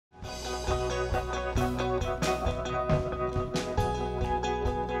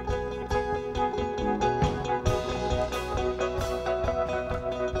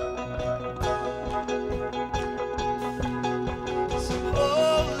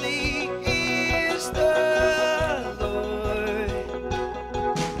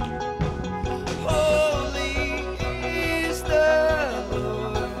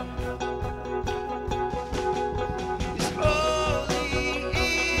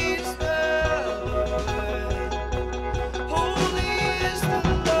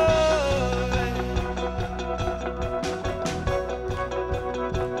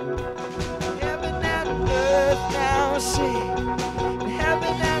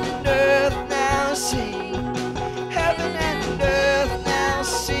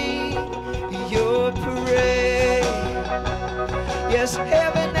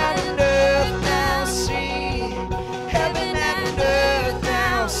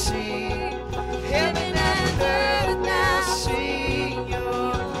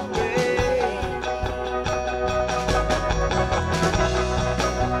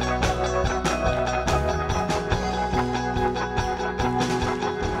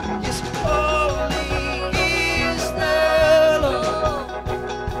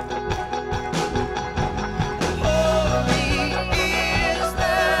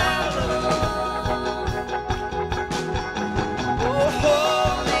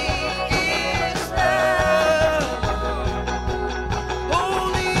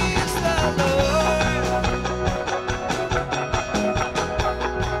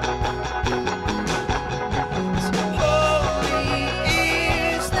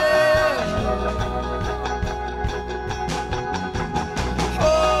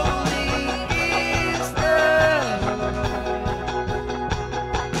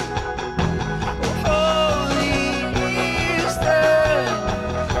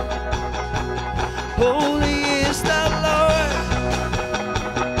Holy is the Lord.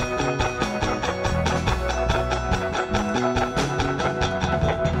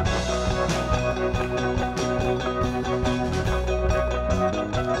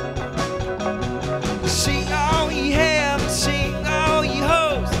 Sing all ye heavens, sing all ye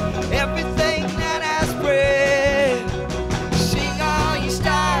hosts, everything that has breath. Sing all ye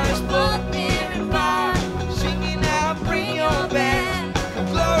stars, both near and far, singing out, bring your band,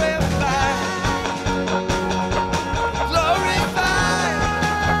 glorify, glorify,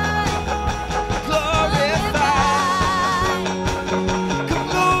 glorify,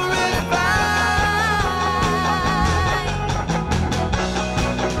 glorify.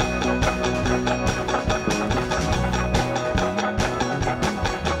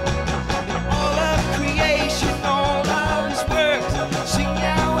 All of creation, all of his works, sing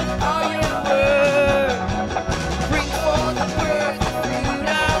now with all your words. Bring forth the birth, the fruit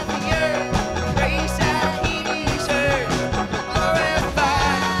of the earth, the praise that he deserves. Glorify,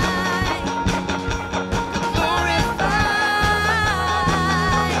 glorify,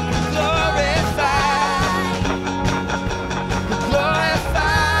 glorify,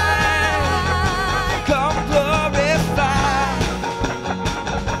 glorify. Come glorify,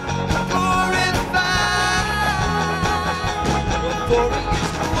 glorify. For he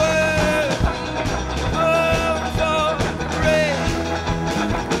is the word, for grace.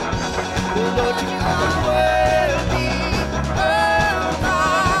 Oh Lord, you are worthy of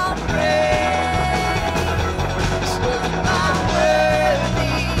our praise. Lord, you are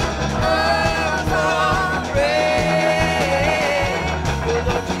worthy of our praise. Oh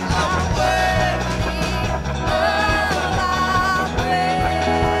Lord, you are worthy of our praise.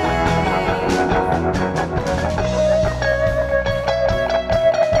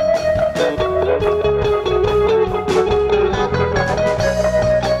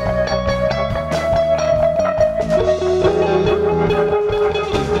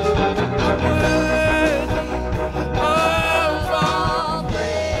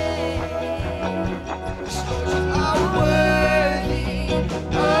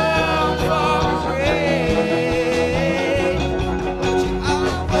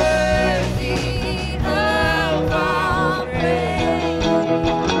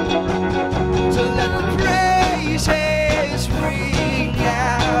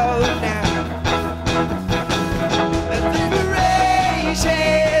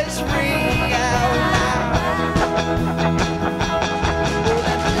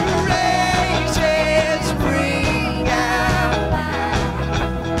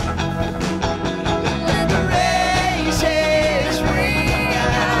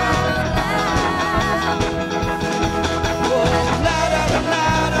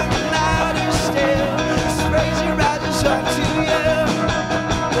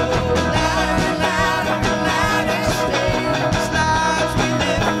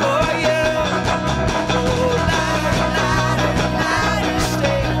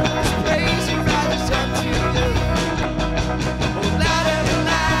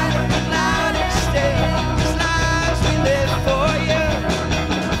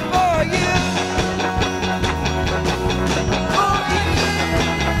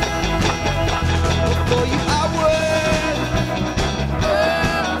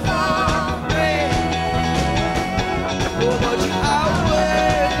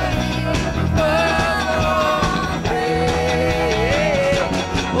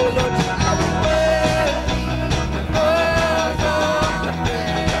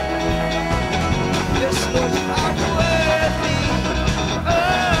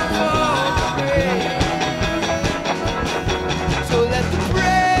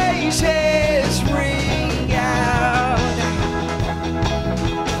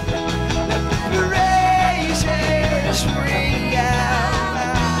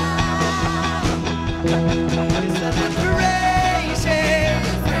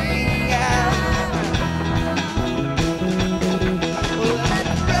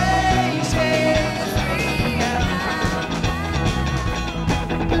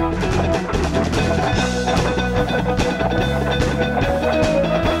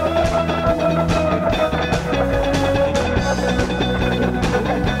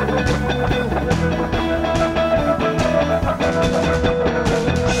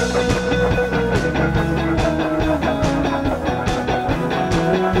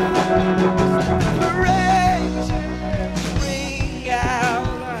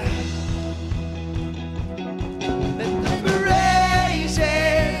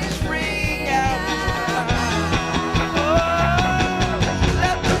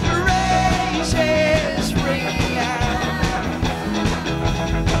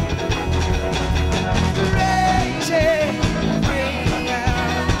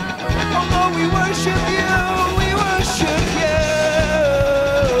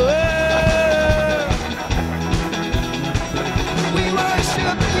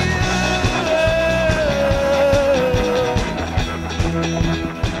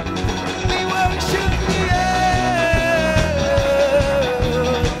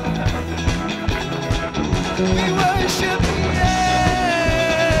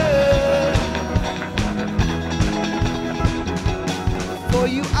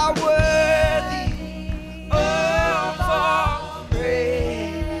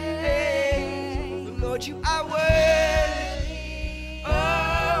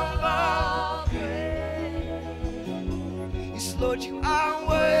 Lord, you are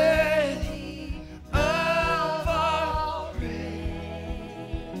worthy of all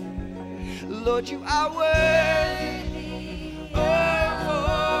praise. Lord, you are worthy of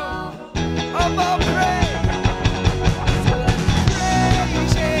all praise.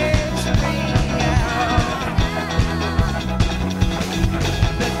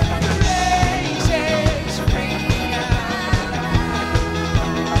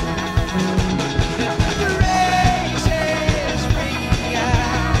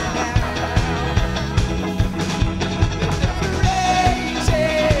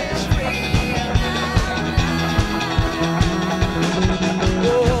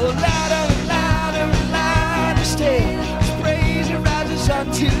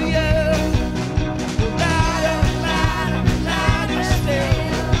 To you, louder, louder, louder still.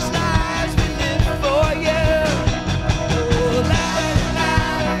 These lives we live for you. Oh, louder,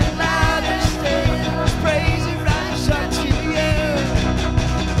 louder, louder still. This praise it rises up to you.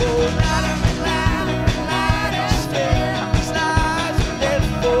 Oh, louder, louder, louder still. These lives we live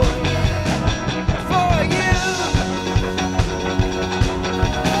for you, for you,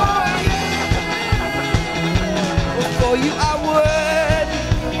 for you. Oh, for you I would.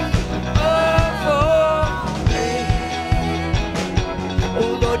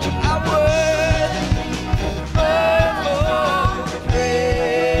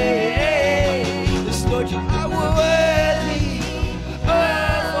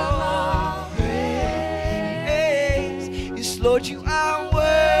 Lord, you are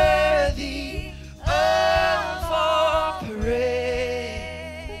worthy of all praise.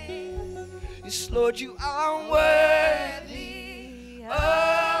 Yes, Lord, you are worthy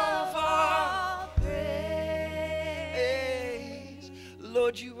of all praise.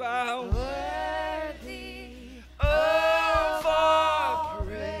 Lord, you are worthy of all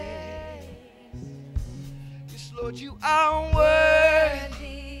praise. Yes, Lord, you are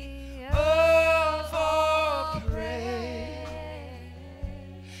worthy of all praise.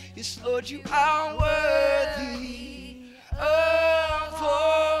 Yes, Lord, you are worthy of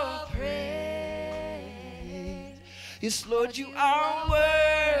all praise. Yes, Lord, you are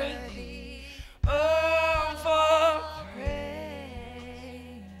worthy of all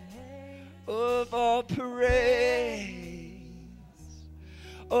praise. Of all praise.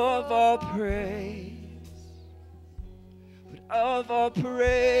 Of all praise. But of all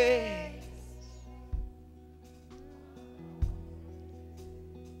praise.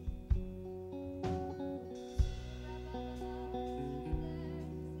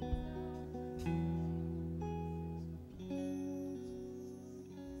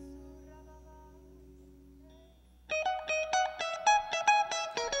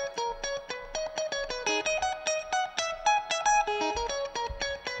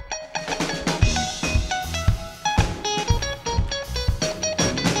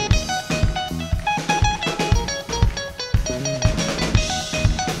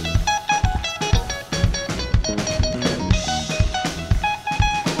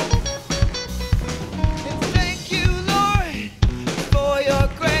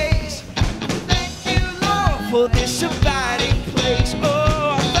 For this abiding place,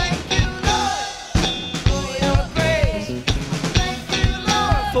 oh, I thank you, Lord, for your grace. I thank you,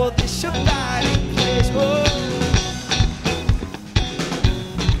 Lord, for this abiding place, oh.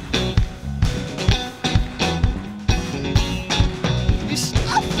 Yes,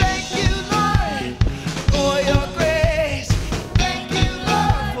 I thank you, Lord, for your grace. Thank you,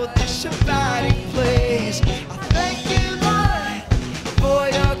 Lord, for this abiding place. I thank you, Lord, for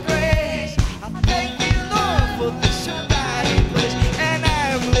your grace. I thank you for this abiding place, and I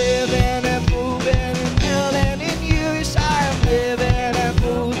am living and moving and dwelling in you. Yes, I am living and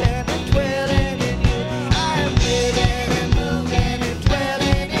moving and dwelling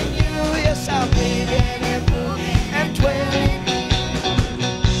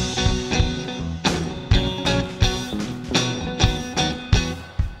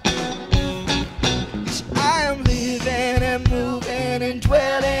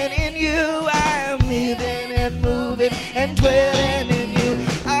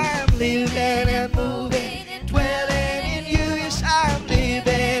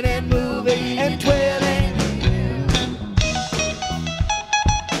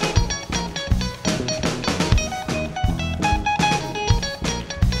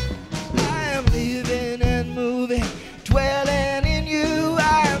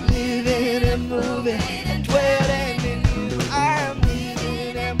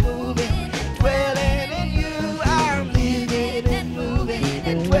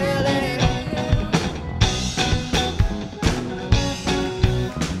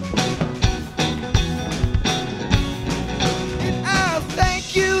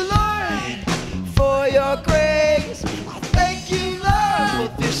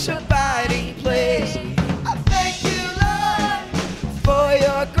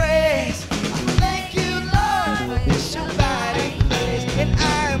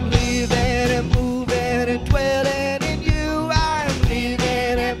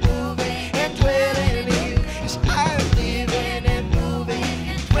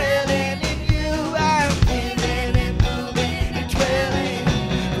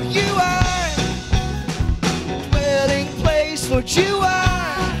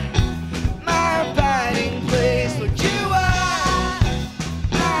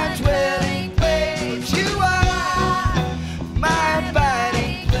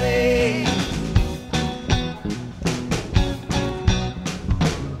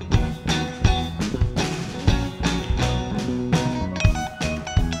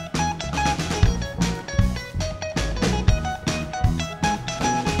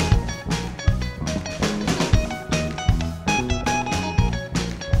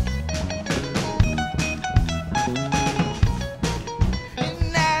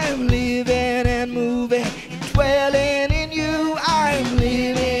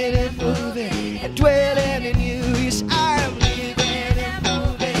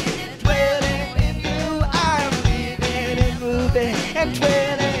and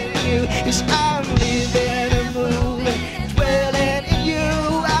dwelling in you. Yes, I'm living and moving, dwelling in you.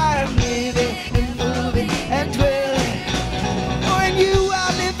 I'm living and moving and dwelling. Oh, in you I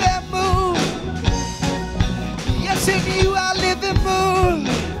live and move. Yes, in you I live and move.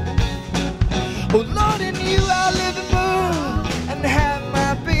 Oh Lord, in you I live and move and have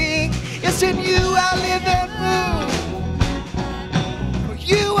my being. Yes, in you I live and move. For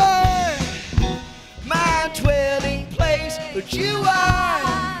you are my dwelling place. But you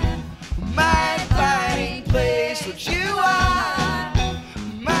are my abiding place. But you are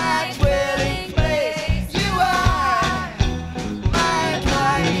my dwelling place. You are my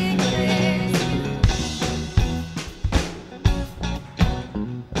abiding place.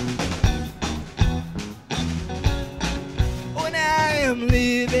 When I am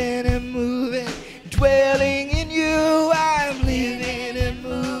living and moving, dwelling in you, I am living and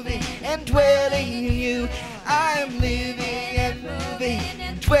moving and dwelling in you. I am living and moving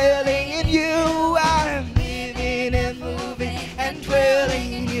and dwelling in you. I am living and moving and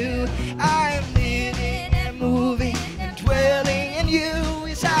dwelling in you. I am living and moving and dwelling in you.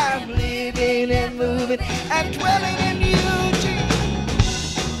 Yes, I am living and moving and dwelling in you, Jesus.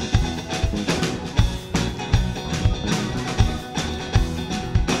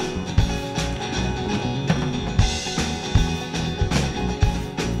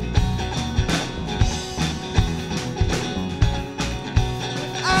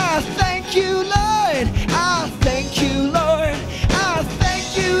 I thank you, Lord. I thank you, Lord. I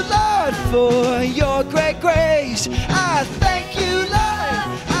thank you, Lord, for your great grace. I thank you, Lord.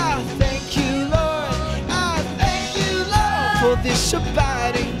 I thank you, Lord. I thank you, Lord, for this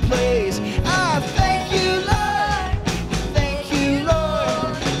abiding place. I thank you, Lord. Thank you,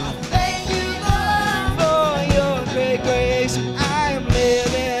 Lord. I thank you, Lord, for your great grace. I am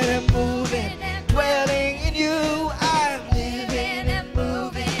living and moving, dwelling in you. I am living and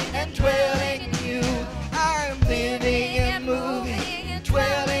moving and dwelling in you. I am living and moving and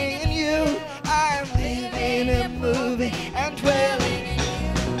dwelling in you. I am living and moving and dwelling in you.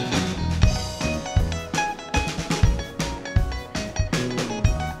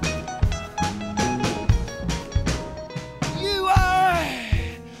 You are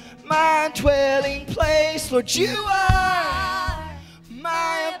my dwelling place, Lord. You are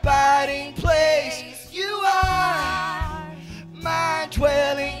my abiding place. You are my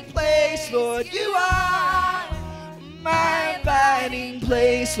dwelling place, Lord. You are my abiding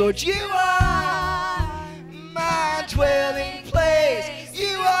place, Lord. You are my dwelling place.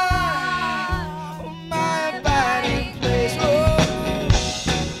 You are my abiding place, Lord.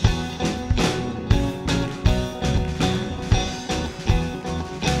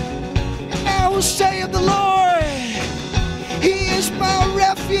 And I will say of the Lord, He is my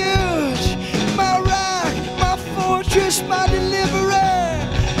refuge, my rock, my fortress, my deliverer.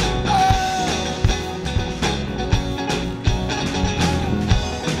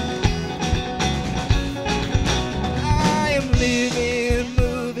 I am living and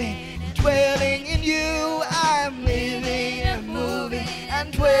moving, dwelling in you. I am living and moving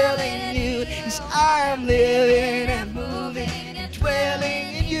and dwelling in you. Yes, I am living and moving and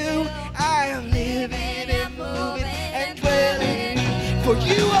dwelling in you. I am living and moving and dwelling in you. For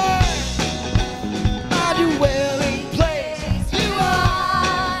you are my dwelling place. You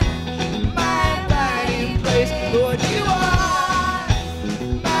are my abiding place. Lord, you are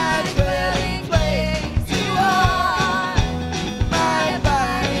my dwelling place. You are my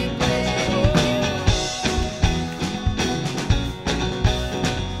abiding place.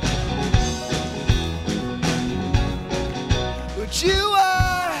 Lord, you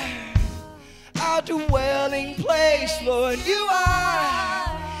are our dwelling place. Lord, you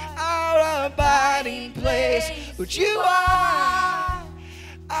are our abiding place. Lord, you are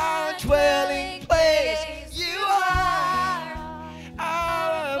our dwelling place. You are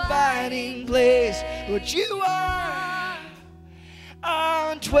our abiding place. Lord, you are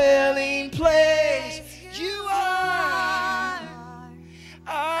our dwelling place. You are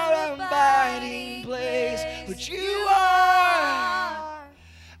our abiding place. Lord, you are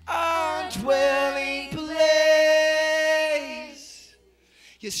our dwelling place.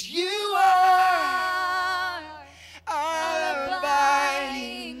 Yes, you are our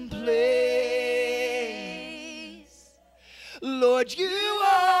abiding place. Lord, you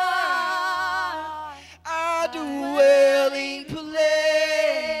are our dwelling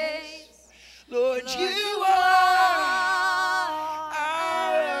place. Lord, you are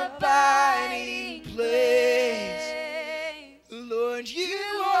our abiding place. Lord,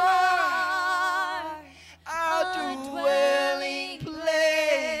 you are our dwelling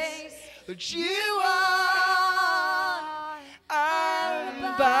place.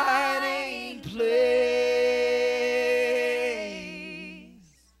 abiding place.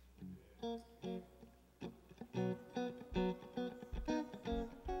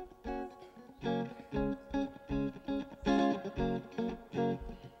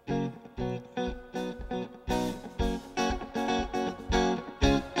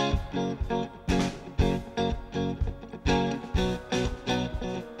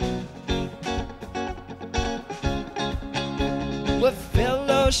 What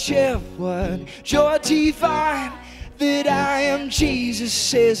fellowship, what joy divine, that I am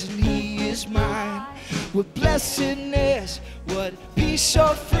Jesus' and He is mine. What blessedness, what peace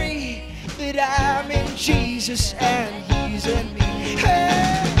so free, that I'm in Jesus and He's in me.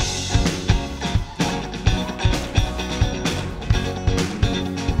 Hey!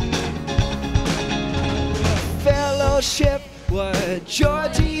 What fellowship, what joy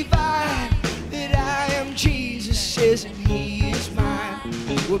divine, that I am Jesus' and He is mine.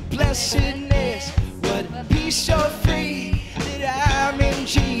 What blessedness, what peace so free, that I'm in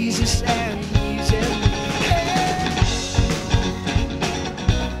Jesus and He's in me. Hey.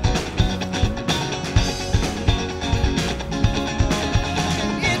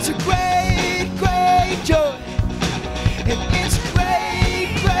 It's a great, great joy, and it's a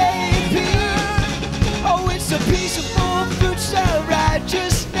great, great peace. Oh, it's a peaceable fruits of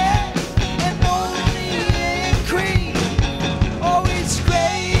righteousness.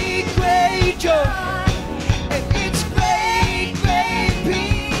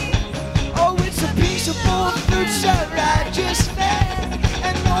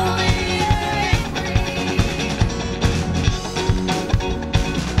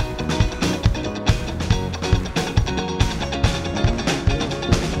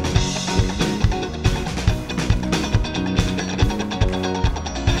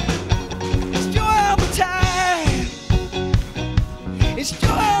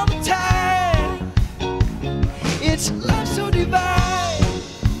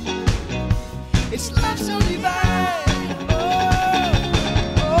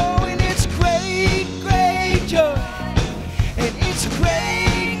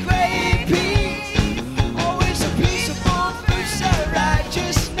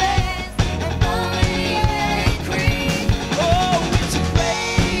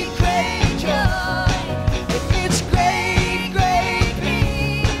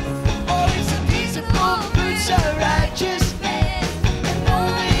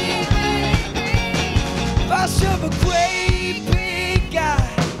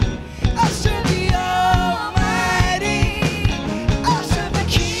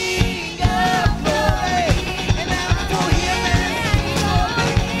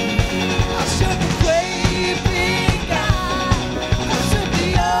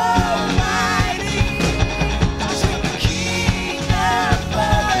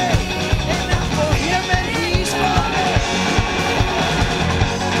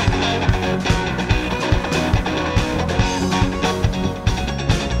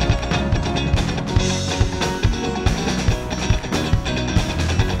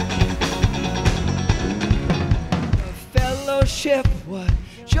 What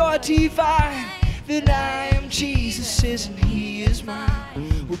joy divine, that I am Jesus' and He is mine.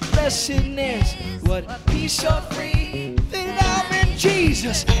 What blessedness, what peace so free, that I'm in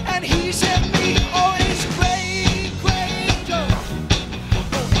Jesus and He's in me. Oh, it's great, great joy.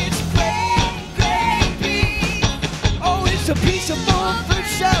 Oh, it's great, great peace. Oh, it's a peaceable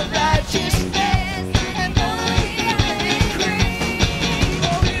fruits of righteousness.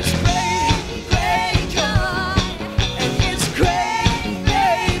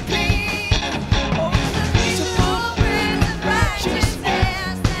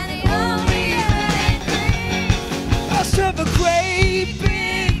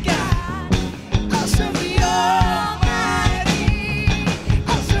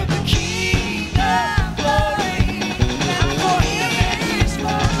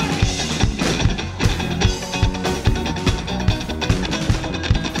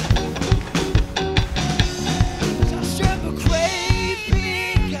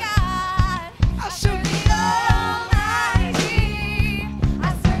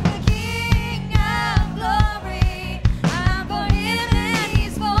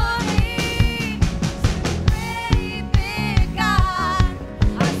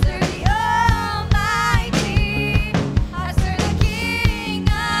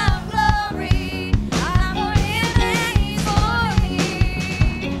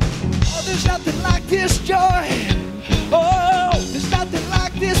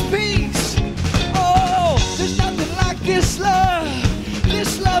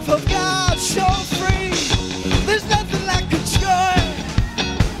 Of God so free, there's nothing like the joy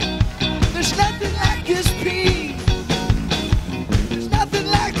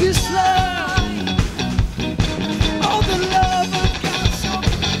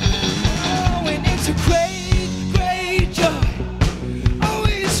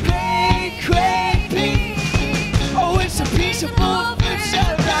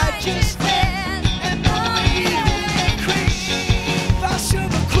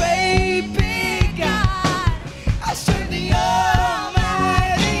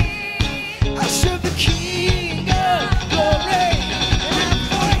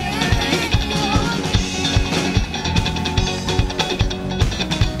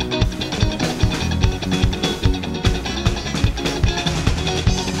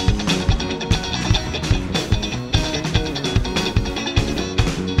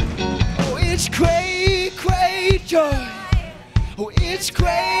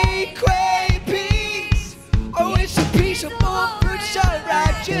of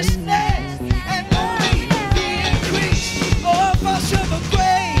righteousness, and only the increase of our serve a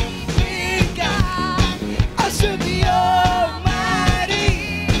great big God. I serve the Almighty.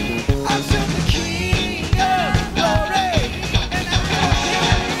 I serve the King of glory,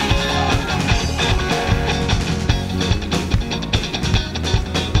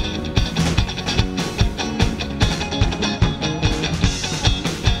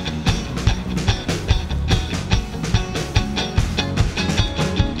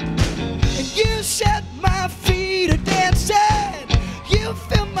 and you set my feet a dancing. You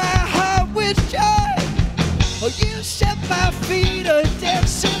fill my heart with joy. Oh, you set my feet a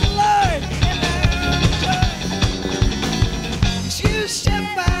dancing, Lord, and I'm joy. You set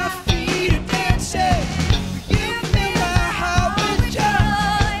my feet a dancing. You fill my heart with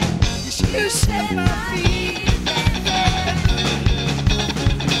joy. You set my feet a dancing.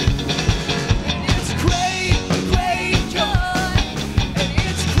 And it's great, great joy. And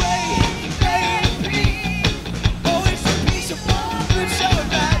it's great, great peace. Oh, it's a piece of fruits of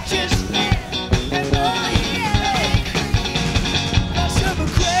righteousness. And oh, yeah. I serve a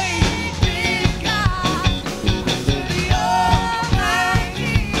great big God. I serve the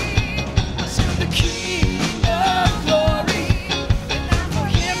Almighty. I serve the King of glory. And I'm for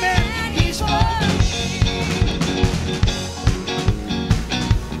Him and He's for me.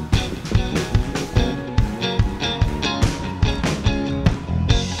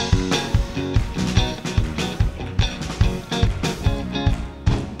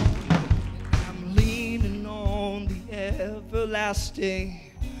 I'm leaning on the everlasting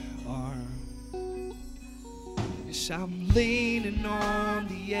arm. Yes, I'm leaning on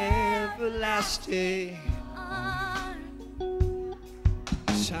the everlasting arm.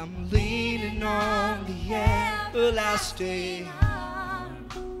 Yes, I'm leaning on the everlasting arm.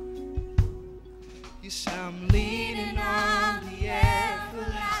 Yes, I'm leaning on the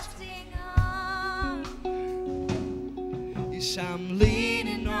everlasting arm. Yes, I'm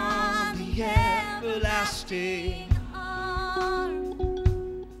leaning on the everlasting arm.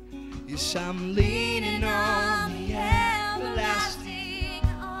 Yes, I'm leaning on the everlasting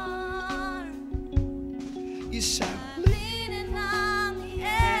arm. Yes, I'm leaning on the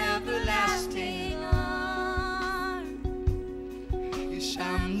everlasting arm. Yes,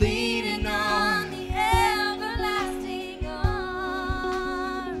 I'm leaning on the everlasting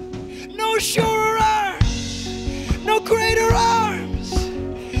arm. No surer arms, no greater arms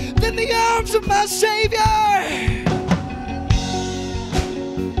than the arms of my Savior.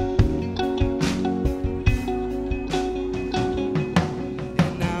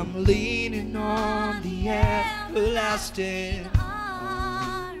 And I'm leaning on the everlasting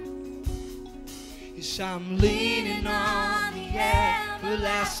arm. Yes, I'm leaning on the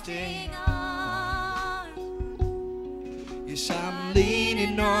everlasting arm. Yes, I'm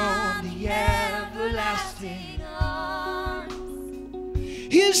leaning on the everlasting arms.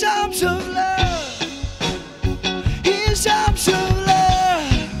 His arms of love, His arms of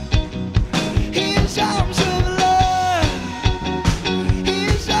love, His arms of love,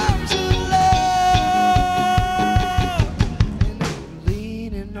 His arms of love. And I'm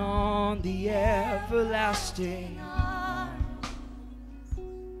leaning on the everlasting arms.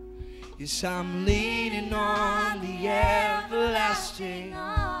 Yes, I'm leaning on the everlasting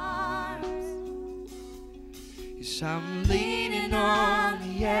arms. Yes, I'm leaning on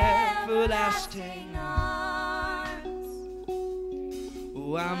the everlasting arms.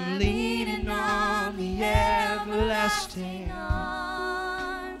 Oh, I'm leaning on the everlasting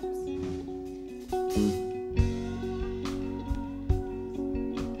arms.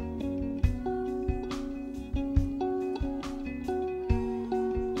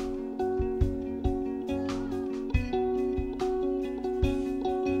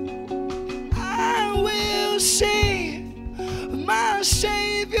 I will sing my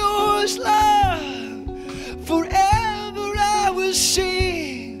Savior's love. Forever I will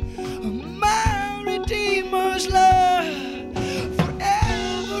sing my Redeemer's love.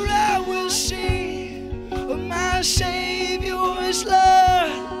 Forever I will sing my Savior's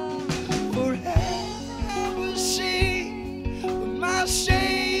love. Forever I will sing my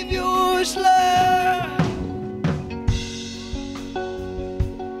Savior's love.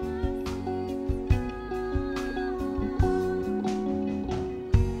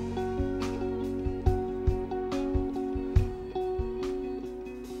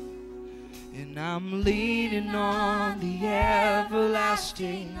 And I'm leaning on the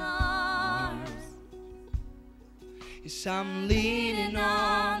everlasting arms. Yes, I'm leaning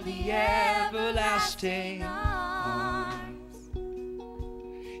on the everlasting arms.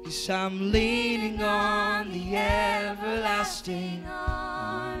 Yes, I'm leaning on the everlasting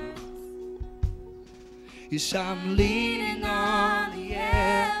arms. Yes, I'm leaning on the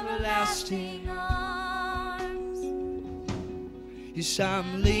everlasting arms. Yes,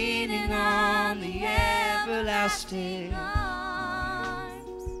 I'm leaning on the everlasting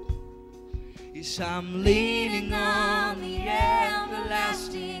arms. Yes, I'm leaning on the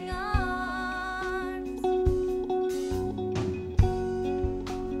everlasting arms.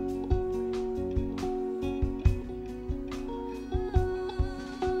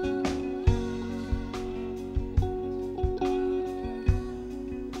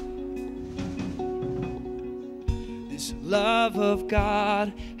 This love of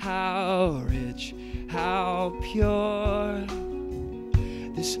God, how rich, how pure.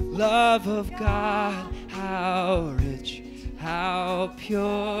 This love of God, how rich, how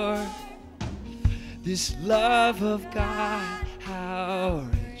pure. This love of God, how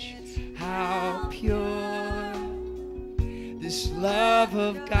rich, how pure. This love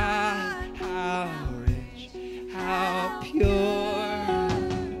of God, how rich, how pure.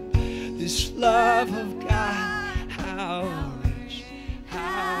 This love of God, how rich,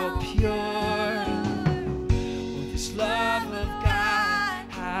 how pure. Oh, this love of God,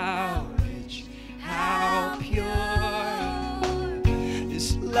 how rich, how pure.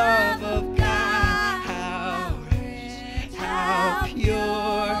 This love of God, how rich, how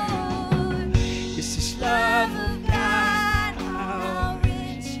pure. Yes, this love of God, how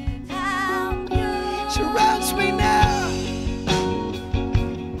rich, how pure. Surrounds me now.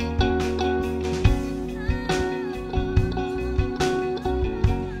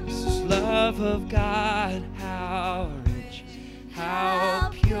 Love of God, how rich, how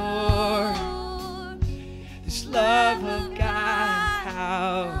pure. This love of God,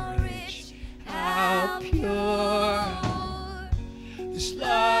 how rich, how pure. This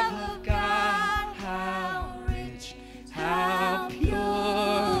love of God, how rich, how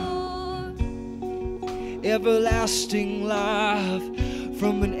pure. Everlasting love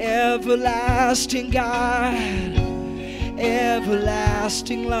from an everlasting God.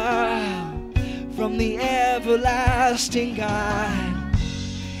 Everlasting love from the everlasting God.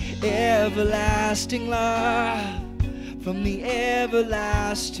 Everlasting love from the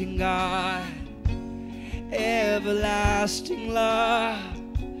everlasting God. Everlasting love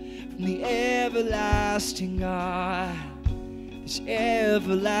from the everlasting God. This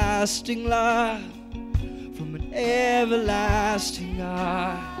everlasting love from an everlasting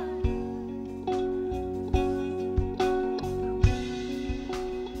God.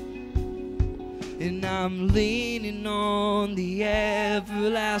 And I'm leaning on the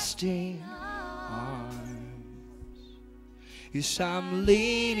everlasting arms. Yes, I'm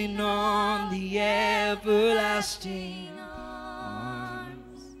leaning on the everlasting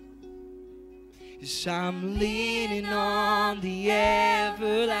arms. Yes, I'm leaning on the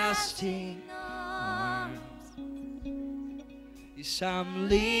everlasting arms. Yes, I'm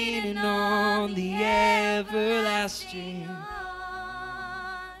leaning on the everlasting arms.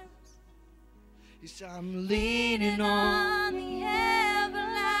 Yes, I'm leaning on the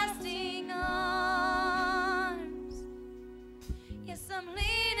everlasting arms. Yes, I'm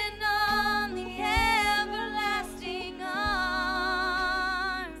leaning on the everlasting arms.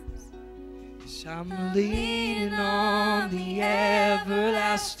 Yes, I'm leaning on the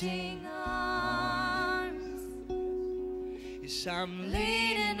everlasting arms. Yes, I'm leaning on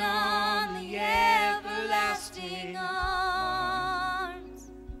the everlasting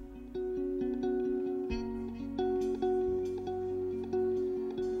arms.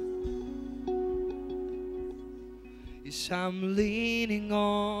 Yes, I'm leaning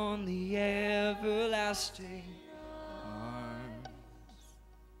on the everlasting arms.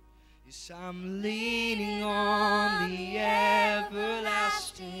 Yes, I'm leaning on the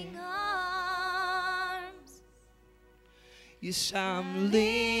everlasting arms. Yes, I'm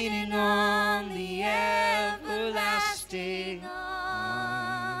leaning on the everlasting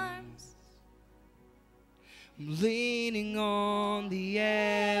arms. I'm leaning on the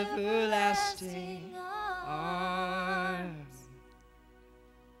everlasting arms.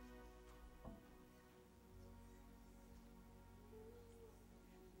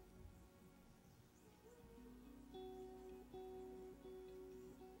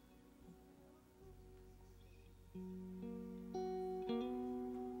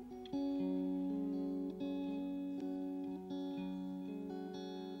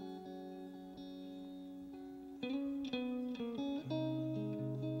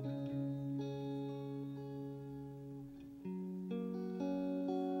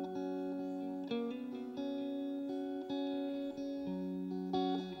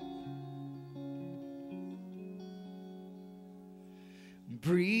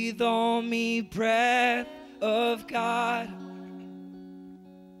 Breathe on me, breath of God.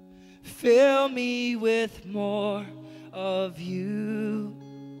 Fill me with more of you,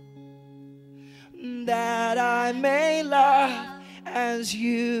 that I may love as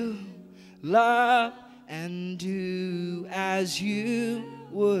you love and do as you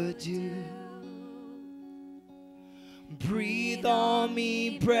would do. Breathe on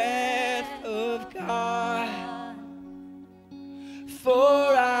me, breath of God,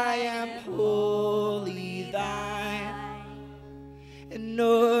 for I am wholly thine, and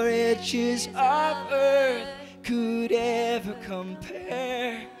no riches of earth could ever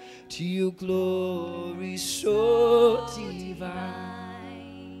compare to your glory so divine.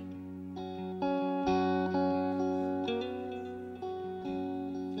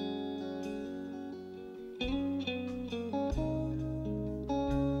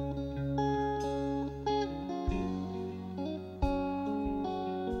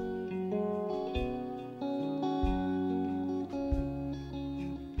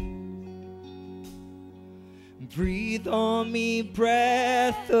 Breathe on me,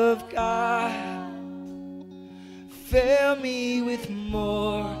 breath of God. Fill me with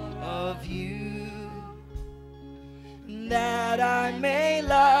more of you, that I may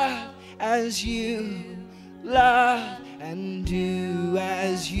love as you love and do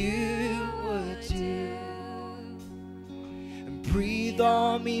as you would do. Breathe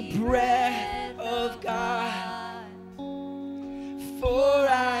on me, breath of God, for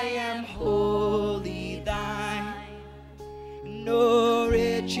I am wholly thine. No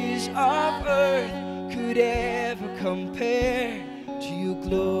riches of earth could ever compare to your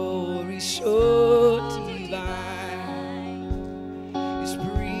glory so divine. Just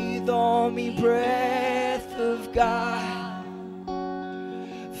breathe on me, breath of God.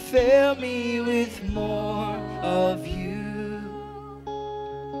 Fill me with more of you,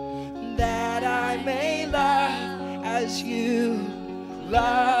 that I may love as you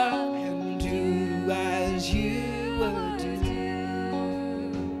love and do as you would do.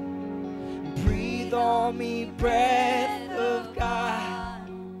 Breathe on me, breath of God,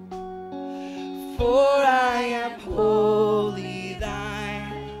 for I am wholly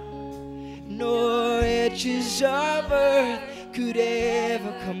thine. No riches of earth could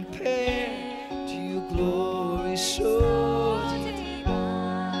ever compare to your glory so divine.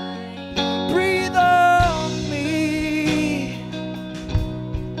 Breathe on me,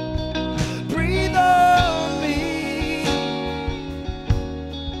 breathe on me,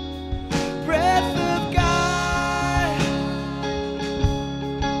 breath of God.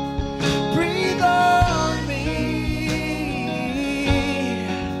 Breathe on me,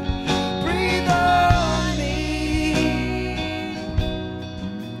 breathe on me,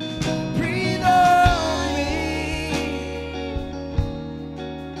 breathe on me,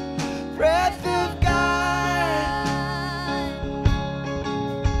 breath of God.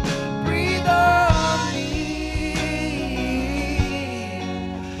 Breathe on me,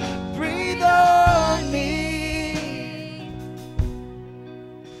 breathe on me,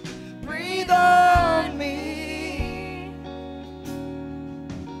 breathe on me,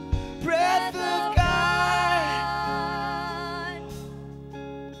 breath of God.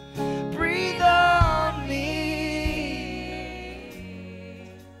 Breathe on me.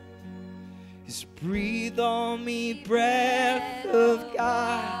 Just breathe on me, breath of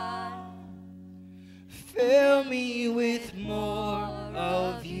God. Fill me with more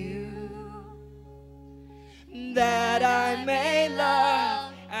of you, that I may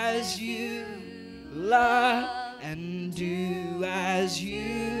love as you love and do as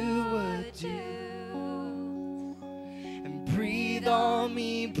you would do. And breathe on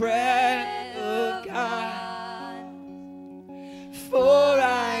me, breath of God, for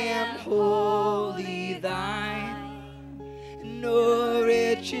I am wholly thine. No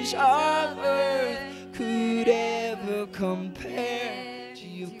riches of earth could ever compare to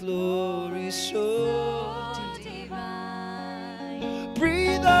your glory so divine.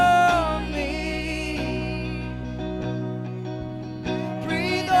 Breathe on me,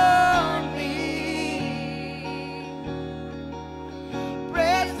 breathe on me,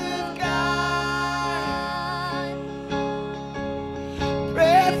 breath of God,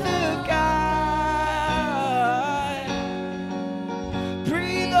 breath of God.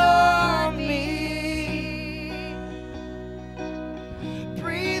 Breathe on me,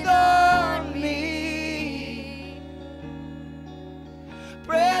 breathe on me.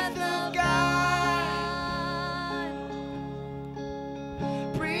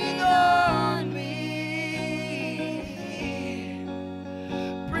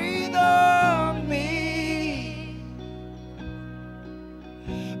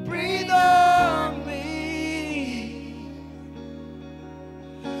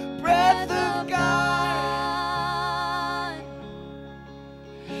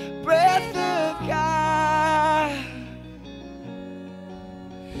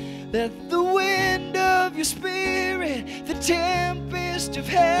 Let the wind of your spirit, the tempest of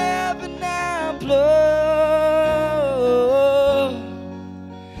heaven now blow.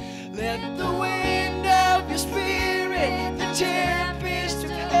 Let the wind of your spirit, the tempest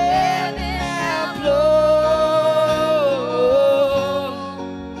of heaven now blow.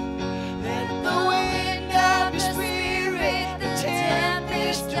 Let the wind of your spirit, the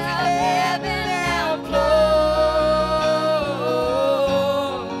tempest of heaven now blow.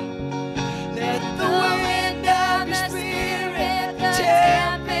 Let the wind of your spirit, the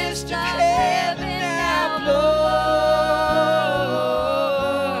tempest of heaven now blow.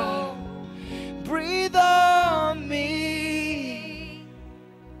 Breathe on me.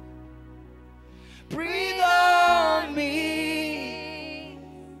 Breathe on me.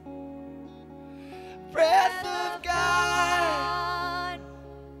 Breath of God.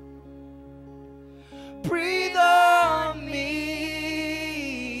 Breathe on me.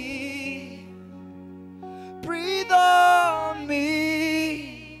 Breathe on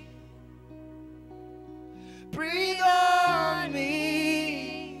me. Breathe on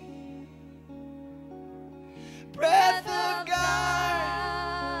me. Breath of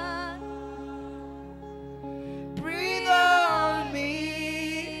God. Breathe on me.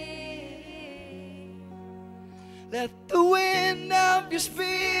 Let the wind of your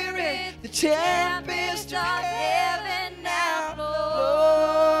spirit, the tempest of heaven now blow.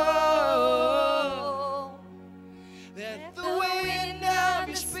 Let the wind of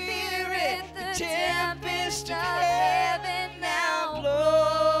your spirit, the tempest of heaven now blow.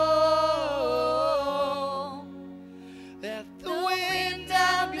 Let the wind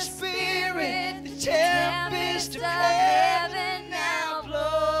of your spirit, the tempest of heaven now blow.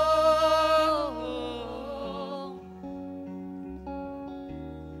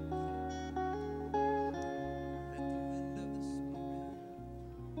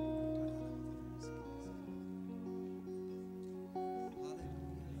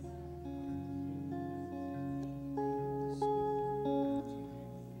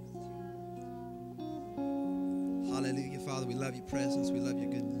 Hallelujah, Father, we love your presence, we love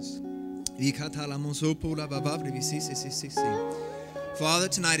your goodness. Father,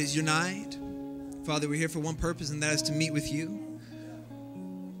 tonight is your night. Father, we're here for one purpose, and that is to meet with you.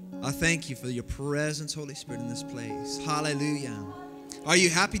 I thank you for your presence, Holy Spirit, in this place. Hallelujah. Are you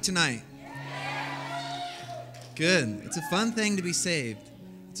happy tonight? Good. It's a fun thing to be saved.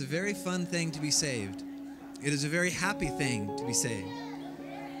 It's a very fun thing to be saved. It is a very happy thing to be saved.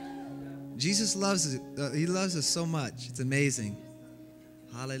 Jesus loves it. He loves us so much. It's amazing.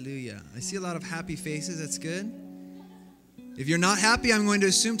 Hallelujah. I see a lot of happy faces. That's good. If you're not happy, I'm going to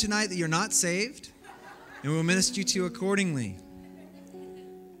assume tonight that you're not saved, and we'll minister to you accordingly.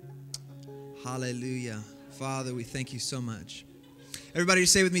 Hallelujah. Father, we thank you so much. Everybody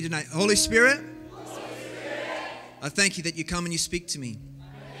say with me tonight, Holy Spirit, I thank you that you come and you speak to me.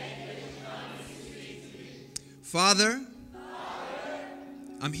 Father,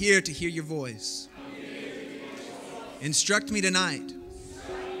 I'm here to hear your voice. Instruct me tonight.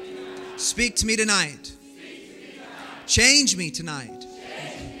 Speak to me tonight. Change me tonight.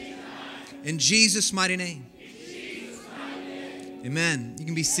 In Jesus' mighty name. Amen. You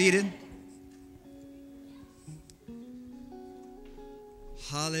can be seated.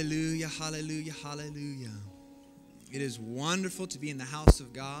 Hallelujah, hallelujah, hallelujah. It is wonderful to be in the house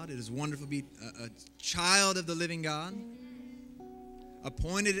of God. It is wonderful to be a child of the living God,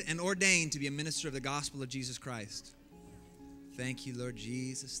 appointed and ordained to be a minister of the gospel of Jesus Christ. Thank you, Lord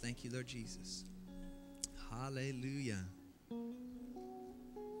Jesus. Thank you, Lord Jesus. Hallelujah.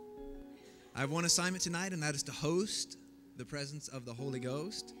 I have one assignment tonight, and that is to host the presence of the Holy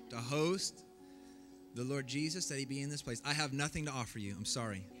Ghost, to host the Lord Jesus, that he be in this place. I have nothing to offer you. I'm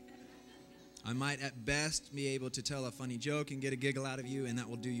sorry. I might at best be able to tell a funny joke and get a giggle out of you, and that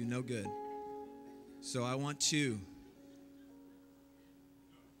will do you no good. So I want to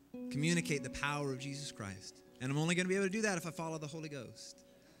communicate the power of Jesus Christ. And I'm only going to be able to do that if I follow the Holy Ghost.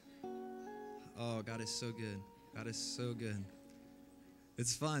 Oh, God is so good. God is so good.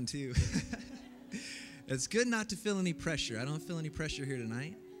 It's fun, too. It's good not to feel any pressure. I don't feel any pressure here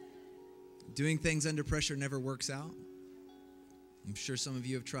tonight. Doing things under pressure never works out. I'm sure some of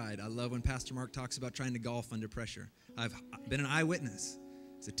you have tried. I love when Pastor Mark talks about trying to golf under pressure. I've been an eyewitness.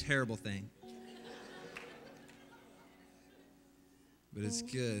 It's a terrible thing. But it's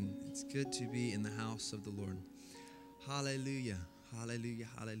good. It's good to be in the house of the Lord. Hallelujah. Hallelujah.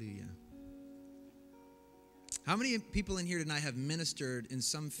 Hallelujah. How many people in here tonight have ministered in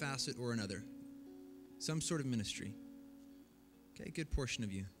some facet or another? Some sort of ministry. Okay, good portion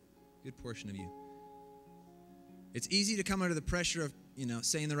of you. Good portion of you. It's easy to come under the pressure of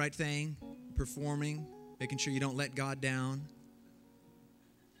saying the right thing, performing, making sure you don't let God down,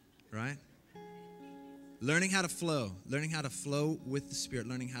 right? Learning how to flow with the Spirit,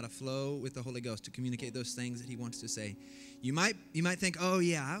 learning how to flow with the Holy Ghost to communicate those things that He wants to say. You might think, oh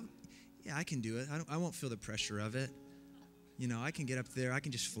yeah, I can do it. I won't feel the pressure of it. I can get up there. I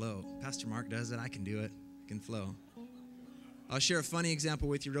can just flow. Pastor Mark does it. I can do it. I can flow. I'll share a funny example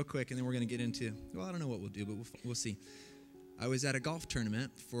with you real quick, and then we're going to get into, well, I don't know what we'll do, but we'll see. I was at a golf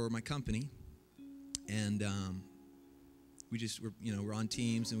tournament for my company, and we're on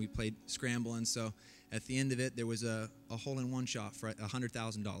teams, and we played scramble, and so at the end of it, there was a hole-in-one shot for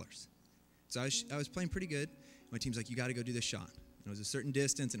 $100,000. So I was playing pretty good. My team's like, you got to go do this shot. And it was a certain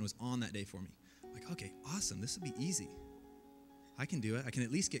distance, and it was on that day for me. I'm like, okay, awesome. This will be easy. I can do it. I can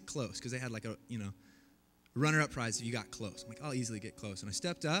at least get close, because they had like a runner-up prize if you got close. I'm like, I'll easily get close. And I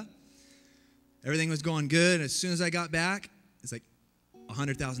stepped up. Everything was going good. As soon as I got back, it's like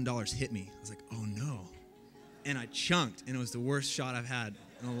 $100,000 hit me. I was like, oh, no. And I chunked, and it was the worst shot I've had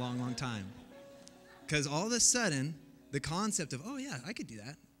in a long, long time. Because all of a sudden, the concept of, oh, yeah, I could do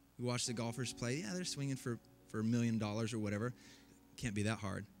that. We watch the golfers play. Yeah, they're swinging for $1 million or whatever. Can't be that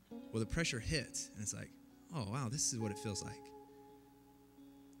hard. Well, the pressure hits, and it's like, oh, wow, this is what it feels like.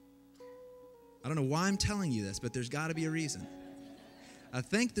 I don't know why I'm telling you this, but there's got to be a reason. I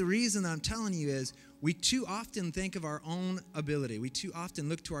think the reason I'm telling you is we too often think of our own ability. We too often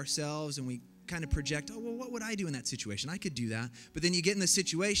look to ourselves and we kind of project, oh, well, what would I do in that situation? I could do that. But then you get in the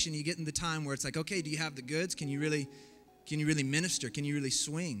situation, you get in the time where it's like, okay, do you have the goods? Can you really minister? Can you really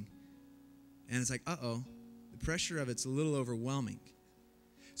swing? And it's like, uh-oh, the pressure of it's a little overwhelming.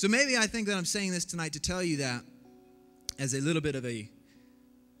 So maybe I think that I'm saying this tonight to tell you that as a little bit of a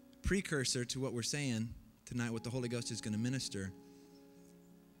precursor to what we're saying tonight, what the Holy Ghost is going to minister.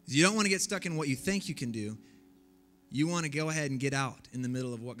 You don't want to get stuck in what you think you can do. You want to go ahead and get out in the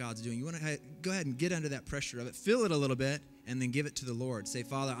middle of what God's doing. You want to go ahead and get under that pressure of it, feel it a little bit, and then give it to the Lord. Say,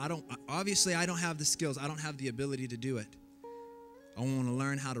 Father, I don't have the skills. I don't have the ability to do it. I want to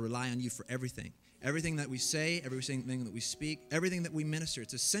learn how to rely on you for everything. Everything that we say, everything that we speak, everything that we minister.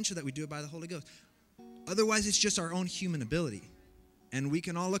 It's essential that we do it by the Holy Ghost. Otherwise, it's just our own human ability. And we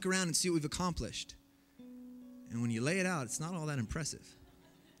can all look around and see what we've accomplished. And when you lay it out, it's not all that impressive.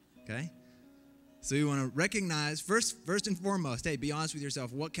 Okay? So you want to recognize, first and foremost, hey, be honest with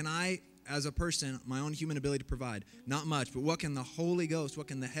yourself. What can I, as a person, my own human ability provide? Not much, but what can the Holy Ghost, what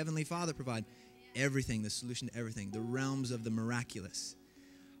can the Heavenly Father provide? Everything, the solution to everything, the realms of the miraculous.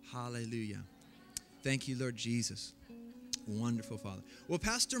 Hallelujah. Thank you, Lord Jesus. Wonderful, Father. Well,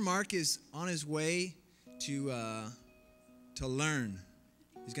 Pastor Mark is on his way to learn.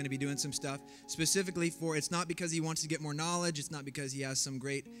 He's going to be doing some stuff specifically it's not because he wants to get more knowledge. It's not because he has some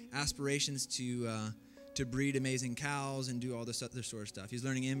great aspirations to breed amazing cows and do all this other sort of stuff. He's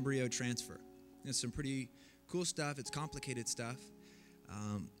learning embryo transfer. It's some pretty cool stuff. It's complicated stuff.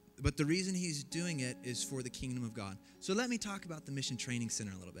 But the reason he's doing it is for the kingdom of God. So let me talk about the Mission Training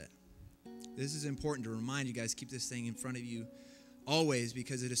Center a little bit. This is important to remind you guys, keep this thing in front of you always,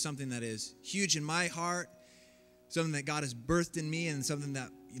 because it is something that is huge in my heart, something that God has birthed in me, and something that,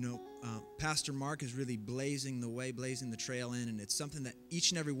 Pastor Mark is really blazing the way, blazing the trail in, and it's something that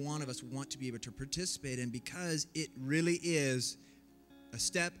each and every one of us want to be able to participate in, because it really is a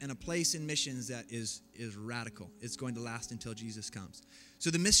step and a place in missions that is radical. It's going to last until Jesus comes.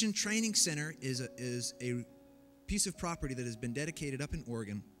 So the Mission Training Center is a piece of property that has been dedicated up in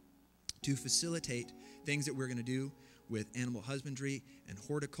Oregon to facilitate things that we're going to do with animal husbandry and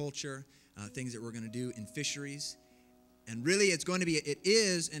horticulture, things that we're going to do in fisheries. And really, it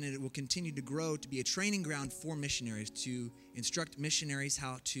is, and it will continue to grow to be a training ground for missionaries, to instruct missionaries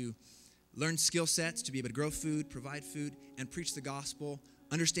how to learn skill sets, to be able to grow food, provide food, and preach the gospel,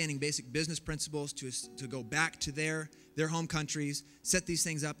 understanding basic business principles to go back to their home countries, set these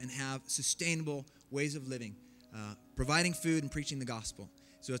things up, and have sustainable ways of living, providing food and preaching the gospel.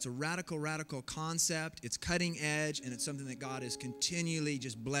 So it's a radical, radical concept. It's cutting edge, and it's something that God is continually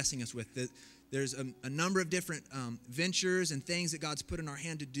just blessing us with. There's a number of different ventures and things that God's put in our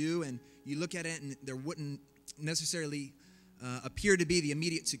hand to do, and you look at it, and there wouldn't necessarily appear to be the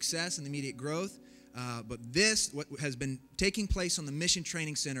immediate success and the immediate growth. But what has been taking place on the Mission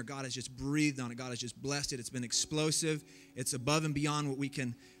Training Center, God has just breathed on it. God has just blessed it. It's been explosive. It's above and beyond what we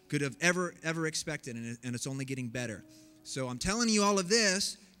could have ever expected, and it's only getting better. So I'm telling you all of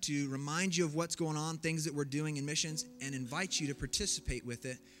this to remind you of what's going on, things that we're doing in missions, and invite you to participate with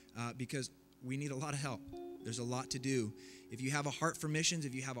it because we need a lot of help. There's a lot to do. If you have a heart for missions,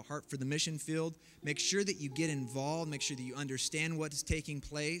 if you have a heart for the mission field, make sure that you get involved, make sure that you understand what is taking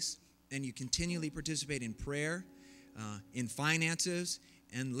place, and you continually participate in prayer. in finances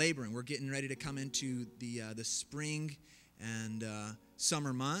and laboring. We're getting ready to come into the spring and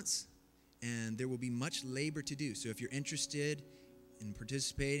summer months, and there will be much labor to do. So if you're interested in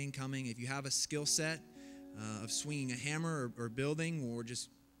participating, coming, if you have a skill set of swinging a hammer or building or just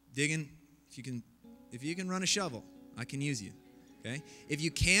digging, if you can run a shovel, I can use you. Okay? If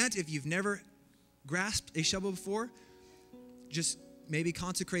you can't, if you've never grasped a shovel before, just maybe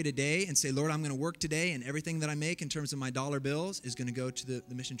consecrate a day and say, Lord, I'm going to work today, and everything that I make in terms of my dollar bills is going to go to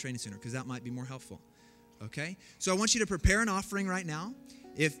the Mission Training Center, because that might be more helpful. Okay? So I want you to prepare an offering right now.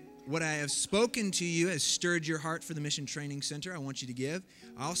 If what I have spoken to you has stirred your heart for the Mission Training Center, I want you to give.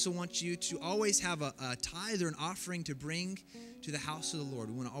 I also want you to always have a tithe or an offering to bring to the house of the Lord.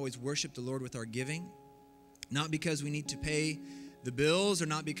 We want to always worship the Lord with our giving, not because we need to pay the bills or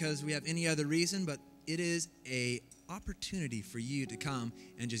not because we have any other reason, but it is a opportunity for you to come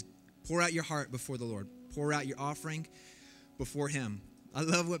and just pour out your heart before the Lord. Pour out your offering before Him. I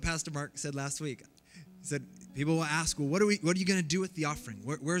love what Pastor Mark said last week. He said, people will ask, well, what are you going to do with the offering?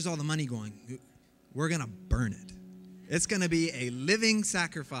 Where's all the money going? We're going to burn it. It's going to be a living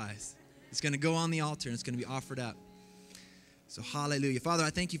sacrifice. It's going to go on the altar, and it's going to be offered up. So hallelujah. Father, I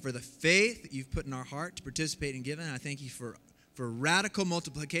thank you for the faith that you've put in our heart to participate in giving. I thank you for radical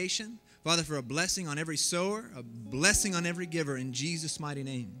multiplication. Father, for a blessing on every sower, a blessing on every giver in Jesus' mighty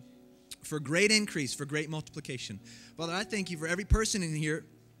name. For great increase, for great multiplication. Father, I thank you for every person in here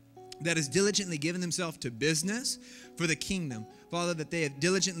that has diligently given themselves to business for the kingdom. Father, that they have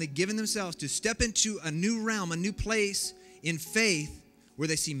diligently given themselves to step into a new realm, a new place in faith where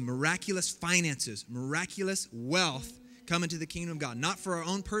they see miraculous finances, miraculous wealth come into the kingdom of God. Not for our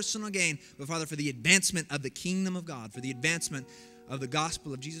own personal gain, but Father, for the advancement of the kingdom of God, for the advancement of the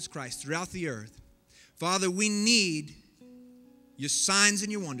gospel of Jesus Christ throughout the earth. Father, we need your signs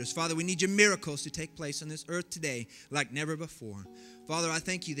and your wonders. Father, we need your miracles to take place on this earth today like never before. Father, I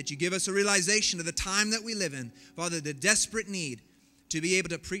thank you that you give us a realization of the time that we live in. Father, the desperate need to be able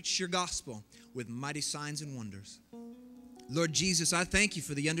to preach your gospel with mighty signs and wonders. Lord Jesus, I thank you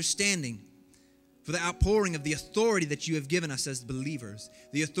for the understanding, for the outpouring of the authority that you have given us as believers,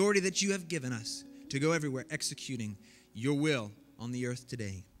 the authority that you have given us to go everywhere executing your will on the earth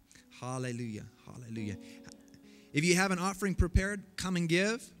today. Hallelujah, hallelujah. If you have an offering prepared, come and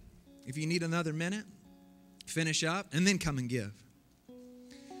give. If you need another minute, finish up and then come and give.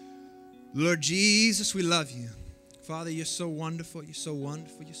 Lord Jesus, we love you. Father, you're so wonderful, you're so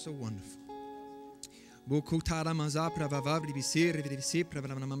wonderful, you're so wonderful.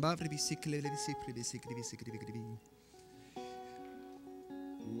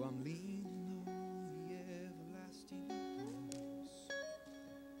 I'm leaning on the everlasting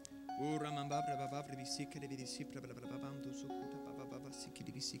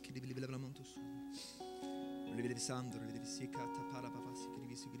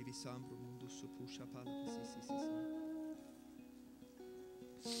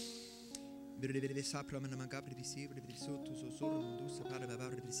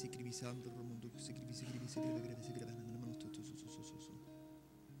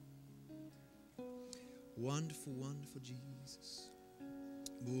Wonderful, wonderful Jesus.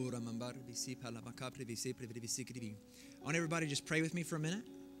 I want everybody to just pray with me for a minute.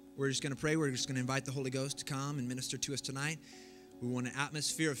 We're just going to pray. We're just going to invite the Holy Ghost to come and minister to us tonight. We want an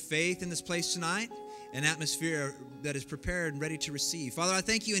atmosphere of faith in this place tonight, an atmosphere that is prepared and ready to receive. Father, I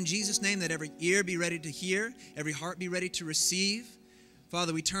thank you in Jesus' name that every ear be ready to hear, every heart be ready to receive.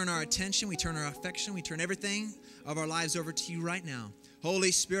 Father, we turn our attention, we turn our affection, we turn everything of our lives over to you right now.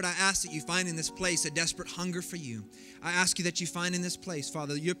 Holy Spirit, I ask that you find in this place a desperate hunger for you. I ask you that you find in this place,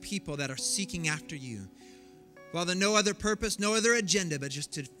 Father, your people that are seeking after you. Father, no other purpose, no other agenda, but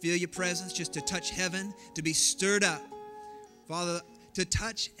just to feel your presence, just to touch heaven, to be stirred up. Father, to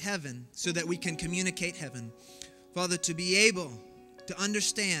touch heaven so that we can communicate heaven. Father, to be able to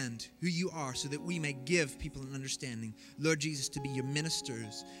understand who you are so that we may give people an understanding. Lord Jesus, to be your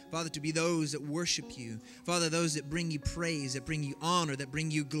ministers. Father, to be those that worship you. Father, those that bring you praise, that bring you honor, that bring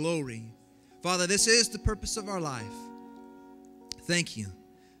you glory. Father, this is the purpose of our life. Thank you.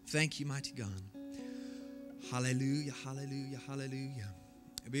 Thank you, mighty God. Hallelujah, hallelujah, hallelujah.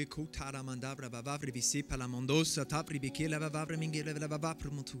 Thank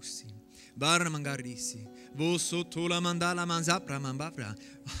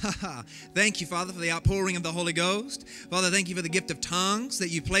you, Father, for the outpouring of the Holy Ghost. Father, thank you for the gift of tongues that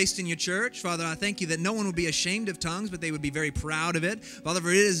you placed in your church. Father, I thank you that no one would be ashamed of tongues, but they would be very proud of it. Father,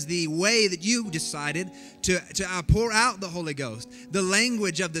 for it is the way that you decided to pour out the Holy Ghost, the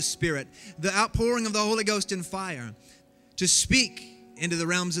language of the Spirit, the outpouring of the Holy Ghost in fire, to speak into the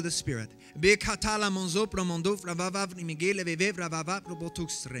realms of the Spirit.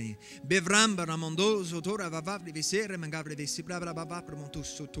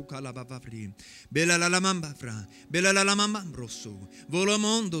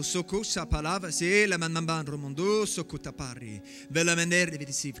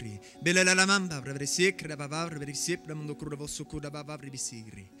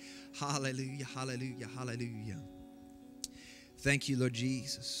 Hallelujah, hallelujah, hallelujah. Thank you, Lord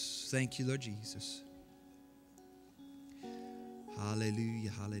Jesus. Thank you, Lord Jesus.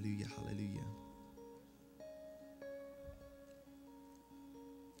 Hallelujah, hallelujah, hallelujah.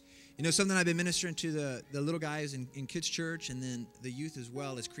 You know, something I've been ministering to the little guys in kids' church and then the youth as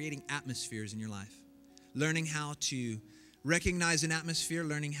well is creating atmospheres in your life. Learning how to recognize an atmosphere,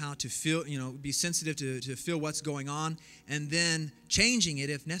 learning how to feel, be sensitive to feel what's going on, and then changing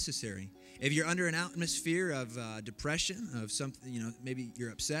it if necessary. If you're under an atmosphere of depression, of something, maybe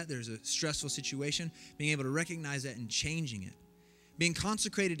you're upset, there's a stressful situation, being able to recognize that and changing it. Being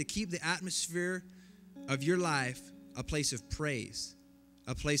consecrated to keep the atmosphere of your life a place of praise,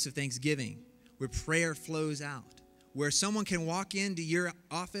 a place of thanksgiving, where prayer flows out, where someone can walk into your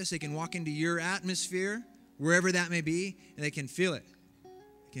office, they can walk into your atmosphere, wherever that may be, and they can feel it.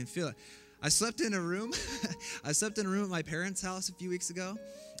 They can feel it. I slept in a room. I slept in a room at my parents' house a few weeks ago.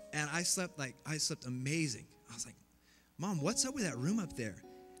 And I slept amazing. I was like, Mom, what's up with that room up there?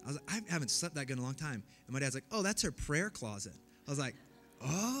 I was like, I haven't slept that good in a long time. And my dad's like, oh, that's her prayer closet. I was like,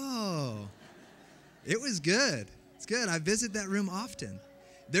 oh, it was good. It's good. I visit that room often.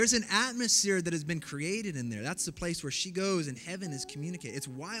 There's an atmosphere that has been created in there. That's the place where she goes and heaven is communicated. It's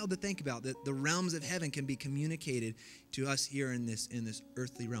wild to think about that the realms of heaven can be communicated to us here in this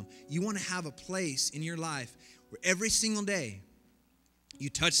earthly realm. You want to have a place in your life where every single day you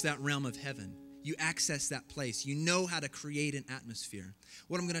touch that realm of heaven. You access that place. You know how to create an atmosphere.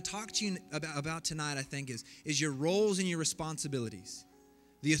 What I'm going to talk to you about tonight, I think, is your roles and your responsibilities.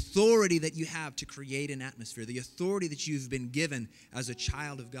 The authority that you have to create an atmosphere. The authority that you've been given as a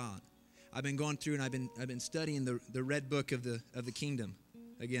child of God. I've been going through and I've been studying the red book of the kingdom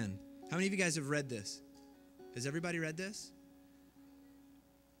again. How many of you guys have read this? Has everybody read this?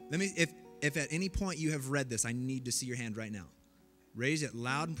 If at any point you have read this, I need to see your hand right now. Raise it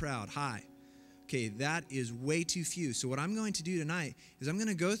loud and proud. High. Okay, that is way too few. So what I'm going to do tonight is I'm going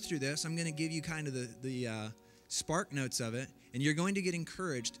to go through this. I'm going to give you kind of the spark notes of it, and you're going to get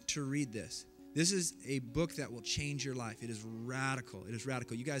encouraged to read this. This is a book that will change your life. It is radical. It is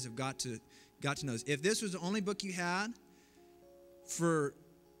radical. You guys have got to know this. If this was the only book you had for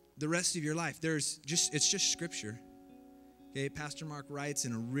the rest of your life, it's just scripture. Okay, Pastor Mark writes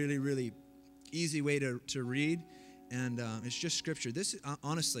in a really, really easy way to read. And it's just scripture. This,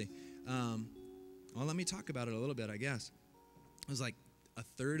 honestly, well, let me talk about it a little bit, I guess. It was like a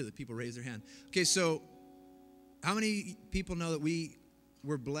third of the people raised their hand. Okay, so how many people know that we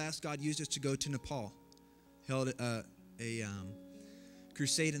were blessed? God used us to go to Nepal. Held a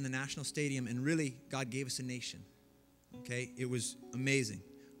crusade in the National Stadium, and really, God gave us a nation. Okay, it was amazing.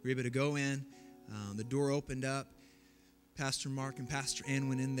 We were able to go in. The door opened up. Pastor Mark and Pastor Ann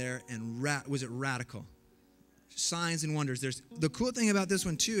went in there, and was it radical? Signs and wonders. The cool thing about this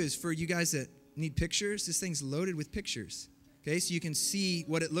one too is for you guys that need pictures, this thing's loaded with pictures. Okay, so you can see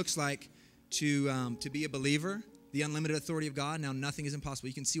what it looks like to be a believer, the unlimited authority of God. Now nothing is impossible.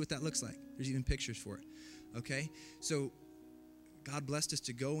 You can see what that looks like. There's even pictures for it. Okay, so God blessed us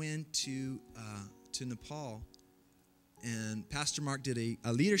to go into to Nepal, and Pastor Mark did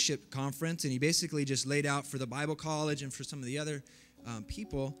a leadership conference, and he basically just laid out for the Bible college and for some of the other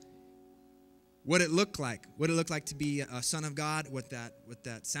people what it looked like to be a son of God, what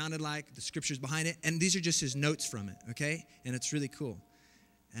that sounded like, the scriptures behind it, and these are just his notes from it, okay? And it's really cool.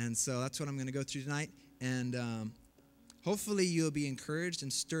 And so that's what I'm going to go through tonight, and hopefully you'll be encouraged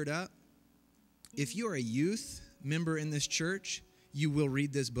and stirred up. If you are a youth member in this church, you will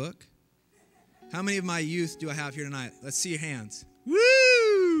read this book. How many of my youth do I have here tonight? Let's see your hands.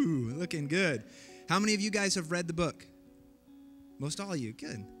 Woo! Looking good. How many of you guys have read the book? Most all of you.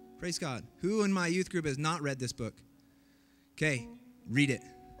 Good. Praise God. Who in my youth group has not read this book? Okay, read it.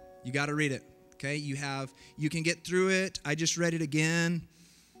 You got to read it. Okay, you can get through it. I just read it again.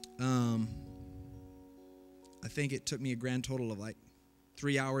 I think it took me a grand total of like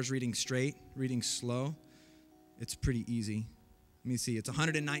 3 hours reading straight, reading slow. It's pretty easy. Let me see. It's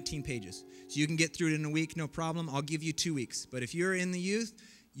 119 pages. So you can get through it in a week, no problem. I'll give you 2 weeks. But if you're in the youth,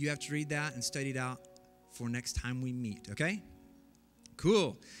 you have to read that and study it out for next time we meet, okay?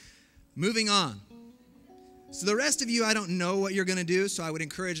 Cool. Moving on. So the rest of you, I don't know what you're going to do, so I would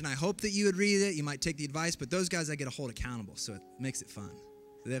encourage and I hope that you would read it. You might take the advice, but those guys I get to hold accountable, so it makes it fun.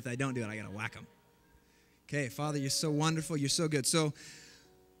 So that if I don't do it, I got to whack them. Okay, Father, you're so wonderful. You're so good. So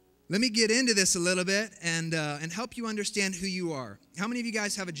let me get into this a little bit and help you understand who you are. How many of you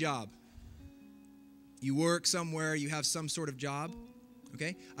guys have a job? You work somewhere, you have some sort of job,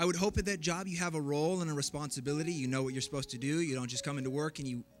 okay? I would hope at that job you have a role and a responsibility. You know what you're supposed to do. You don't just come into work and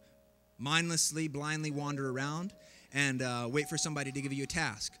you mindlessly, blindly wander around and wait for somebody to give you a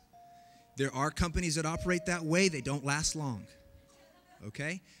task. There are companies that operate that way. They don't last long,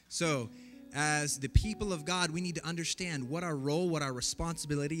 okay? So as the people of God, we need to understand what our role, what our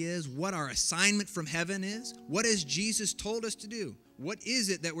responsibility is, what our assignment from heaven is. What has Jesus told us to do? What is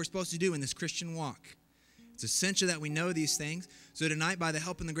it that we're supposed to do in this Christian walk? It's essential that we know these things. So tonight, by the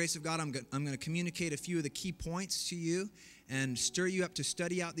help and the grace of God, I'm going to communicate a few of the key points to you and stir you up to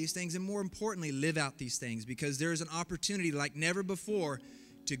study out these things and, more importantly, live out these things, because there is an opportunity like never before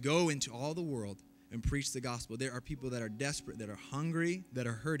to go into all the world and preach the gospel. There are people that are desperate, that are hungry, that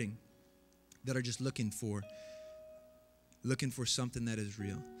are hurting, that are just looking for something that is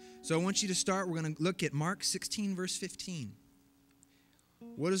real. So I want you to start. We're going to look at Mark 16, verse 15.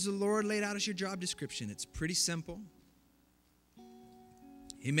 What has the Lord laid out as your job description? It's pretty simple.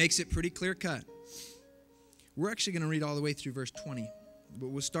 He makes it pretty clear cut. We're actually going to read all the way through verse 20, but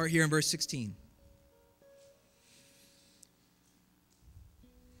we'll start here in verse 16.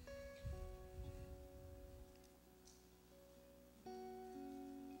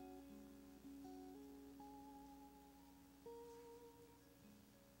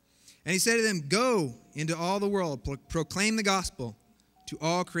 And he said to them, "Go into all the world, proclaim the gospel to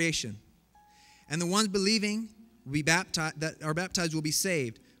all creation. And the ones believing will be baptized, that are baptized will be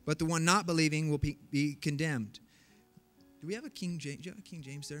saved, but the one not believing will be condemned." Do we have a King James? Do you have a King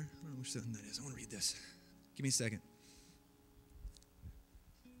James there? I don't know which one that is. I want to read this. Give me a second.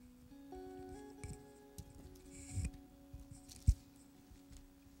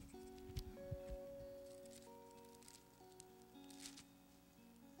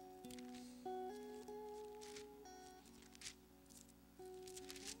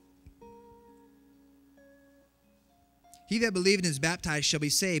 He that believeth and is baptized shall be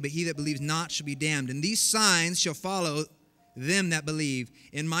saved, but he that believes not shall be damned. And these signs shall follow them that believe.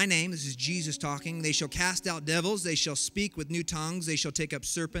 In my name," this is Jesus talking, "they shall cast out devils, they shall speak with new tongues, they shall take up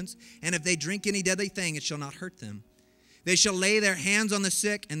serpents, and if they drink any deadly thing, it shall not hurt them. They shall lay their hands on the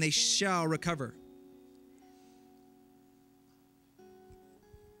sick, and they shall recover."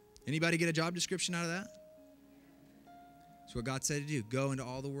 Anybody get a job description out of that? That's what God said to do. Go into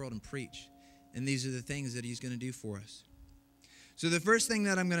all the world and preach. And these are the things that he's going to do for us. So the first thing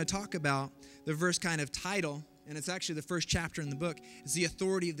that I'm going to talk about, the first kind of title, and it's actually the first chapter in the book, is the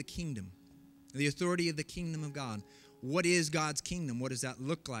authority of the kingdom. The authority of the kingdom of God. What is God's kingdom? What does that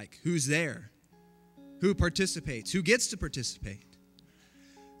look like? Who's there? Who participates? Who gets to participate?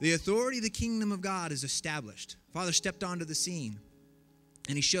 The authority of the kingdom of God is established. Father stepped onto the scene,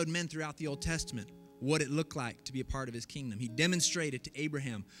 and he showed men throughout the Old Testament what it looked like to be a part of his kingdom. He demonstrated to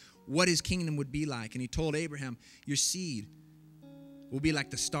Abraham what his kingdom would be like. And he told Abraham, your seed will be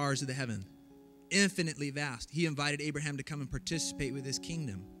like the stars of the heaven, infinitely vast. He invited Abraham to come and participate with his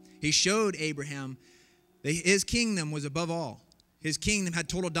kingdom. He showed Abraham that his kingdom was above all. His kingdom had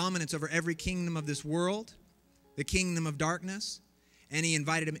total dominance over every kingdom of this world, the kingdom of darkness, and he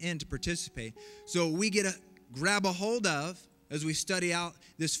invited him in to participate. So we get to grab a hold of, as we study out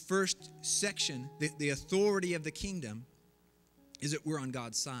this first section, the authority of the kingdom, is that we're on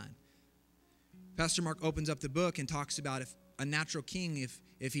God's side. Pastor Mark opens up the book and talks about if a natural king,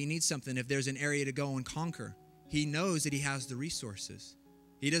 if he needs something, if there's an area to go and conquer, he knows that he has the resources.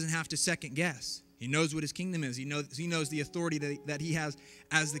 He doesn't have to second guess. He knows what his kingdom is. He knows the authority that he has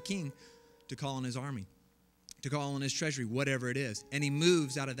as the king to call on his army, to call on his treasury, whatever it is. And he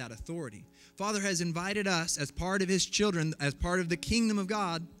moves out of that authority. Father has invited us as part of his children, as part of the kingdom of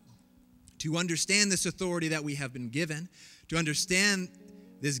God, to understand this authority that we have been given, to understand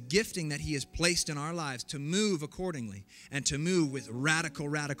this gifting that he has placed in our lives, to move accordingly and to move with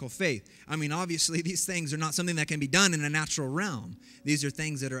radical faith. I mean, obviously, these things are not something that can be done in a natural realm. These are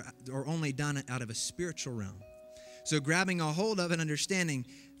things that are only done out of a spiritual realm. So grabbing a hold of and understanding,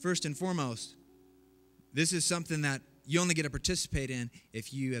 first and foremost, this is something that you only get to participate in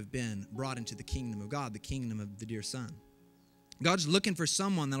if you have been brought into the kingdom of God, the kingdom of the dear Son. God's looking for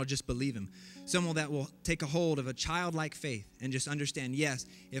someone that will just believe him, someone that will take a hold of a childlike faith and just understand, yes,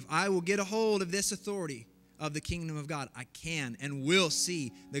 if I will get a hold of this authority of the kingdom of God, I can and will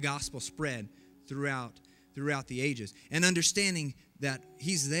see the gospel spread throughout the ages. And understanding that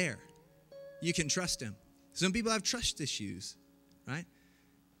he's there. You can trust him. Some people have trust issues, right?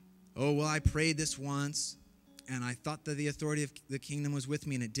 Oh, well, I prayed this once, and I thought that the authority of the kingdom was with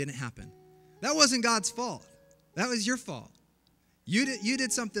me, and it didn't happen. That wasn't God's fault. That was your fault. You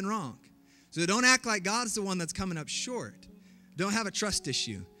did something wrong. So don't act like God's the one that's coming up short. Don't have a trust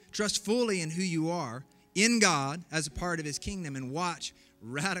issue. Trust fully in who you are in God as a part of his kingdom, and watch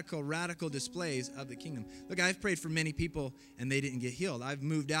radical displays of the kingdom. Look, I've prayed for many people and they didn't get healed. I've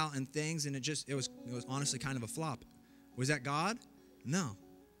moved out and things, and it was honestly kind of a flop. Was that God? No.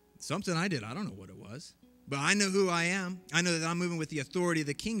 Something I did. I don't know what it was. But I know who I am. I know that I'm moving with the authority of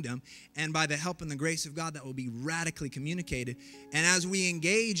the kingdom, and by the help and the grace of God, that will be radically communicated. And as we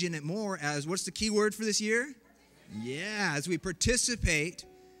engage in it more, as what's the key word for this year? Yeah, as we participate,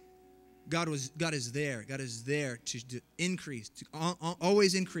 God is there. God is there to increase, to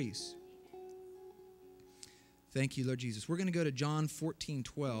always increase. Thank you, Lord Jesus. We're going to go to John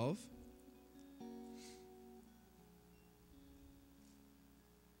 14:12.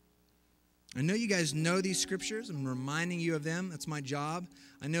 I know you guys know these scriptures. I'm reminding you of them. That's my job.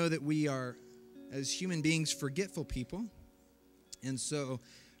 I know that we are, as human beings, forgetful people. And so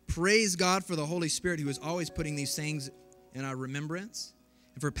praise God for the Holy Spirit, who is always putting these things in our remembrance.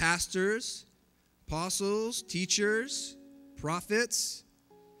 And for pastors, apostles, teachers, prophets,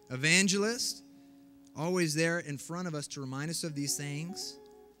 evangelists, always there in front of us to remind us of these things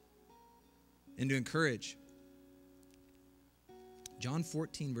and to encourage. John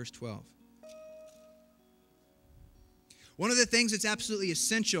 14, verse 12. One of the things that's absolutely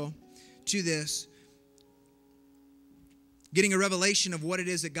essential to this, getting a revelation of what it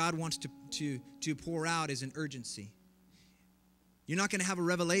is that God wants to pour out, is an urgency. You're not going to have a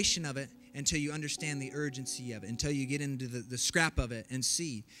revelation of it until you understand the urgency of it, until you get into the scrap of it and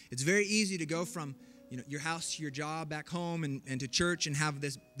see. It's very easy to go from your house to your job, back home, and to church, and have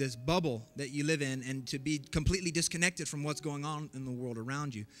this bubble that you live in, and to be completely disconnected from what's going on in the world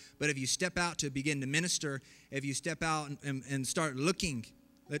around you. But if you step out to begin to minister, if you step out and start looking,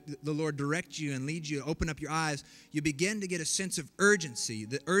 let the Lord direct you and lead you, open up your eyes, you begin to get a sense of urgency,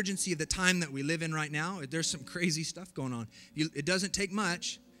 the urgency of the time that we live in right now. There's some crazy stuff going on. It doesn't take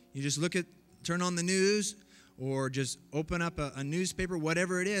much. You just turn on the news, or just open up a newspaper,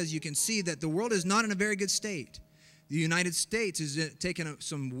 whatever it is, you can see that the world is not in a very good state. The United States is taking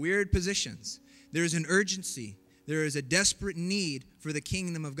some weird positions. There is an urgency. There is a desperate need for the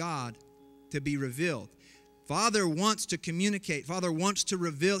kingdom of God to be revealed. Father wants to communicate. Father wants to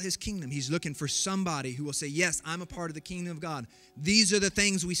reveal his kingdom. He's looking for somebody who will say, yes, I'm a part of the kingdom of God. These are the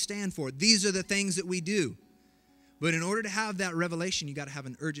things we stand for. These are the things that we do. But in order to have that revelation, you got to have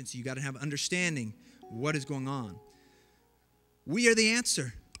an urgency. You got to have understanding what is going on. We are the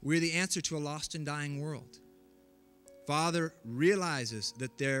answer. We're the answer to a lost and dying world. Father realizes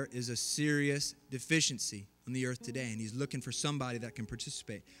that there is a serious deficiency on the earth today, and he's looking for somebody that can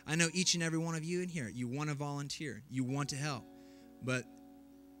participate. I know each and every one of you in here, you want to volunteer, you want to help, but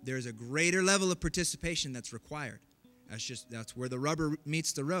there's a greater level of participation that's required. That's where the rubber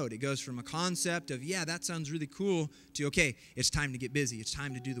meets the road. It goes from a concept of, yeah, that sounds really cool, to, okay, it's time to get busy. It's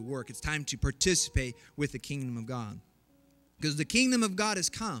time to do the work. It's time to participate with the kingdom of God. Because the kingdom of God has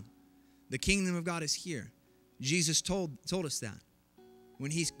come. The kingdom of God is here. Jesus told us that.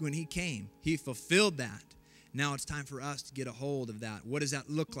 When he came, he fulfilled that. Now it's time for us to get a hold of that. What does that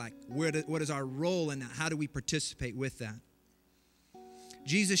look like? What is our role in that? How do we participate with that?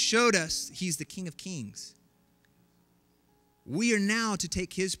 Jesus showed us he's the King of Kings. We are now to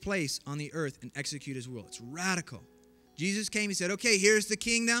take his place on the earth and execute his will. It's radical. Jesus came, he said, okay, here's the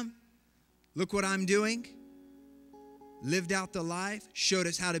kingdom. Look what I'm doing. Lived out the life, showed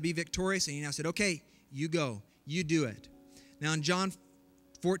us how to be victorious, and he now said, okay, you go, you do it. Now in John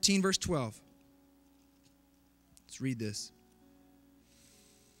 14, verse 12, let's read this.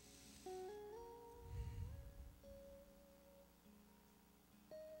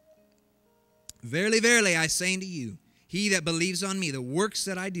 Verily, verily, I say unto you, he that believes on me, the works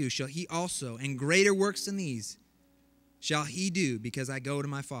that I do, shall he also, and greater works than these, shall he do, because I go to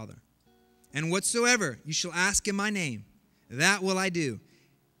my Father. And whatsoever you shall ask in my name, that will I do,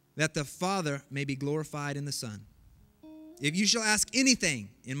 that the Father may be glorified in the Son. If you shall ask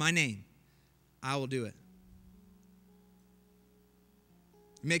anything in my name, I will do it.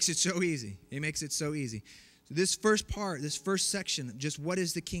 It makes it so easy. It makes it so easy. So this first part, this first section, just what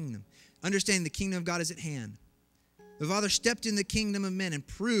is the kingdom? Understanding the kingdom of God is at hand. The Father stepped in the kingdom of men and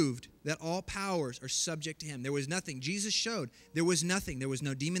proved that all powers are subject to him. There was nothing. Jesus showed there was nothing. There was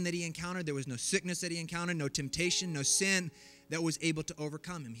no demon that he encountered. There was no sickness that he encountered, no temptation, no sin that was able to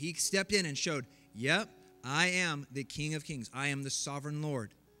overcome him. He stepped in and showed, yep, I am the King of Kings. I am the sovereign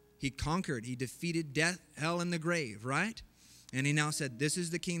Lord. He conquered. He defeated death, hell, and the grave, right? And he now said, this is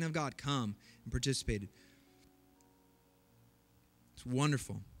the kingdom of God. Come, and participated. It's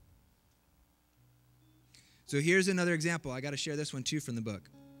wonderful. So here's another example. I got to share this one too from the book.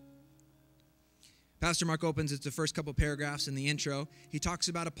 Pastor Mark opens, it's the first couple paragraphs in the intro. He talks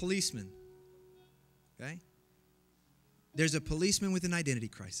about a policeman. Okay? There's a policeman with an identity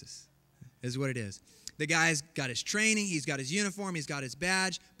crisis, is what it is. The guy's got his training, he's got his uniform, he's got his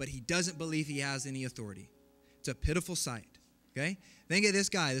badge, but he doesn't believe he has any authority. It's a pitiful sight. Okay? Think of this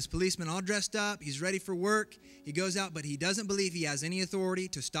guy, this policeman all dressed up. He's ready for work. He goes out, but he doesn't believe he has any authority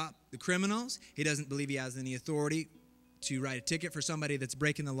to stop the criminals. He doesn't believe he has any authority to write a ticket for somebody that's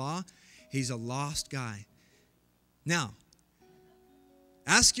breaking the law. He's a lost guy. Now,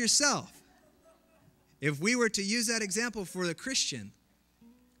 ask yourself, if we were to use that example for the Christian,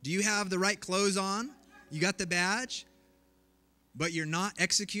 do you have the right clothes on? You got the badge, but you're not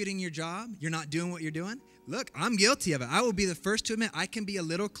executing your job? You're not doing what you're doing? Look, I'm guilty of it. I will be the first to admit I can be a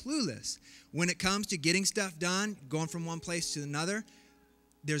little clueless when it comes to getting stuff done, going from one place to another.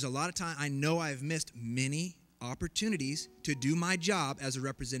 There's a lot of time I know I've missed many opportunities to do my job as a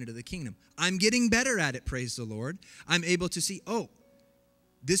representative of the kingdom. I'm getting better at it, praise the Lord. I'm able to see, oh,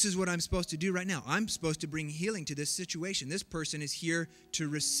 this is what I'm supposed to do right now. I'm supposed to bring healing to this situation. This person is here to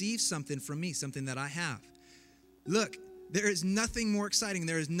receive something from me, something that I have. Look, there is nothing more exciting,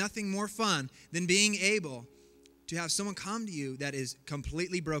 there is nothing more fun than being able to have someone come to you that is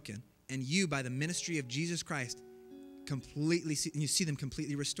completely broken, and you, by the ministry of Jesus Christ, you see them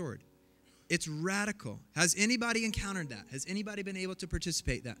completely restored. It's radical. Has anybody encountered that? Has anybody been able to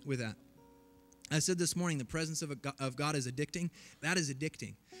participate with that? I said this morning, the presence of God is addicting. That is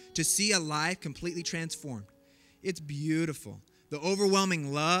addicting. To see a life completely transformed. It's beautiful. The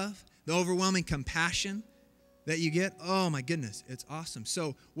overwhelming love, the overwhelming compassion that you get, oh my goodness, it's awesome.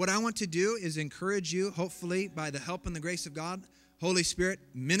 So what I want to do is encourage you, hopefully, by the help and the grace of God, Holy Spirit,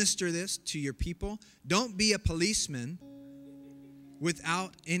 minister this to your people. Don't be a policeman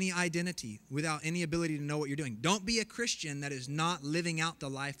without any identity, without any ability to know what you're doing. Don't be a Christian that is not living out the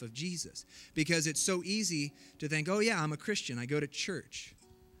life of Jesus, because it's so easy to think, oh yeah, I'm a Christian, I go to church.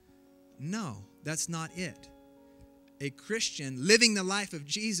 No, that's not it. A Christian living the life of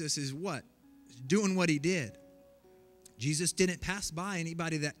Jesus is what? Doing what he did. Jesus didn't pass by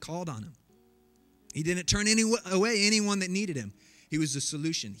anybody that called on him. He didn't turn away anyone that needed him. He was the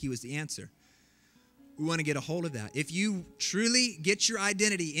solution. He was the answer. We want to get a hold of that. If you truly get your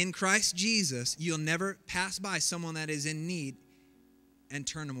identity in Christ Jesus, you'll never pass by someone that is in need and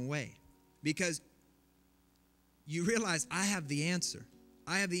turn them away. Because you realize, I have the answer.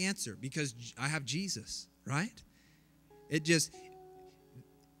 I have the answer because I have Jesus, right?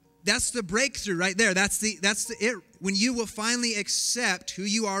 That's the breakthrough right there. That's it. When you will finally accept who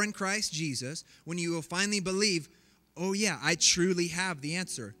you are in Christ Jesus, when you will finally believe, oh yeah, I truly have the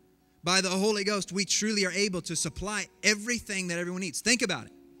answer. By the Holy Ghost, we truly are able to supply everything that everyone needs. Think about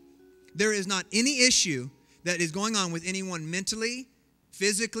it. There is not any issue that is going on with anyone mentally,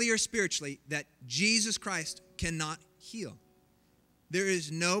 physically, or spiritually that Jesus Christ cannot heal. There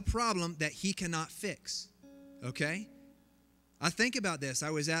is no problem that he cannot fix. Okay? I think about this. I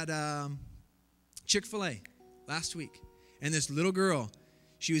was at Chick-fil-A last week, and this little girl,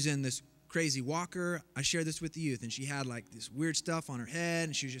 she was in this crazy walker. I shared this with the youth, and she had like this weird stuff on her head,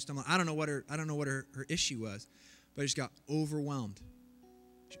 and she was just, I don't know what her issue was, but I just got overwhelmed.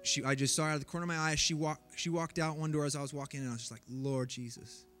 I just saw her out of the corner of my eye. She walked out one door as I was walking in, and I was just like, Lord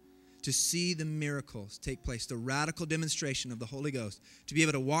Jesus, to see the miracles take place, the radical demonstration of the Holy Ghost, to be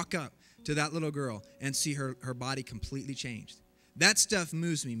able to walk up to that little girl and see her body completely changed. That stuff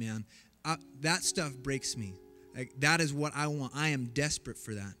moves me, man. That stuff breaks me. Like, that is what I want. I am desperate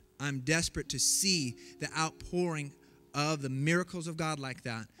for that. I'm desperate to see the outpouring of the miracles of God like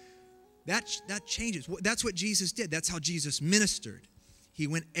that. That changes. That's what Jesus did. That's how Jesus ministered. He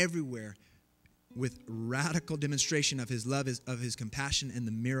went everywhere with radical demonstration of his love, of his compassion, and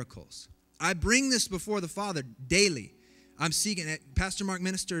the miracles. I bring this before the Father daily. I'm seeking it. Pastor Mark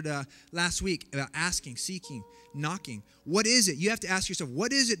ministered last week about asking, seeking, knocking. What is it? You have to ask yourself,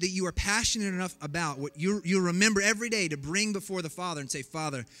 what is it that you are passionate enough about, what you remember every day to bring before the Father and say,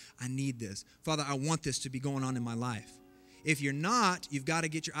 Father, I need this. Father, I want this to be going on in my life. If you're not, you've got to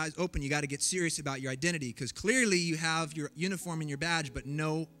get your eyes open. You've got to get serious about your identity, because clearly you have your uniform and your badge, but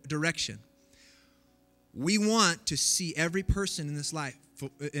no direction. We want to see every person in this life,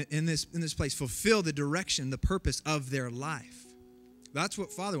 in this place, fulfill the direction, the purpose of their life. That's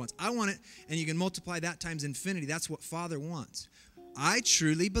what Father wants. I want it, and you can multiply that times infinity. That's what Father wants. I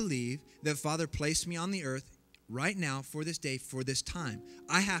truly believe that Father placed me on the earth right now, for this day, for this time.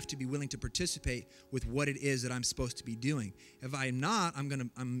 I have to be willing to participate with what it is that I'm supposed to be doing. If I'm not,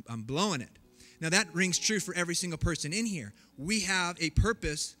 I'm blowing it. Now that rings true for every single person in here. We have a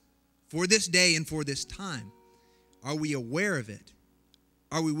purpose for this day and for this time. Are we aware of it?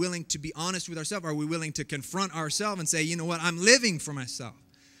 Are we willing to be honest with ourselves? Are we willing to confront ourselves and say, you know what, I'm living for myself.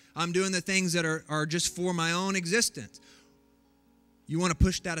 I'm doing the things that are just for my own existence. You want to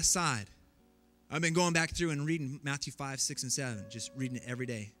push that aside. I've been going back through and reading Matthew 5, 6, and 7. Just reading it every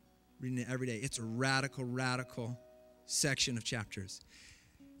day. Reading it every day. It's a radical section of chapters.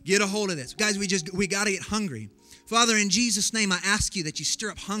 Get a hold of this. Guys, we got to get hungry. Father, in Jesus' name, I ask you that you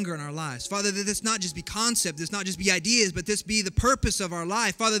stir up hunger in our lives. Father, that this not just be concept, this not just be ideas, but this be the purpose of our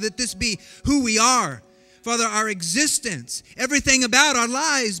life. Father, that this be who we are. Father, our existence, everything about our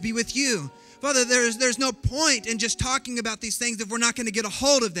lives be with you. Father, there's no point in just talking about these things if we're not going to get a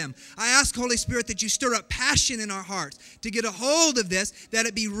hold of them. I ask, Holy Spirit, that you stir up passion in our hearts to get a hold of this, that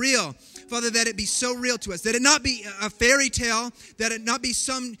it be real. Father, that it be so real to us, that it not be a fairy tale, that it not be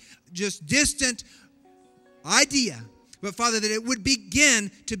some just distant idea, but Father, that it would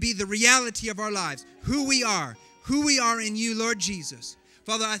begin to be the reality of our lives, who we are in you, Lord Jesus.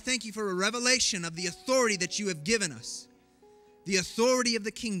 Father, I thank you for a revelation of the authority that you have given us, the authority of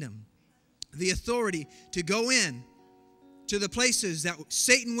the kingdom, the authority to go in to the places that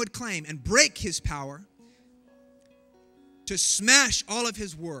Satan would claim and break his power, to smash all of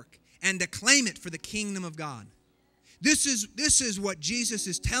his work and to claim it for the kingdom of God. This is what Jesus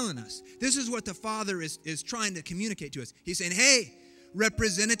is telling us. This is what the Father is trying to communicate to us. He's saying, hey,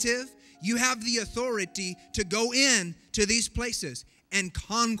 representative, you have the authority to go in to these places and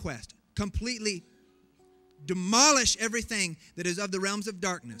conquest, completely demolish everything that is of the realms of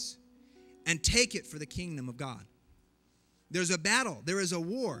darkness and take it for the kingdom of God. There's a battle. There is a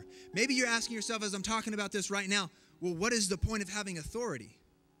war. Maybe you're asking yourself as I'm talking about this right now, well, what is the point of having authority?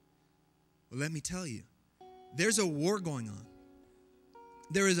 Well, let me tell you. There's a war going on.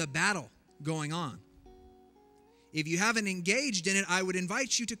 There is a battle going on. If you haven't engaged in it, I would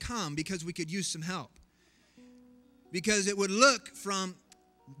invite you to come because we could use some help. Because it would look from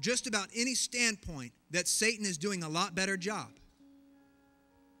just about any standpoint that Satan is doing a lot better job.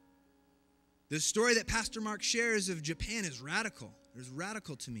 The story that Pastor Mark shares of Japan is radical. It's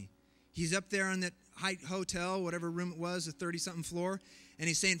radical to me. He's up there on that Hyatt hotel, whatever room it was, the 30-something floor, and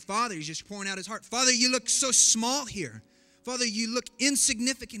he's saying, Father, he's just pouring out his heart. Father, you look so small here. Father, you look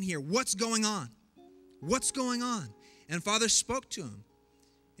insignificant here. What's going on? What's going on? And Father spoke to him.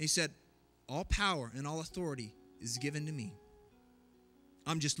 He said, all power and all authority is given to me.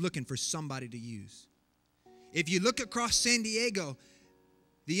 I'm just looking for somebody to use. If you look across San Diego,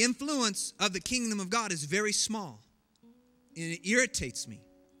 the influence of the kingdom of God is very small. And it irritates me.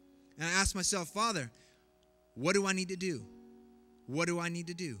 And I ask myself, Father, what do I need to do? What do I need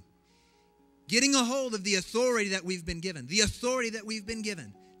to do? Getting a hold of the authority that we've been given. The authority that we've been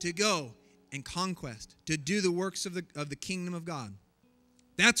given to go and conquest, to do the works of the kingdom of God.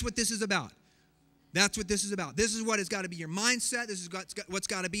 That's what this is about. That's what this is about. This is what has got to be your mindset. This is what's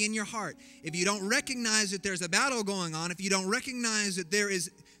got to be in your heart. If you don't recognize that there's a battle going on, if you don't recognize that there is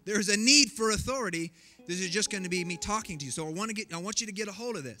a need for authority, this is just going to be me talking to you. So I want you to get a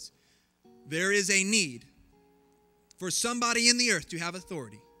hold of this. There is a need for somebody in the earth to have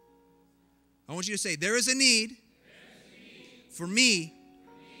authority. I want you to say, there is a need for me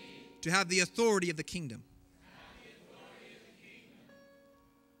to have the authority of the kingdom.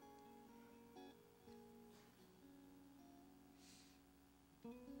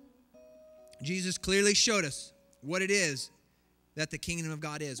 Jesus clearly showed us what it is that the kingdom of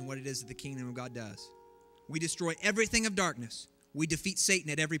God is and what it is that the kingdom of God does. We destroy everything of darkness. We defeat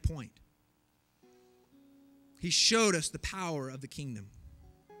Satan at every point. He showed us the power of the kingdom.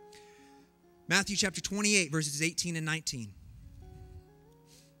 Matthew chapter 28, verses 18 and 19.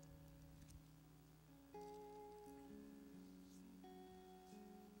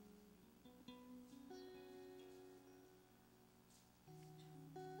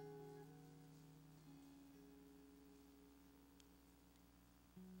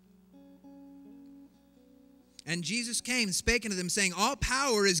 And Jesus came and spake unto them, saying, all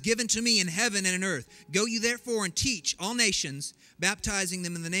power is given to me in heaven and in earth. Go you therefore and teach all nations, baptizing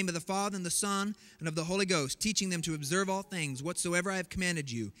them in the name of the Father and the Son and of the Holy Ghost, teaching them to observe all things whatsoever I have commanded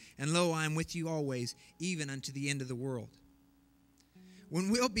you. And lo, I am with you always, even unto the end of the world.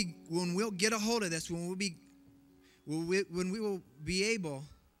 When we'll get a hold of this, when we will be able,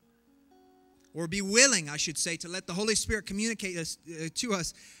 or be willing, I should say, to let the Holy Spirit communicate to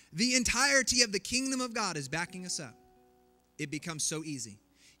us, the entirety of the kingdom of God is backing us up. It becomes so easy.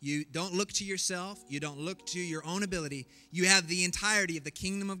 You don't look to yourself. You don't look to your own ability. You have the entirety of the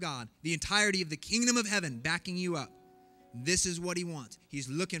kingdom of God, the entirety of the kingdom of heaven backing you up. This is what he wants. He's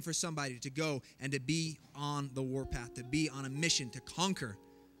looking for somebody to go and to be on the warpath, to be on a mission to conquer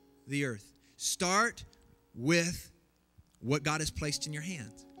the earth. Start with what God has placed in your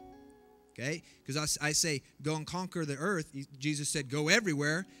hands. Okay? Because I say, go and conquer the earth. Jesus said, go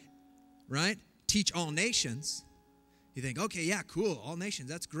everywhere, right? Teach all nations. You think, okay, yeah, cool, all nations,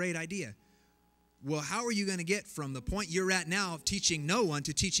 that's a great idea. Well, how are you going to get from the point you're at now of teaching no one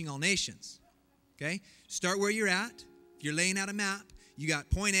to teaching all nations? Okay? Start where you're at. If you're laying out a map, you got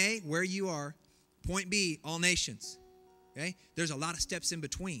point A, where you are, point B, all nations. Okay? There's a lot of steps in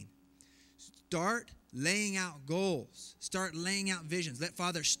between. Start laying out goals. Start laying out visions. Let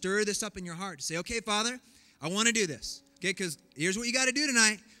Father stir this up in your heart to say, okay, Father, I want to do this. Okay, because here's what you got to do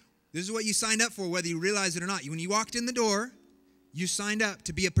tonight. This is what you signed up for, whether you realize it or not. When you walked in the door, you signed up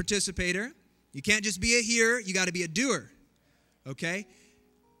to be a participator. You can't just be a hearer. You got to be a doer. Okay?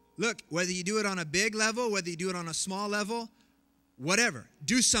 Look, whether you do it on a big level, whether you do it on a small level, whatever.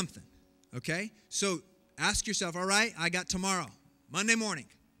 Do something. Okay? So ask yourself, all right, I got tomorrow, Monday morning.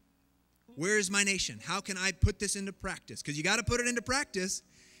 Where is my nation? How can I put this into practice? Because you got to put it into practice.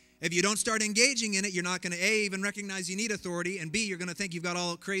 If you don't start engaging in it, you're not going to, A, even recognize you need authority, and B, you're going to think you've got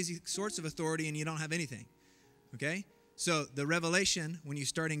all crazy sorts of authority and you don't have anything. Okay? So the revelation when you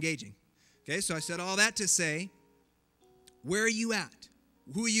start engaging. Okay? So I said all that to say, where are you at?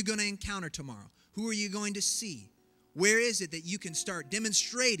 Who are you going to encounter tomorrow? Who are you going to see? Where is it that you can start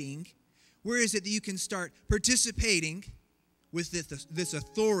demonstrating? Where is it that you can start participating with this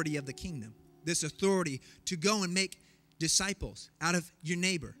authority of the kingdom? This authority to go and make disciples out of your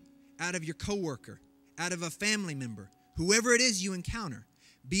neighbor, out of your coworker, out of a family member, whoever it is you encounter,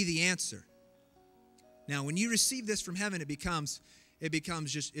 be the answer. Now, when you receive this from heaven, it becomes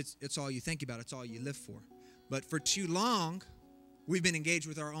just, it's all you think about. It's all you live for. But for too long, we've been engaged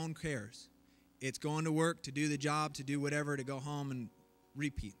with our own cares. It's going to work, to do the job, to do whatever, to go home and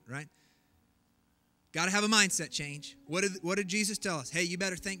repeat, right? Got to have a mindset change. What did Jesus tell us? Hey, you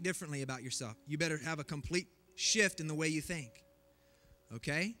better think differently about yourself. You better have a complete shift in the way you think.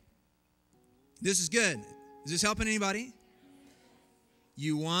 Okay? This is good. Is this helping anybody?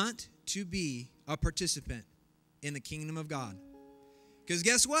 You want to be a participant in the kingdom of God. Because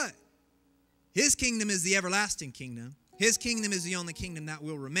guess what? His kingdom is the everlasting kingdom. His kingdom is the only kingdom that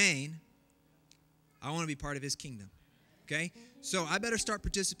will remain. I want to be part of his kingdom. Okay? So I better start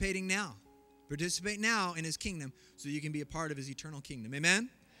participating now. Participate now in his kingdom so you can be a part of his eternal kingdom. Amen?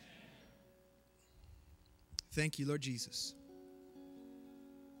 Thank you, Lord Jesus.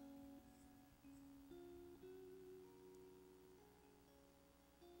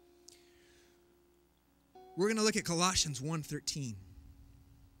 We're going to look at Colossians 1:13.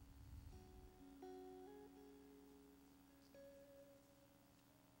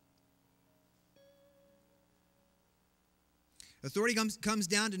 Authority comes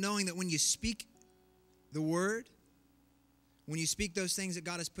down to knowing that when you speak the word, when you speak those things that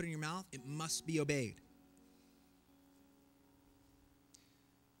God has put in your mouth, it must be obeyed.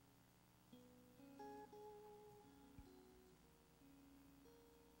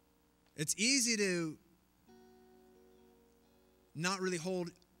 It's easy to not really hold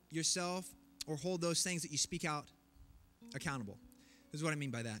yourself or hold those things that you speak out accountable. This is what I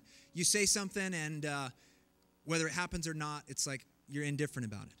mean by that. You say something and whether it happens or not, it's like you're indifferent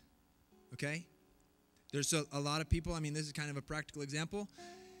about it. Okay? There's a lot of people, I mean, this is kind of a practical example.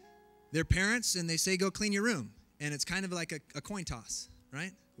 They're parents and they say, go clean your room. And it's kind of like a coin toss,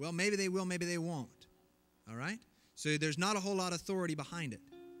 right? Well, maybe they will, maybe they won't. All right? So there's not a whole lot of authority behind it.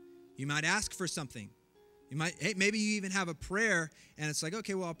 You might ask for something. Maybe you even have a prayer and it's like,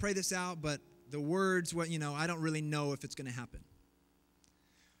 okay, well, I'll pray this out, but the words, I don't really know if it's going to happen.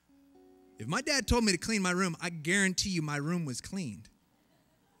 If my dad told me to clean my room, I guarantee you my room was cleaned.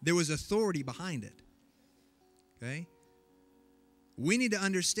 There was authority behind it. Okay? We need to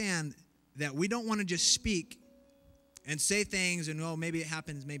understand that we don't want to just speak and say things and, oh, maybe it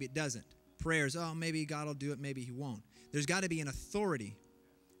happens, maybe it doesn't. Prayers, oh, maybe God will do it, maybe he won't. There's got to be an authority,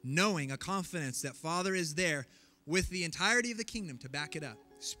 knowing, a confidence that Father is there with the entirety of the kingdom to back it up.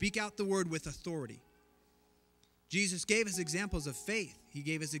 Speak out the word with authority. Jesus gave us examples of faith. He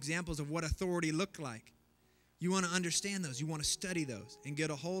gave us examples of what authority looked like. You want to understand those. You want to study those and get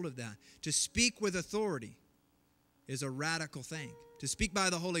a hold of that. To speak with authority is a radical thing. To speak by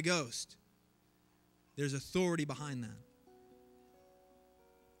the Holy Ghost, there's authority behind that.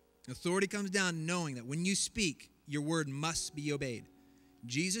 Authority comes down to knowing that when you speak, your word must be obeyed.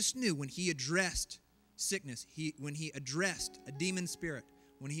 Jesus knew when he addressed sickness, when he addressed a demon spirit,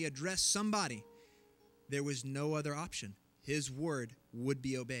 when he addressed somebody, there was no other option. His word would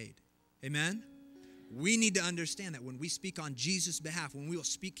be obeyed. Amen? We need to understand that when we speak on Jesus' behalf, when we will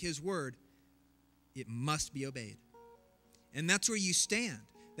speak his word, it must be obeyed. And that's where you stand.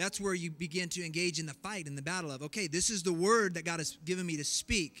 That's where you begin to engage in the fight, in the battle of, okay, this is the word that God has given me to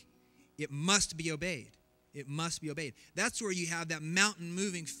speak. It must be obeyed. It must be obeyed. That's where you have that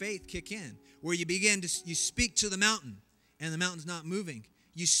mountain-moving faith kick in, where you speak to the mountain, and the mountain's not moving.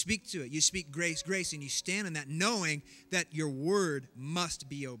 You speak to it. You speak grace, grace, and you stand in that knowing that your word must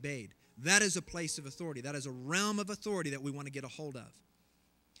be obeyed. That is a place of authority. That is a realm of authority that we want to get a hold of.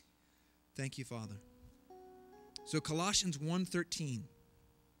 Thank you, Father. So Colossians 1:13.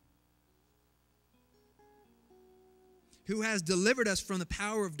 Who has delivered us from the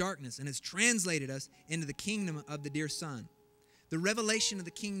power of darkness and has translated us into the kingdom of the dear Son. The revelation of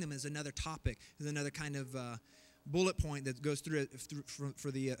the kingdom is another topic, is another kind of bullet point that goes through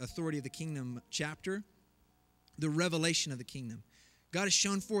for the authority of the kingdom chapter. The revelation of the kingdom. God has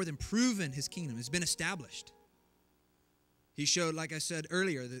shown forth and proven his kingdom. It's been established. He showed, like I said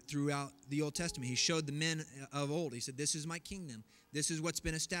earlier, that throughout the Old Testament, he showed the men of old. He said, this is my kingdom. This is what's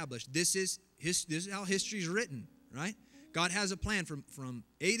been established. This is how history is written, right? God has a plan from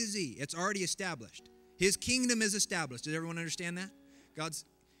A to Z. It's already established. His kingdom is established. Does everyone understand that?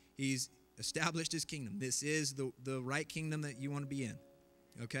 He's established his kingdom. This is the right kingdom that you want to be in.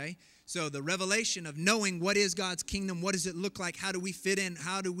 Okay? So the revelation of knowing what is God's kingdom, what does it look like, how do we fit in,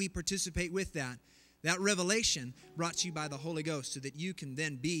 how do we participate with that? That revelation brought to you by the Holy Ghost so that you can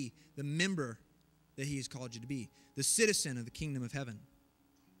then be the member that he has called you to be, the citizen of the kingdom of heaven.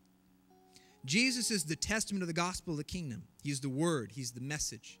 Jesus is the testament of the gospel of the kingdom. He's the word. He's the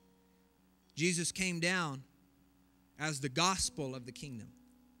message. Jesus came down as the gospel of the kingdom.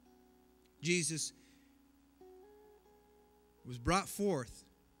 Jesus was brought forth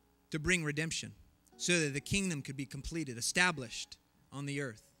to bring redemption so that the kingdom could be completed, established on the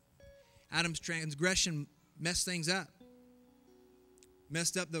earth. Adam's transgression messed things up,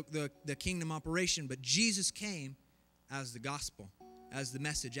 messed up the kingdom operation, but Jesus came as the gospel, as the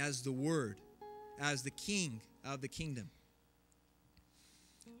message, as the word, as the king of the kingdom.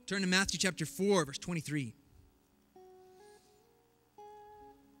 Turn to Matthew chapter 4, verse 23.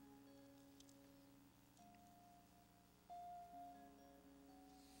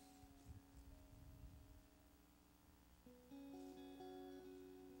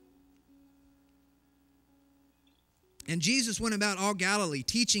 And Jesus went about all Galilee,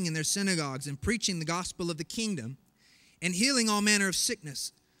 teaching in their synagogues and preaching the gospel of the kingdom and healing all manner of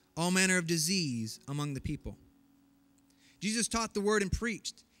sickness, all manner of disease among the people. Jesus taught the word and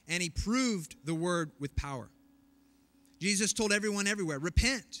preached, and he proved the word with power. Jesus told everyone everywhere,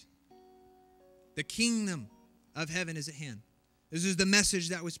 repent. The kingdom of heaven is at hand. This is the message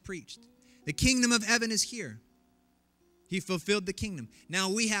that was preached. The kingdom of heaven is here. He fulfilled the kingdom. Now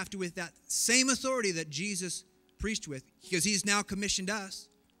we have to, with that same authority that Jesus preached with, because he's now commissioned us,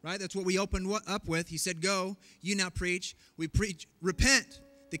 right? That's what we opened up with. He said, go, you now preach. We preach, repent.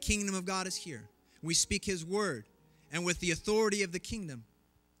 The kingdom of God is here. We speak his word. And with the authority of the kingdom,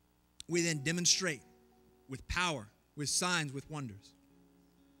 we then demonstrate with power, with signs, with wonders.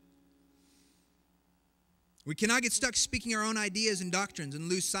 We cannot get stuck speaking our own ideas and doctrines and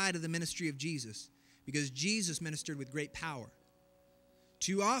lose sight of the ministry of Jesus, because Jesus ministered with great power.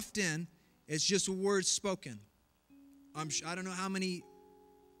 Too often, it's just words spoken. I don't know how many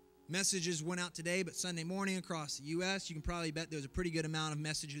messages went out today, but Sunday morning across the U.S., you can probably bet there's a pretty good amount of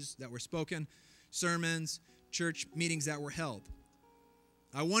messages that were spoken, sermons, church meetings that were held.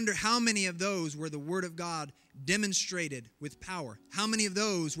 I wonder how many of those were the Word of God demonstrated with power. How many of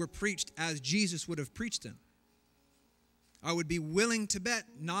those were preached as Jesus would have preached them? I would be willing to bet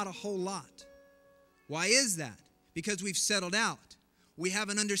not a whole lot. Why is that? Because we've settled out. We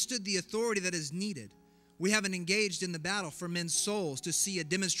haven't understood the authority that is needed. We haven't engaged in the battle for men's souls to see a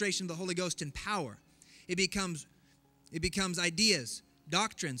demonstration of the Holy Ghost in power. It becomes ideas,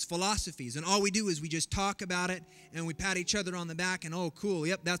 doctrines, philosophies, and all we do is we just talk about it and we pat each other on the back and, oh, cool,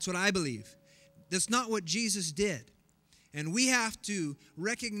 yep, that's what I believe. That's not what Jesus did. And we have to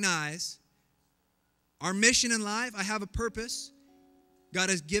recognize our mission in life. I have a purpose.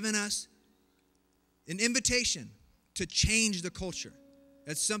 God has given us an invitation to change the culture.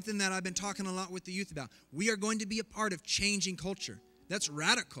 That's something that I've been talking a lot with the youth about. We are going to be a part of changing culture. That's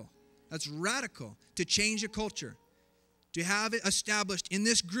radical. That's radical to change a culture, to have it established in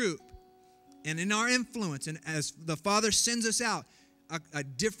this group and in our influence. And as the Father sends us out, a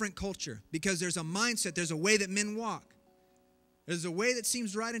different culture, because there's a mindset, there's a way that men walk. There's a way that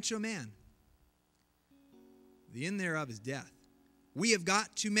seems right unto a man. The end thereof is death. we have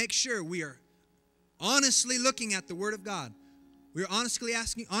got to make sure we are honestly looking at the Word of God. We are honestly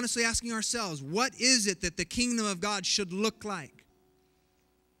asking ourselves, what is it that the kingdom of God should look like?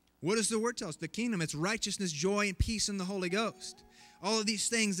 What does the Word tell us? The kingdom, it's righteousness, joy, and peace in the Holy Ghost. All of these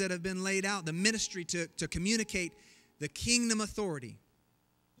things that have been laid out, the ministry to communicate the kingdom authority.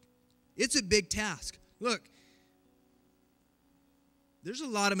 It's a big task. Look, there's a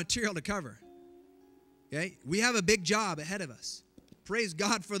lot of material to cover. Okay? We have a big job ahead of us. Praise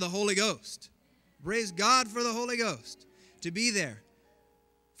God for the Holy Ghost. Praise God for the Holy Ghost. To be there.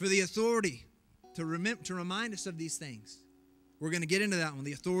 For the authority to remind us of these things. We're going to get into that one,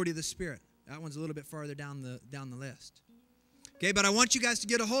 the authority of the Spirit. That one's a little bit farther down the list. Okay, but I want you guys to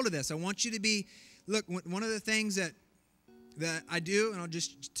get a hold of this. I want you to be, look, one of the things that I do, and I'll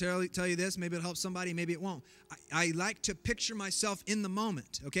just tell you this, maybe it'll help somebody, maybe it won't. I like to picture myself in the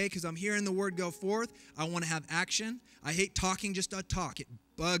moment, okay, because I'm hearing the word go forth. I want to have action. I hate talking just to talk. It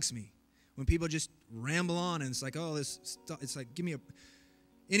bugs me when people just ramble on and it's like, oh, this stuff, it's like, give me a,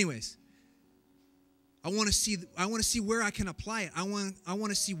 anyways. I want to see where I can apply it. I want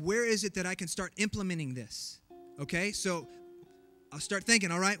to see where is it that I can start implementing this. Okay? So I'll start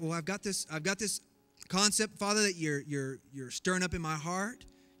thinking, all right, well, I've got this concept, Father, that you're stirring up in my heart.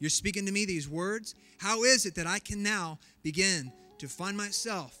 You're speaking to me these words. How is it that I can now begin to find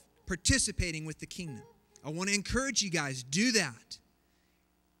myself participating with the kingdom? I want to encourage you guys, do that.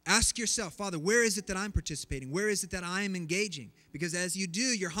 Ask yourself, Father, where is it that I'm participating? Where is it that I am engaging? Because as you do,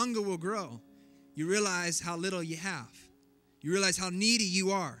 your hunger will grow. You realize how little you have. You realize how needy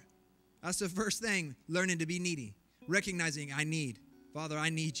you are. That's the first thing, learning to be needy. Recognizing I need. Father, I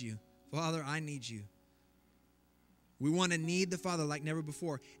need you. Father, I need you. We want to need the Father like never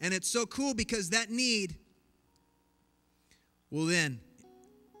before. And it's so cool because that need will then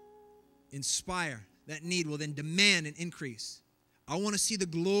inspire. That need will then demand an increase. I want to see the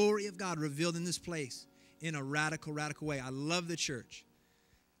glory of God revealed in this place in a radical, radical way. I love the church.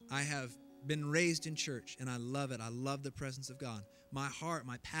 I have been raised in church, and I love it. I love the presence of God. My heart,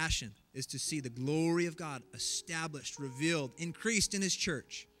 my passion is to see the glory of God established, revealed, increased in His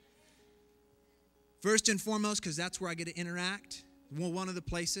church. First and foremost, because that's where I get to interact. One of the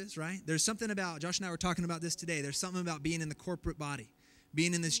places, right? There's something about, Josh and I were talking about this today. There's something about being in the corporate body,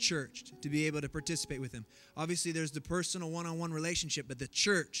 being in this church, to be able to participate with Him. Obviously, there's the personal one-on-one relationship, but the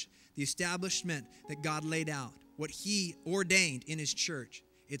church, the establishment that God laid out, what He ordained in His church,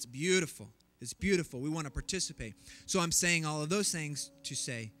 it's beautiful. It's beautiful. We want to participate. So I'm saying all of those things to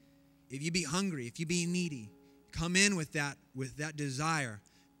say, if you be hungry, if you be needy, come in with that desire,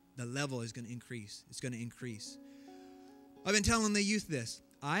 the level is going to increase. It's going to increase. I've been telling the youth this.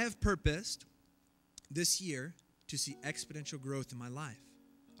 I have purposed this year to see exponential growth in my life.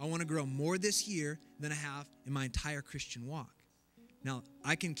 I want to grow more this year than I have in my entire Christian walk. Now,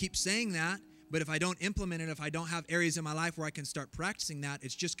 I can keep saying that, but if I don't implement it, if I don't have areas in my life where I can start practicing that,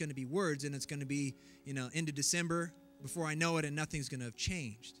 it's just going to be words, and it's going to be, into December before I know it, and nothing's going to have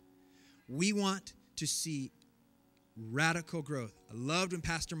changed. We want to see radical growth. I loved when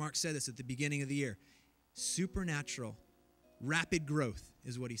Pastor Mark said this at the beginning of the year. Supernatural, rapid growth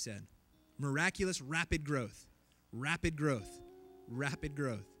is what he said. Miraculous, rapid growth. Rapid growth. Rapid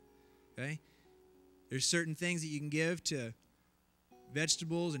growth. Okay? There's certain things that you can give to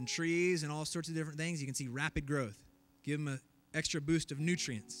vegetables and trees and all sorts of different things. You can see rapid growth. Give them an extra boost of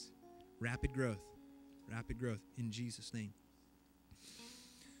nutrients. Rapid growth. Rapid growth in Jesus' name.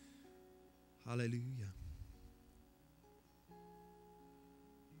 Hallelujah.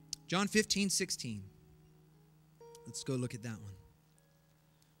 John 15:16. Let's go look at that one.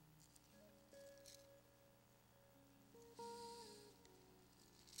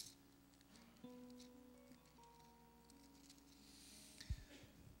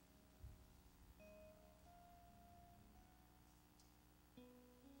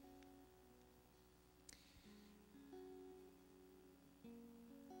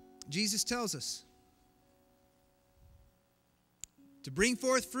 Jesus tells us to bring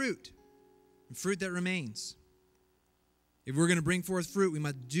forth fruit, and fruit that remains. If we're going to bring forth fruit, we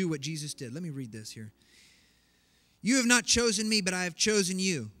must do what Jesus did. Let me read this here. You have not chosen me, but I have chosen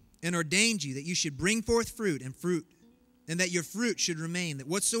you and ordained you that you should bring forth fruit, and that your fruit should remain, that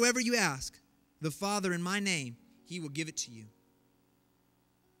whatsoever you ask the Father in my name, He will give it to you.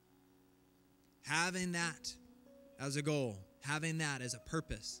 Having that as a goal, having that as a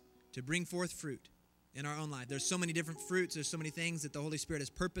purpose, to bring forth fruit in our own life. There's so many different fruits. There's so many things that the Holy Spirit has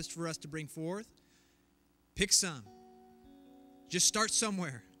purposed for us to bring forth. Pick some. Just start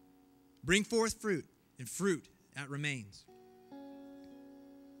somewhere. Bring forth fruit, and fruit that remains.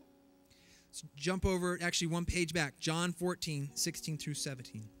 Let's jump over, actually one page back, John 14, 16 through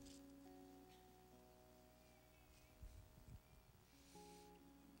 17.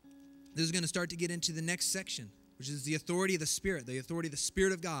 This is going to start to get into the next section, which is the authority of the Spirit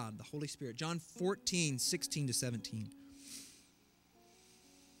of God, the Holy Spirit. John 14, 16 to 17.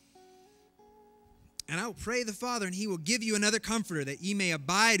 And I will pray the Father, and he will give you another comforter, that ye may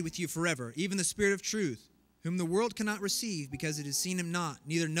abide with you forever, even the Spirit of truth, whom the world cannot receive, because it has seen him not,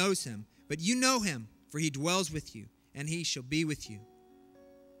 neither knows him. But you know him, for he dwells with you, and he shall be with you.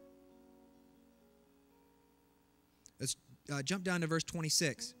 Let's jump down to verse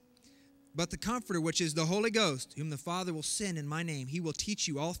 26. But the Comforter, which is the Holy Ghost, whom the Father will send in my name, he will teach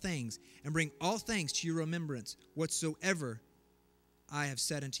you all things, and bring all things to your remembrance, whatsoever I have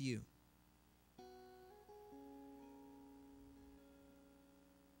said unto you.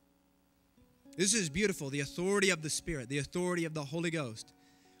 This is beautiful, the authority of the Spirit, the authority of the Holy Ghost.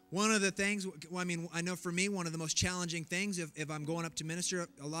 One of the things, I know for me, one of the most challenging things, if I'm going up to minister,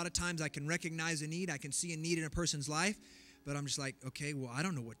 a lot of times I can recognize a need, I can see a need in a person's life, but I'm just like, okay, well, I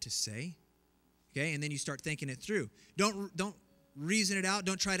don't know what to say. Okay, and then you start thinking it through. Don't reason it out,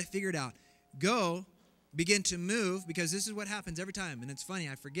 don't try to figure it out. Go, begin to move, because this is what happens every time, and it's funny,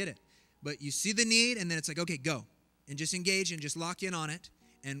 I forget it. But you see the need, and then it's like, okay, go. And just engage and just lock in on it,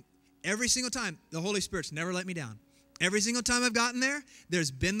 and every single time, the Holy Spirit's never let me down. Every single time I've gotten there, there's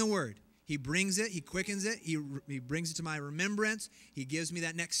been the Word. He brings it. He quickens it. He brings it to my remembrance. He gives me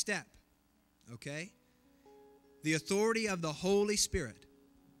that next step. Okay? The authority of the Holy Spirit.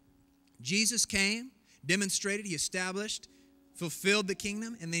 Jesus came, demonstrated, he established, fulfilled the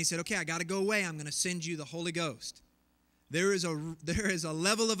kingdom, and then he said, okay, I got to go away. I'm going to send you the Holy Ghost. There is a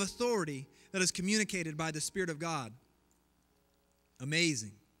level of authority that is communicated by the Spirit of God.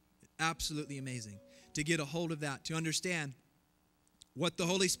 Amazing. Absolutely amazing to get a hold of that, to understand what the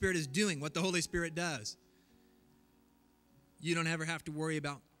Holy Spirit is doing, what the Holy Spirit does. You don't ever have to worry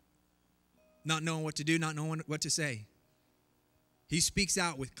about not knowing what to do, not knowing what to say. He speaks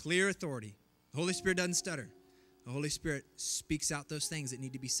out with clear authority. The Holy Spirit doesn't stutter. The Holy Spirit speaks out those things that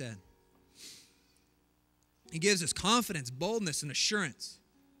need to be said. He gives us confidence, boldness, and assurance.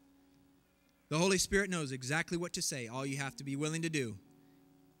 The Holy Spirit knows exactly what to say. All you have to be willing to do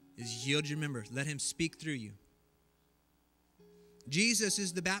is yield your members. Let him speak through you. Jesus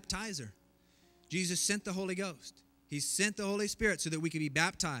is the baptizer. Jesus sent the Holy Ghost. He sent the Holy Spirit so that we could be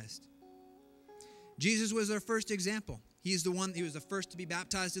baptized. Jesus was our first example. He was the first to be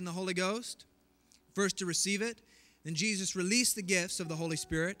baptized in the Holy Ghost, first to receive it. Then Jesus released the gifts of the Holy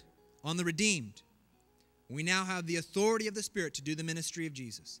Spirit on the redeemed. We now have the authority of the Spirit to do the ministry of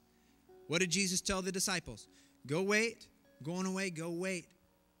Jesus. What did Jesus tell the disciples? Go wait, going away, go wait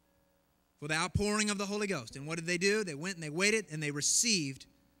for the outpouring of the Holy Ghost. And what did they do? They went and they waited and they received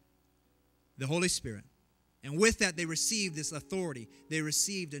the Holy Spirit. And with that, they received this authority. They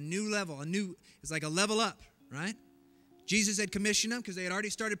received a new level, it's like a level up, right? Jesus had commissioned them because they had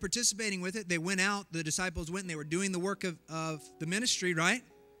already started participating with it. They went out, the disciples went and they were doing the work of the ministry, right?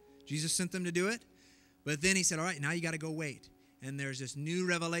 Jesus sent them to do it. But then he said, all right, now you got to go wait. And there's this new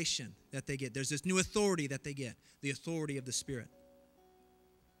revelation that they get. There's this new authority that they get, the authority of the Spirit.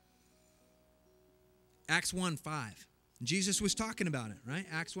 Acts 1:5. Jesus was talking about it, right?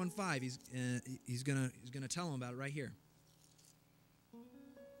 Acts 1:5. He's gonna tell them about it right here.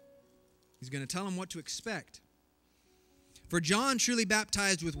 He's gonna tell them what to expect. For John truly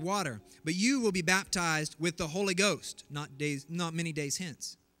baptized with water, but you will be baptized with the Holy Ghost not many days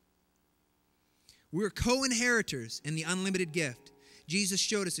hence. We're co-inheritors in the unlimited gift. Jesus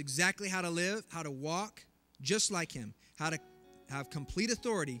showed us exactly how to live, how to walk just like him, how to have complete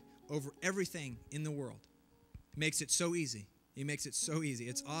authority over everything in the world. He makes it so easy. He makes it so easy.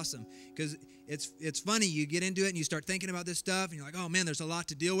 It's awesome because it's funny. You get into it and you start thinking about this stuff and you're like, oh man, there's a lot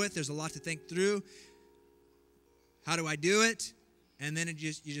to deal with. There's a lot to think through. How do I do it? And then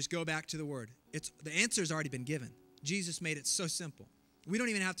you just go back to the Word. The answer's already been given. Jesus made it so simple. We don't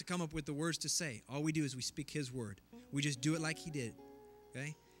even have to come up with the words to say. All we do is we speak his word. We just do it like he did.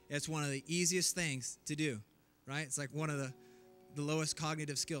 Okay? It's one of the easiest things to do, right? It's like one of the lowest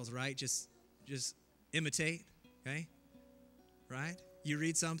cognitive skills, right? Just imitate, okay? Right? You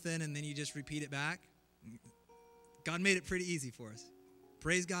read something and then you just repeat it back. God made it pretty easy for us.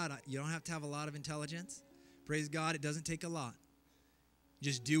 Praise God. You don't have to have a lot of intelligence. Praise God. It doesn't take a lot.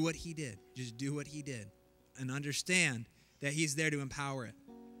 Just do what he did. Just do what he did. And understand that he's there to empower it.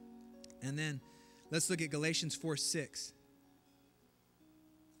 And then let's look at Galatians 4:6.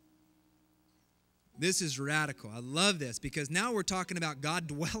 This is radical. I love this because now we're talking about God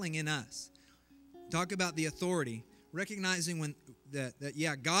dwelling in us. Talk about the authority. recognizing that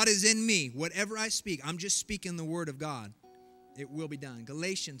yeah, God is in me. Whatever I speak, I'm just speaking the word of God. It will be done.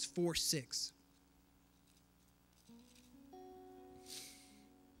 Galatians 4:6.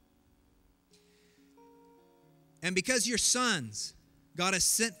 And because you're sons, God has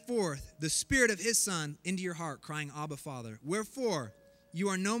sent forth the Spirit of His Son into your heart, crying, Abba, Father. Wherefore, you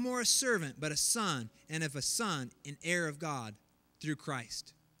are no more a servant, but a son, and if a son, an heir of God through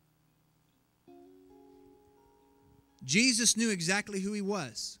Christ. Jesus knew exactly who He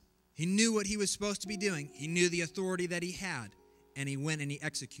was. He knew what He was supposed to be doing. He knew the authority that He had, and He went and He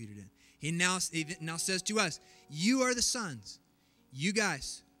executed it. He now says to us, you are the sons. You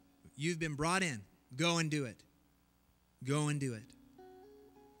guys, you've been brought in. Go and do it. Go and do it.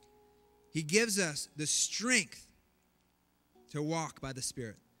 He gives us the strength to walk by the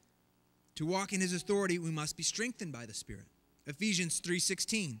Spirit. To walk in His authority, we must be strengthened by the Spirit. Ephesians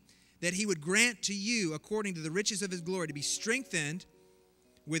 3:16, that He would grant to you, according to the riches of His glory, to be strengthened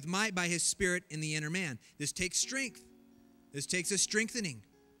with might by His Spirit in the inner man. This takes strength. This takes a strengthening.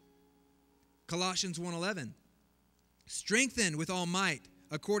 Colossians 1:11, strengthened with all might,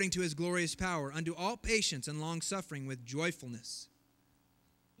 according to His glorious power, unto all patience and long-suffering with joyfulness.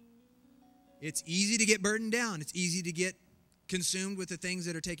 It's easy to get burdened down. It's easy to get consumed with the things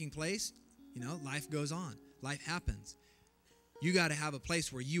that are taking place. You know, life goes on. Life happens. You got to have a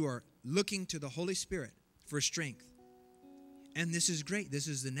place where you are looking to the Holy Spirit for strength. And this is great. This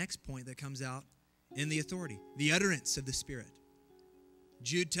is the next point that comes out in the authority, the utterance of the Spirit.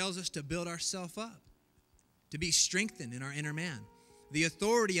 Jude tells us to build ourselves up, to be strengthened in our inner man. The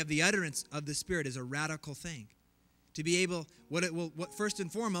authority of the utterance of the Spirit is a radical thing. To be able, first and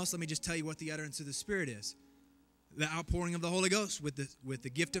foremost, let me just tell you what the utterance of the Spirit is. The outpouring of the Holy Ghost with the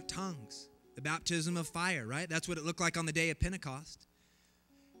gift of tongues, the baptism of fire, right? That's what it looked like on the day of Pentecost.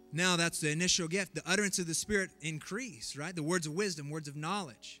 Now that's the initial gift. The utterance of the Spirit increased, right? The words of wisdom, words of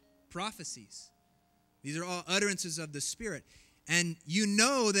knowledge, prophecies. These are all utterances of the Spirit. And you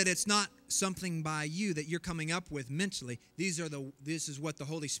know that it's not something by you that you're coming up with mentally. This is what the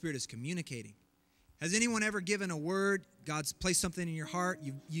Holy Spirit is communicating. Has anyone ever given a word? God's placed something in your heart.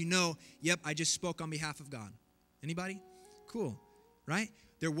 You know, yep, I just spoke on behalf of God. Anybody? Cool, right?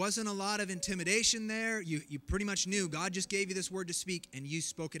 There wasn't a lot of intimidation there. You pretty much knew God just gave you this word to speak, and you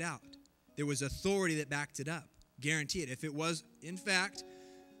spoke it out. There was authority that backed it up. Guarantee it. If it was, in fact,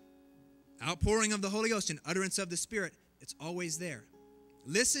 outpouring of the Holy Ghost and utterance of the Spirit, it's always there.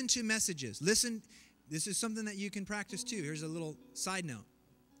 Listen to messages. Listen. This is something that you can practice too. Here's a little side note.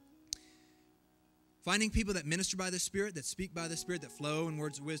 Finding people that minister by the Spirit, that speak by the Spirit, that flow in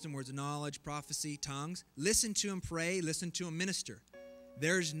words of wisdom, words of knowledge, prophecy, tongues. Listen to them pray. Listen to them minister.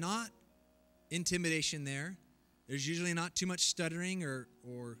 There's not intimidation there. There's usually not too much stuttering or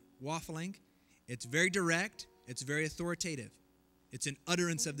waffling. It's very direct. It's very authoritative. It's an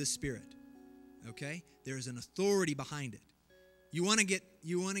utterance of the Spirit. Okay? There's an authority behind it. You want to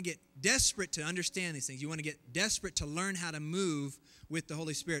get desperate to understand these things. You want to get desperate to learn how to move with the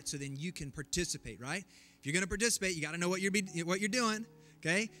Holy Spirit so then you can participate, right? If you're going to participate, you got to know what you're doing,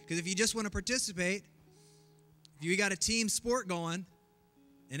 okay? Because if you just want to participate, if you got a team sport going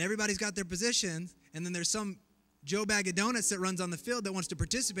and everybody's got their positions and then there's some Joe Bag of Donuts that runs on the field that wants to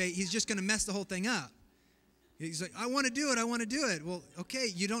participate, he's just going to mess the whole thing up. He's like, I want to do it. Well, okay,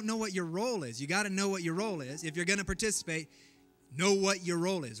 you don't know what your role is. You got to know what your role is. If you're going to participate, know what your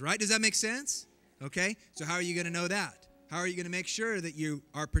role is, right? Does that make sense? Okay, so how are you going to know that? How are you going to make sure that you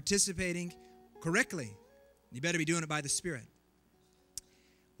are participating correctly? You better be doing it by the Spirit.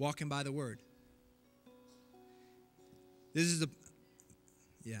 Walking by the Word. This is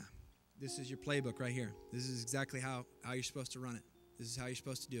your playbook right here. This is exactly how you're supposed to run it. This is how you're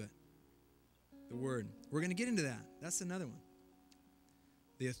supposed to do it. The Word. We're going to get into that. That's another one.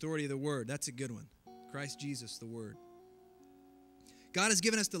 The authority of the Word. That's a good one. Christ Jesus, the Word. God has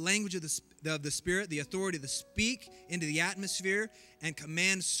given us the language of the Spirit, the authority to speak into the atmosphere and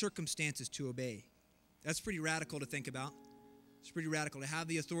command circumstances to obey. That's pretty radical to think about. It's pretty radical to have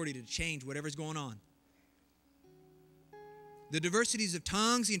the authority to change whatever's going on. The diversities of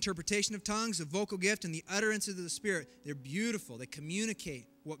tongues, the interpretation of tongues, the vocal gift, and the utterances of the Spirit, they're beautiful. They communicate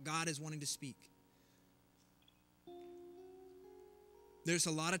what God is wanting to speak. There's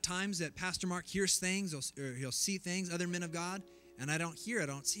a lot of times that Pastor Mark hears things, or he'll see things, other men of God, and I don't hear it, I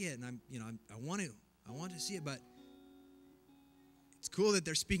don't see it, and I want to see it, but it's cool that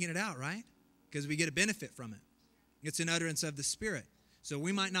they're speaking it out, right? Because we get a benefit from it. It's an utterance of the Spirit. So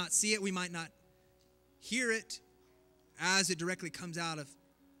we might not see it, we might not hear it as it directly comes out of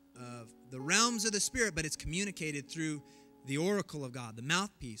the realms of the Spirit, but it's communicated through the oracle of God, the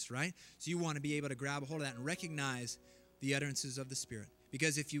mouthpiece, right? So you want to be able to grab a hold of that and recognize the utterances of the Spirit.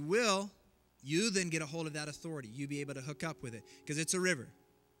 Because if you will, you then get a hold of that authority. You be able to hook up with it because it's a river.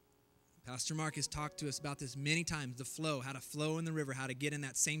 Pastor Mark has talked to us about this many times, the flow, how to flow in the river, how to get in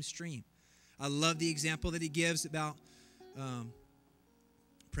that same stream. I love the example that he gives about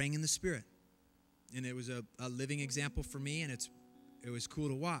praying in the Spirit. And it was a living example for me, and it was cool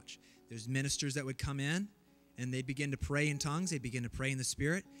to watch. There's ministers that would come in, and they'd begin to pray in tongues. They'd begin to pray in the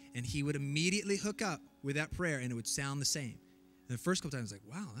Spirit, and he would immediately hook up with that prayer, and it would sound the same. And the first couple times, I was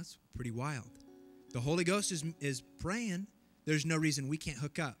like, wow, that's pretty wild. The Holy Ghost is praying. There's no reason we can't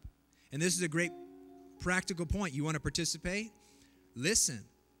hook up. And this is a great practical point. You want to participate? Listen.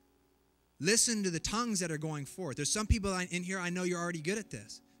 Listen to the tongues that are going forth. There's some people in here, I know you're already good at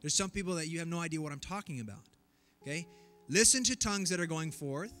this. There's some people that you have no idea what I'm talking about. Okay? Listen to tongues that are going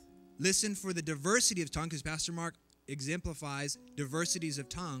forth. Listen for the diversity of tongues, because Pastor Mark exemplifies diversities of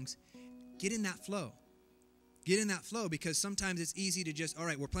tongues. Get in that flow. Get in that flow, because sometimes it's easy to just, all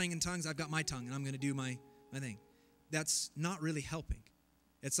right, we're playing in tongues, I've got my tongue, and I'm going to do my thing. That's not really helping.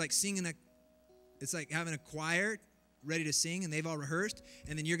 It's like it's like having a choir ready to sing, and they've all rehearsed,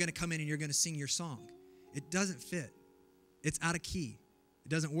 and then you're going to come in and you're going to sing your song. It doesn't fit. It's out of key. It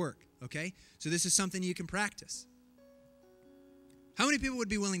doesn't work, okay? So this is something you can practice. How many people would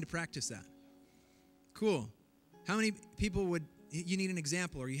be willing to practice that? Cool. How many people you need an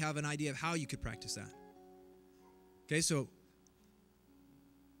example, or you have an idea of how you could practice that? Okay, so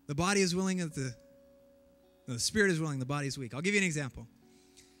the body is willing, the spirit is willing, the body is weak. I'll give you an example.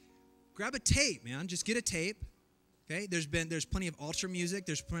 Grab a tape, man. Just get a tape. Okay, there's plenty of altar music.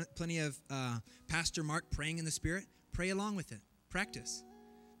 There's plenty of Pastor Mark praying in the Spirit. Pray along with it. Practice.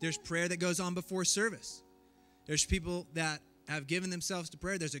 There's prayer that goes on before service. There's people that have given themselves to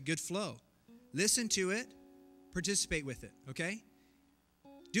prayer. There's a good flow. Listen to it. Participate with it. Okay?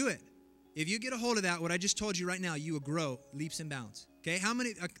 Do it. If you get a hold of that, what I just told you right now, you will grow leaps and bounds. Okay? How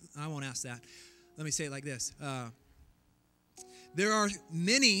many? I won't ask that. Let me say it like this. There are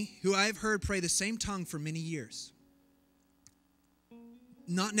many who I've heard pray the same tongue for many years.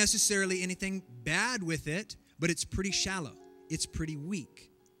 Not necessarily anything bad with it, but it's pretty shallow. It's pretty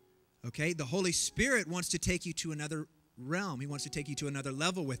weak. Okay? The Holy Spirit wants to take you to another realm. He wants to take you to another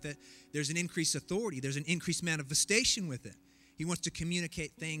level with it. There's an increased authority. There's an increased manifestation with it. He wants to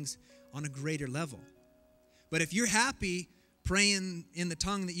communicate things on a greater level. But if you're happy praying in the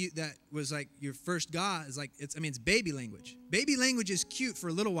tongue that was like your first God, it's baby language. Baby language is cute for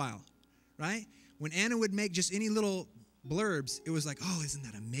a little while, right? When Anna would make just any little blurbs, it was like, oh, isn't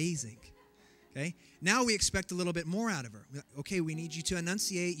that amazing? Okay? Now we expect a little bit more out of her. Okay, we need you to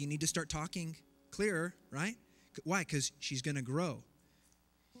enunciate. You need to start talking clearer, right? Why? Because she's going to grow.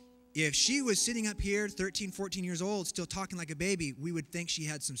 If she was sitting up here, 13, 14 years old, still talking like a baby, we would think she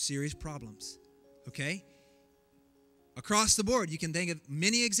had some serious problems, okay? Across the board, you can think of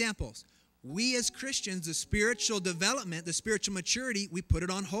many examples. We as Christians, the spiritual development, the spiritual maturity, we put it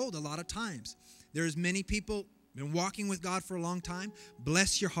on hold a lot of times. There's many people been walking with God for a long time.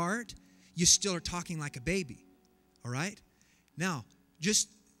 Bless your heart. You still are talking like a baby, all right? Now,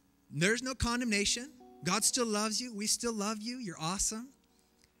 there's no condemnation. God still loves you. We still love you. You're awesome.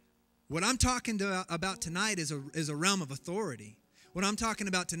 What I'm talking about tonight is a realm of authority. What I'm talking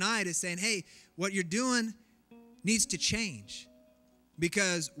about tonight is saying, hey, what you're doing needs to change,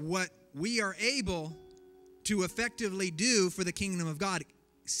 because what we are able to effectively do for the kingdom of God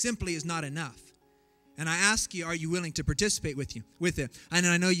simply is not enough. And I ask you, are you willing to participate with it? And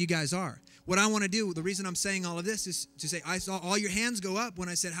I know you guys are. What I want to do, the reason I'm saying all of this is to say, I saw all your hands go up when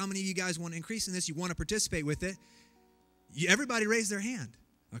I said, how many of you guys want to increase in this? You want to participate with it? Everybody raised their hand,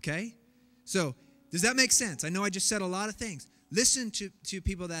 okay? So, does that make sense? I know I just said a lot of things. Listen to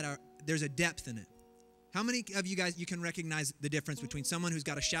people there's a depth in it. How many of you guys, you can recognize the difference between someone who's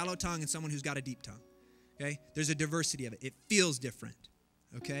got a shallow tongue and someone who's got a deep tongue? Okay? There's a diversity of it. It feels different.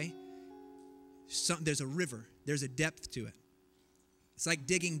 Okay? There's a river. There's a depth to it. It's like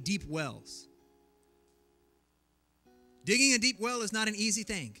digging deep wells. Digging a deep well is not an easy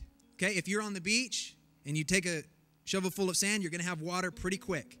thing. Okay? If you're on the beach and you take a shovel full of sand, you're going to have water pretty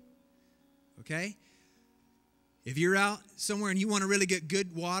quick. Okay? If you're out somewhere and you want to really get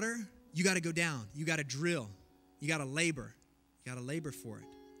good water, you got to go down. You got to drill. You got to labor. You got to labor for it.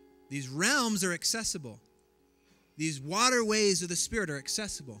 These realms are accessible. These waterways of the Spirit are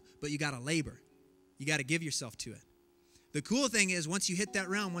accessible, but you got to labor. You got to give yourself to it. The cool thing is, once you hit that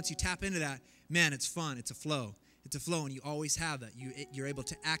realm, once you tap into that, man, it's fun. It's a flow. It's a flow, and you always have that. You're able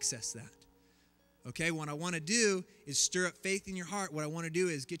to access that. Okay, what I want to do is stir up faith in your heart. What I want to do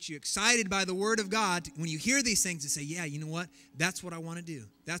is get you excited by the Word of God. When you hear these things and say, yeah, you know what? That's what I want to do.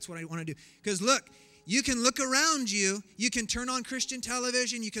 That's what I want to do. Because look, you can look around you. You can turn on Christian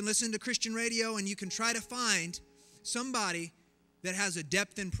television. You can listen to Christian radio, and you can try to find somebody that has a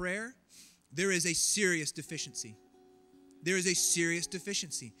depth in prayer. There is a serious deficiency. There is a serious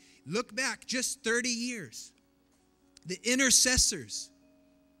deficiency. Look back just 30 years. The intercessors,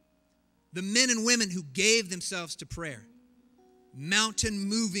 the men and women who gave themselves to prayer,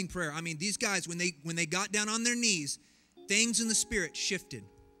 mountain-moving prayer. I mean, these guys, when they got down on their knees, things in the Spirit shifted.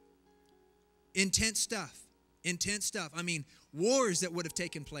 Intense stuff. Intense stuff. I mean, wars that would have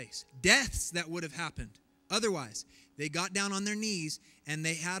taken place, deaths that would have happened. Otherwise, they got down on their knees and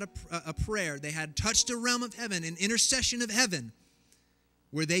they had a prayer. They had touched a realm of heaven, an intercession of heaven,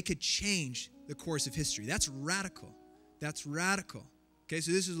 where they could change the course of history. That's radical. That's radical. Okay,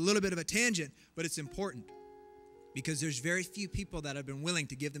 so this is a little bit of a tangent, but it's important because there's very few people that have been willing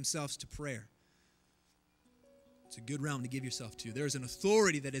to give themselves to prayer. It's a good realm to give yourself to. There's an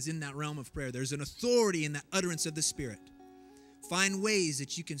authority that is in that realm of prayer. There's an authority in that utterance of the Spirit. Find ways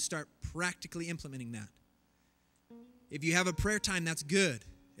that you can start practically implementing that. If you have a prayer time, that's good.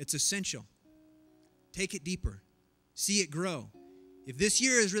 It's essential. Take it deeper. See it grow. If this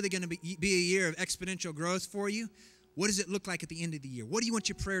year is really going to be a year of exponential growth for you, what does it look like at the end of the year? What do you want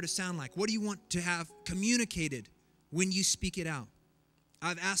your prayer to sound like? What do you want to have communicated when you speak it out?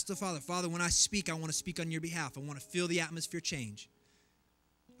 I've asked the Father, when I speak, I want to speak on your behalf. I want to feel the atmosphere change.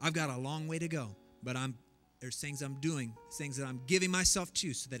 I've got a long way to go, but there's things I'm doing, things that I'm giving myself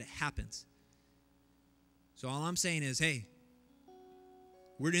to so that it happens. So all I'm saying is, hey,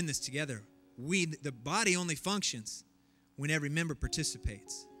 we're in this together. The body only functions when every member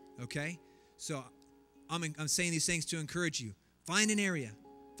participates, okay? So I'm saying these things to encourage you. Find an area.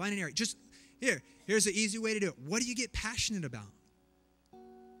 Find an area. Just here's an easy way to do it. What do you get passionate about?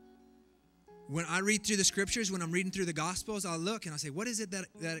 When I read through the scriptures, when I'm reading through the Gospels, I'll look and I'll say, what is it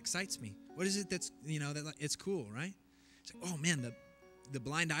that excites me? What is it that's, that it's cool, right? It's like, oh man, the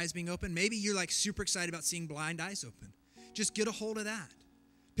blind eyes being open. Maybe you're like super excited about seeing blind eyes open. Just get a hold of that.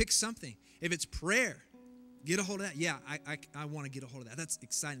 Pick something. If it's prayer, get a hold of that. Yeah, I want to get a hold of that. That's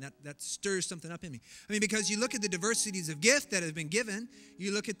exciting. That stirs something up in me. I mean, because you look at the diversities of gift that have been given,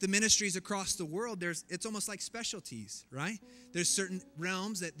 you look at the ministries across the world, it's almost like specialties, right? There's certain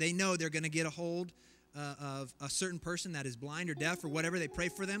realms that they know they're going to get a hold of a certain person that is blind or deaf or whatever. They pray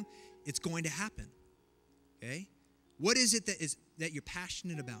for them. It's going to happen, okay? What is it that you're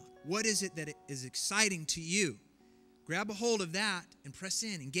passionate about? What is it that is exciting to you? Grab a hold of that and press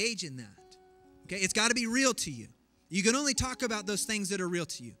in. Engage in that. Okay, it's got to be real to you. You can only talk about those things that are real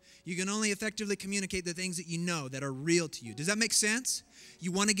to you. You can only effectively communicate the things that you know that are real to you. Does that make sense?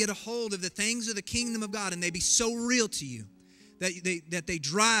 You want to get a hold of the things of the kingdom of God and they be so real to you that they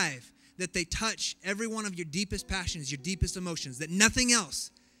drive, that they touch every one of your deepest passions, your deepest emotions, that nothing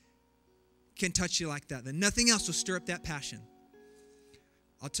else can touch you like that nothing else will stir up that passion.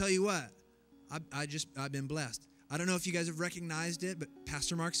 I'll tell you what, I've been blessed. I don't know if you guys have recognized it, but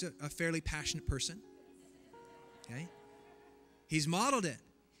Pastor Mark's a fairly passionate person. Okay? He's modeled it.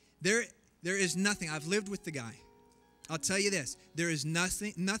 There is nothing. I've lived with the guy. I'll tell you this. There is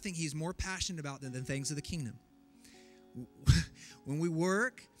nothing he's more passionate about than the things of the kingdom. When we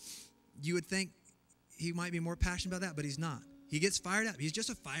work, you would think he might be more passionate about that, but he's not. He gets fired up. He's just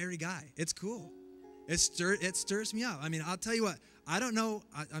a fiery guy. It's cool. It stirs me up. I mean, I'll tell you what. I don't know.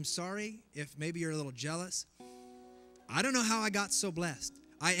 I'm sorry if maybe you're a little jealous. I don't know how I got so blessed.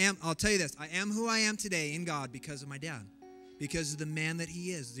 I'll tell you this. I am who I am today in God because of my dad. Because of the man that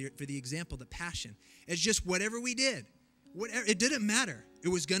he is. For the example, the passion. It's just whatever we did. It didn't matter. It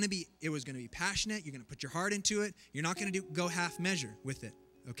was going to be passionate. You're going to put your heart into it. You're not going to go half measure with it.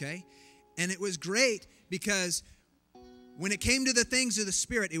 Okay? And it was great because when it came to the things of the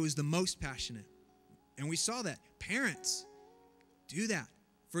Spirit, it was the most passionate. And we saw that. Parents, do that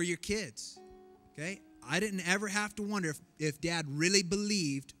for your kids. Okay? I didn't ever have to wonder if Dad really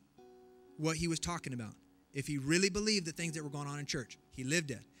believed what he was talking about. If he really believed the things that were going on in church. He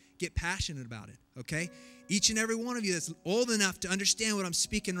lived it. Get passionate about it, okay? Each and every one of you that's old enough to understand what I'm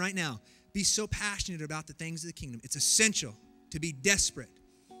speaking right now, be so passionate about the things of the kingdom. It's essential to be desperate.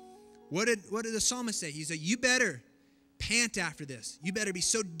 What did the psalmist say? He said, you better pant after this. You better be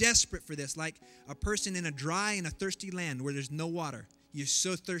so desperate for this, like a person in a dry and a thirsty land where there's no water. You're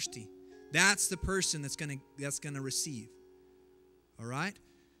so thirsty. That's the person that's gonna receive. All right?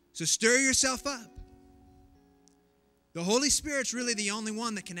 So stir yourself up. The Holy Spirit's really the only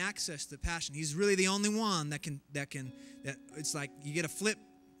one that can access the passion. He's really the only one that it's like you get a flip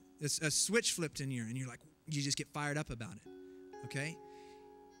a switch flipped in you, and you're like, you just get fired up about it, okay?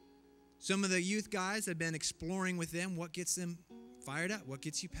 Some of the youth guys have been exploring with them what gets them fired up, what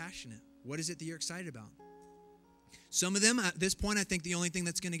gets you passionate, what is it that you're excited about? Some of them, at this point, I think the only thing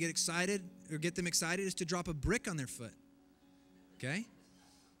that's going to get excited or get them excited is to drop a brick on their foot, okay?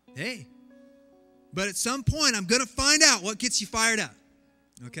 Hey, but at some point, I'm going to find out what gets you fired up,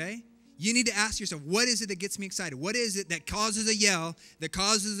 okay? You need to ask yourself, what is it that gets me excited? What is it that causes a yell, that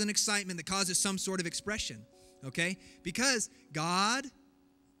causes an excitement, that causes some sort of expression, okay? Because God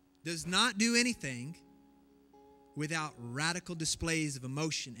does not do anything without radical displays of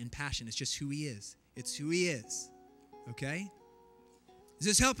emotion and passion. It's just who he is. It's who he is, okay? Is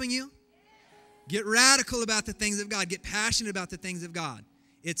this helping you? Get radical about the things of God. Get passionate about the things of God.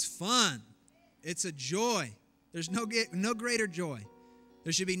 It's fun. It's a joy. There's no greater joy.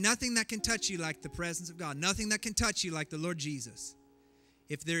 There should be nothing that can touch you like the presence of God. Nothing that can touch you like the Lord Jesus.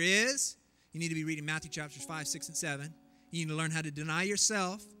 If there is, you need to be reading Matthew chapters 5, 6, and 7. You need to learn how to deny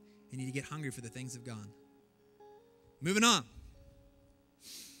yourself. You need to get hungry for the things of God. Moving on.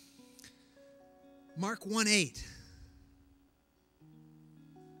 Mark 1:8.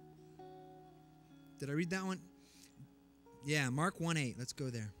 Did I read that one? Yeah, Mark 1:8. Let's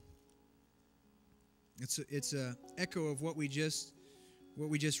go there. It's a echo of what we just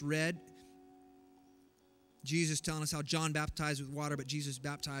read. Jesus telling us how John baptized with water, but Jesus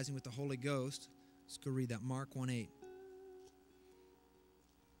baptizing with the Holy Ghost. Let's go read that. Mark 1:8.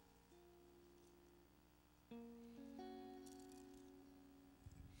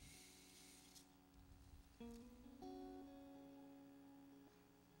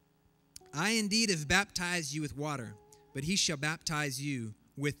 I indeed have baptized you with water, but he shall baptize you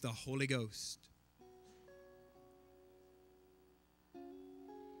with the Holy Ghost.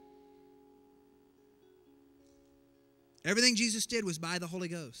 Everything Jesus did was by the Holy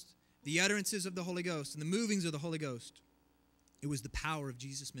Ghost. The utterances of the Holy Ghost and the movings of the Holy Ghost. It was the power of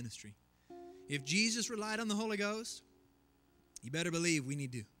Jesus' ministry. If Jesus relied on the Holy Ghost, you better believe we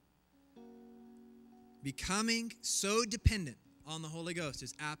need to. Becoming so dependent on the Holy Ghost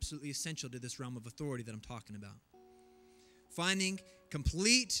is absolutely essential to this realm of authority that I'm talking about. Finding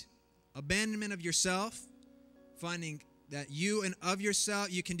complete abandonment of yourself, finding that you and of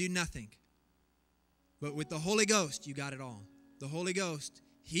yourself, you can do nothing. But with the Holy Ghost, you got it all. The Holy Ghost,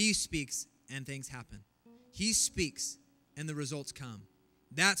 he speaks and things happen. He speaks and the results come.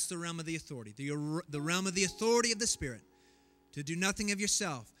 That's the realm of the authority, the realm of the authority of the Spirit. To do nothing of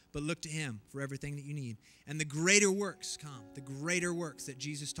yourself, but look to him for everything that you need. And the greater works come, the greater works that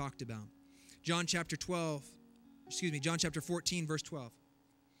Jesus talked about. John chapter 14, verse 12.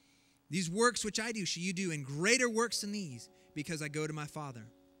 These works which I do shall you do, and greater works than these, because I go to my Father.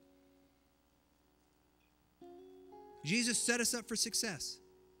 Jesus set us up for success.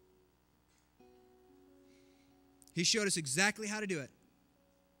 He showed us exactly how to do it.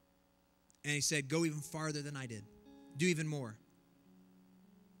 And he said, go even farther than I did. Do even more.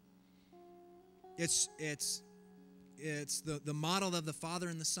 It's the model of the Father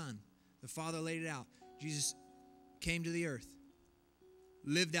and the Son. The Father laid it out. Jesus came to the earth,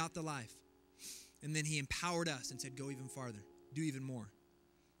 lived out the life, and then he empowered us and said, go even farther, do even more.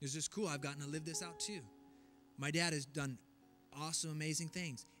 It's just cool. I've gotten to live this out too. My dad has done awesome, amazing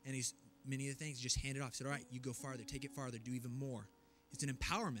things, and many of the things just handed off. He said, all right, you go farther, take it farther, do even more. It's an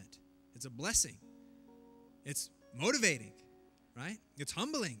empowerment. It's a blessing. It's motivating, right? It's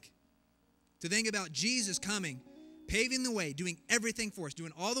humbling. To think about Jesus coming, paving the way, doing everything for us,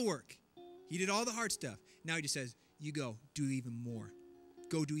 doing all the work. He did all the hard stuff. Now he just says, you go, do even more.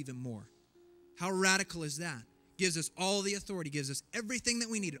 Go do even more. How radical is that? Gives us all the authority, gives us everything that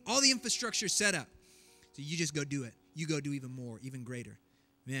we needed, all the infrastructure set up. So you just go do it. You go do even more, even greater.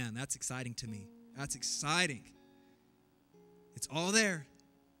 Man, that's exciting to me. That's exciting. It's all there.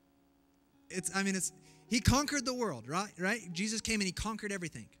 He conquered the world, right? Jesus came and he conquered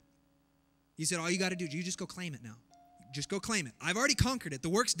everything. He said, all you got to do is you just go claim it now. Just go claim it. I've already conquered it. The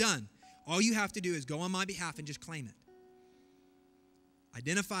work's done. All you have to do is go on my behalf and just claim it.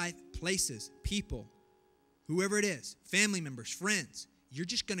 Identify places, people, whoever it is, family members, friends. You're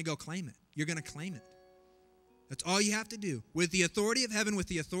just going to go claim it. You're going to claim it. That's all you have to do. With the authority of heaven, with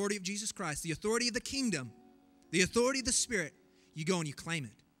the authority of Jesus Christ, the authority of the kingdom, the authority of the Spirit, you go and you claim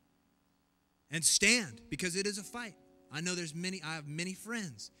it. And stand, because it is a fight. I have many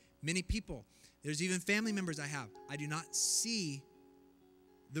friends, many people. There's even family members I have. I do not see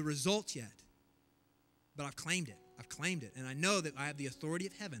the result yet, but I've claimed it. I've claimed it. And I know that I have the authority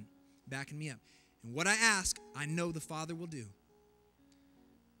of heaven backing me up. And what I ask, I know the Father will do,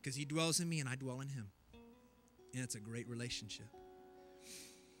 because he dwells in me and I dwell in him. And it's a great relationship.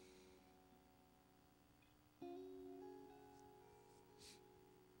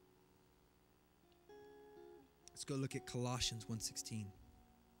 Let's go look at Colossians 1:16.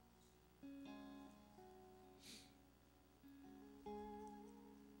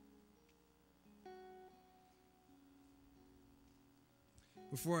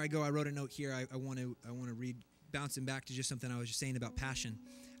 Before I go, I wrote a note here. I want to read, bouncing back to just something I was just saying about passion.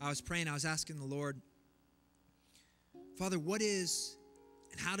 I was praying, I was asking the Lord, Father, what is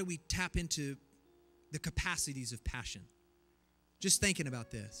and how do we tap into the capacities of passion? Just thinking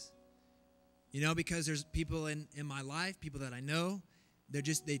about this. You know, because there's people in my life, people that I know,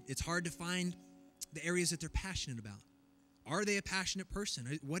 it's hard to find the areas that they're passionate about. Are they a passionate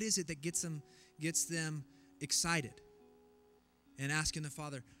person? What is it that gets them excited? And asking the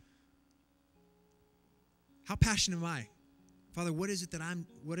Father, how passionate am I? Father, what is it that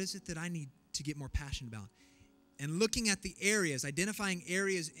I need to get more passionate about? And looking at the areas, identifying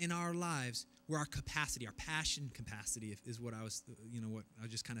areas in our lives where our capacity, our passion capacity is what I was, what I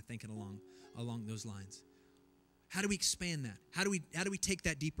was just kind of thinking along those lines. How do we expand that? How do we take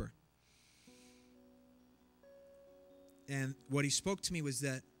that deeper? And what he spoke to me was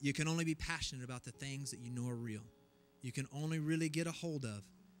that you can only be passionate about the things that you know are real. You can only really get a hold of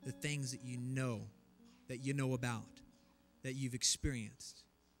the things that you know about, that you've experienced.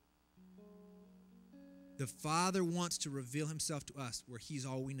 The Father wants to reveal himself to us where he's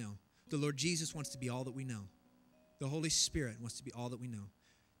all we know. The Lord Jesus wants to be all that we know. The Holy Spirit wants to be all that we know.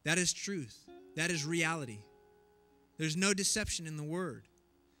 That is truth. That is reality. There's no deception in the Word.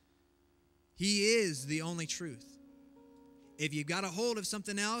 He is the only truth. If you've got a hold of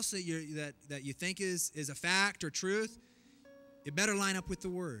something else that you think is a fact or truth, it better line up with the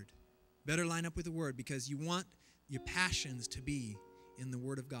Word. Better line up with the Word, because you want your passions to be in the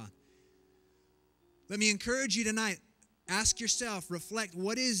Word of God. Let me encourage you tonight. Ask yourself, reflect,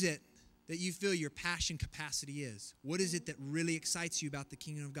 what is it that you feel your passion capacity is? What is it that really excites you about the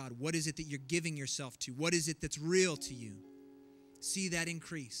kingdom of God? What is it that you're giving yourself to? What is it that's real to you? See that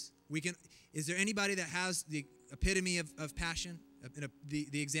increase. Is there anybody that has the epitome of passion?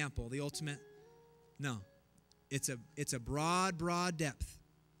 The example, the ultimate? No. It's a broad depth.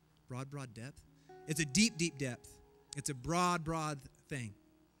 Broad depth? It's a deep depth. It's a broad thing.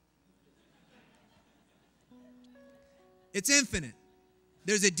 It's infinite.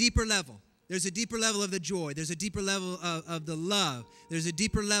 There's a deeper level. There's a deeper level of the joy. There's a deeper level of the love. There's a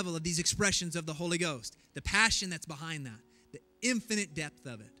deeper level of these expressions of the Holy Ghost. The passion that's behind that. The infinite depth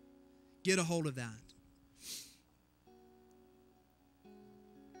of it. Get a hold of that.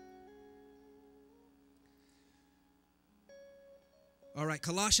 All right,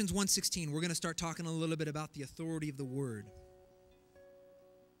 Colossians 1:16. We're going to start talking a little bit about the authority of the Word.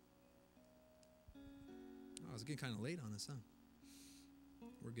 Oh, I was getting kind of late on this, huh?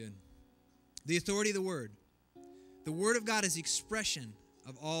 We're good. The authority of the Word. The Word of God is the expression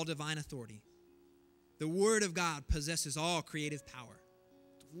of all divine authority. The Word of God possesses all creative power.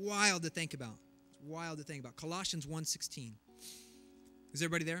 It's wild to think about. It's wild to think about. Colossians 1:16. Is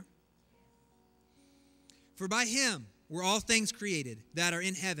everybody there? For by him were all things created that are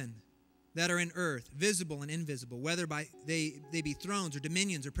in heaven, that are in earth, visible and invisible, whether they be thrones or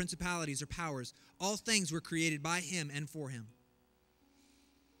dominions or principalities or powers. All things were created by him and for him.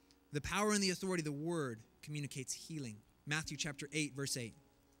 The power and the authority of the Word communicates healing. Matthew chapter 8, verse 8.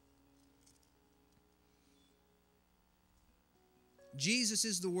 Jesus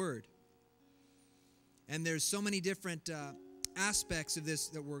is the Word. And there's so many different aspects of this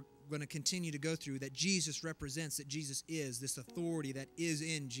that we're going to continue to go through, that Jesus represents, that Jesus is, this authority that is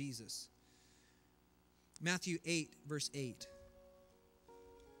in Jesus. Matthew 8, verse 8.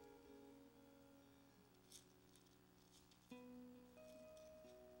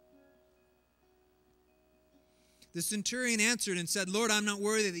 The centurion answered and said, Lord, I'm not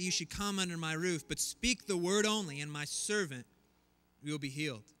worthy that you should come under my roof, but speak the word only, and my servant will be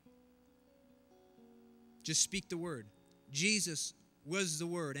healed. Just speak the word. Jesus was the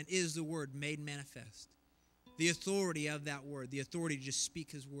Word and is the Word made manifest. The authority of that Word, the authority to just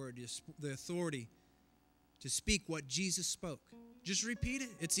speak His Word, the authority to speak what Jesus spoke. Just repeat it.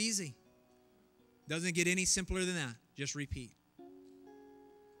 It's easy. Doesn't get any simpler than that. Just repeat.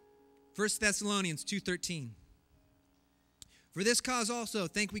 1 Thessalonians 2:13. For this cause also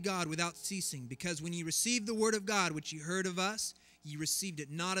thank we God without ceasing, because when ye received the word of God which ye heard of us, ye received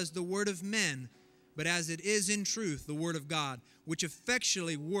it not as the word of men, but as it is in truth the word of God, which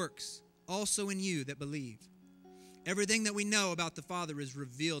effectually works also in you that believe. Everything that we know about the Father is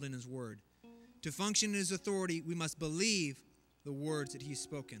revealed in His Word. To function in His authority, we must believe the words that He's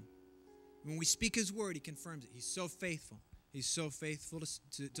spoken. When we speak His Word, He confirms it. He's so faithful. He's so faithful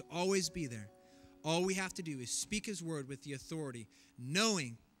to always be there. All we have to do is speak His Word with the authority,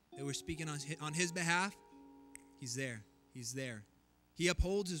 knowing that we're speaking on His behalf. He's there. He's there. He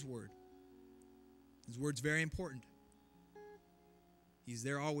upholds his word. His word's very important. He's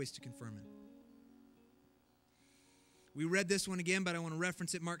there always to confirm it. We read this one again, but I want to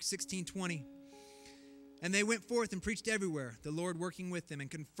reference it, Mark 16:20. And they went forth and preached everywhere, the Lord working with them and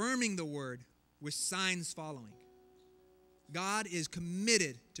confirming the word with signs following. God is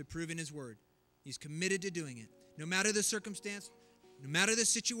committed to proving his word. He's committed to doing it. No matter the circumstance, no matter the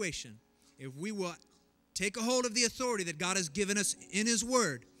situation, if we will take a hold of the authority that God has given us in his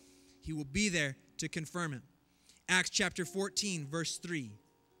word, he will be there to confirm it. Acts chapter 14, verse 3.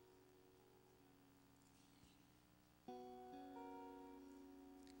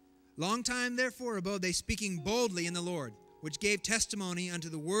 Long time therefore abode they speaking boldly in the Lord, which gave testimony unto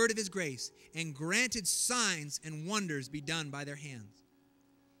the word of his grace, and granted signs and wonders be done by their hands.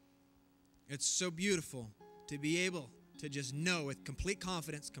 It's so beautiful to be able to just know with complete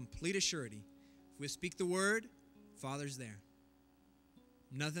confidence, complete assurity, if we speak the word, Father's there.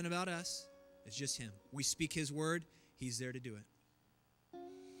 Nothing about us, it's just him. We speak his word, he's there to do it.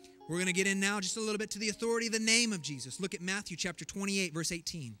 We're going to get in now just a little bit to the authority of the name of Jesus. Look at Matthew chapter 28, verse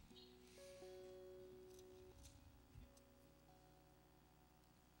 18.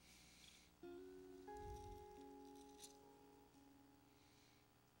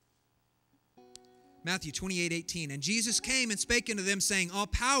 Matthew 28:18. And Jesus came and spake unto them, saying, all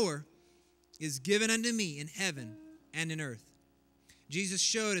power is given unto me in heaven and in earth. Jesus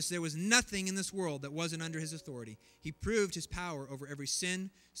showed us there was nothing in this world that wasn't under his authority. He proved his power over every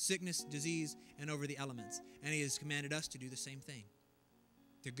sin, sickness, disease, and over the elements. And he has commanded us to do the same thing,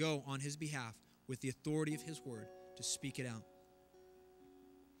 to go on his behalf with the authority of his word, to speak it out.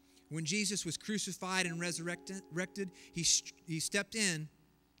 When Jesus was crucified and resurrected, he stepped in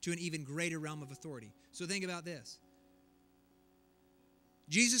to an even greater realm of authority. So think about this.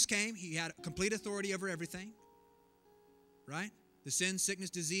 Jesus came, he had complete authority over everything, right? The sin, sickness,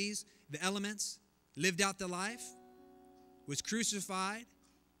 disease, the elements, lived out the life, was crucified,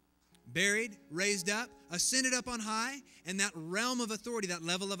 buried, raised up, ascended up on high, and that realm of authority, that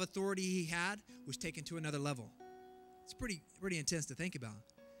level of authority he had, was taken to another level. It's pretty intense to think about.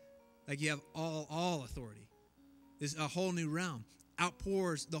 Like you have all authority. There's a whole new realm.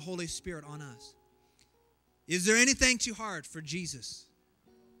 Outpours the Holy Spirit on us. Is there anything too hard for Jesus?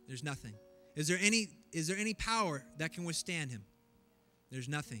 There's nothing. Is there any power that can withstand him? There's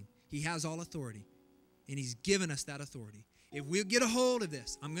nothing. He has all authority, and he's given us that authority. If we'll get a hold of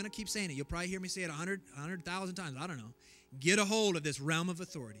this, I'm going to keep saying it. You'll probably hear me say it 100,000 times. I don't know. Get a hold of this realm of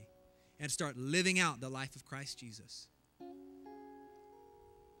authority and start living out the life of Christ Jesus.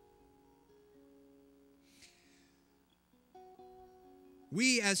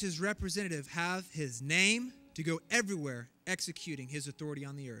 We, as his representative, have his name to go everywhere executing his authority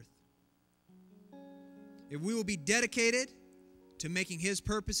on the earth. If we will be dedicated to making his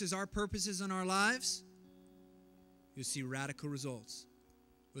purposes our purposes in our lives, you'll see radical results.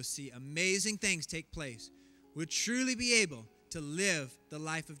 We'll see amazing things take place. We'll truly be able to live the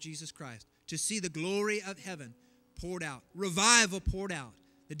life of Jesus Christ, to see the glory of heaven poured out, revival poured out,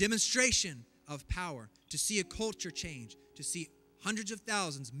 the demonstration of power, to see a culture change, to see hundreds of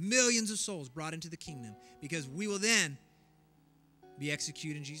thousands, millions of souls brought into the kingdom, because we will then be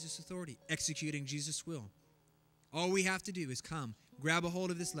executing Jesus' authority, executing Jesus' will. All we have to do is come, grab a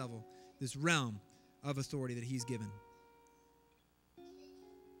hold of this level, this realm of authority that he's given.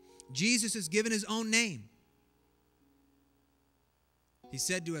 Jesus has given his own name. He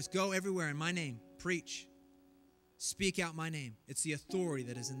said to us, go everywhere in my name, preach, speak out my name. It's the authority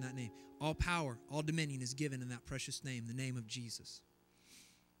that is in that name. All power, all dominion is given in that precious name, the name of Jesus.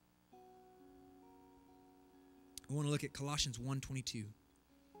 I want to look at Colossians 1:22.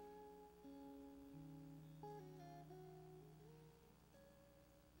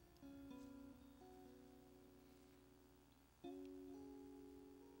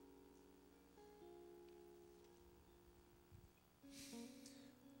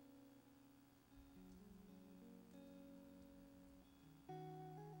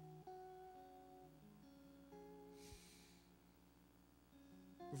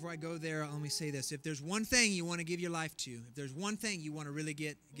 Before I go there, let me say this. If there's one thing you want to give your life to, if there's one thing you want to really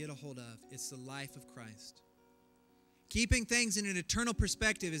get a hold of, it's the life of Christ. Keeping things in an eternal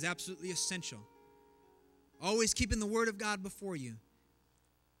perspective is absolutely essential. Always keeping the Word of God before you.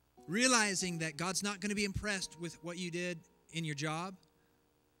 Realizing that God's not going to be impressed with what you did in your job.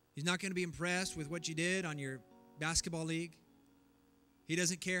 He's not going to be impressed with what you did on your basketball league. He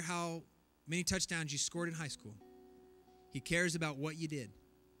doesn't care how many touchdowns you scored in high school. He cares about what you did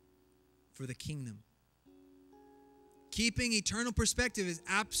for the kingdom. Keeping eternal perspective is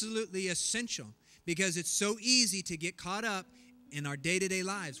absolutely essential, because it's so easy to get caught up in our day-to-day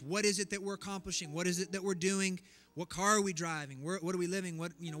lives. What is it that we're accomplishing? What is it that we're doing? What car are we driving? What are we living?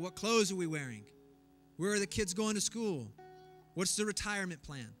 What clothes are we wearing? Where are the kids going to school? What's the retirement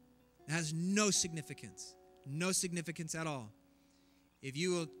plan? It has no significance at all. If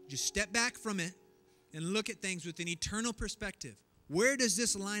you will just step back from it and look at things with an eternal perspective, where does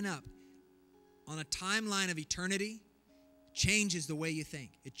this line up on a timeline of eternity? It changes the way you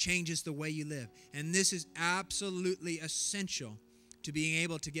think. It changes the way you live. And this is absolutely essential to being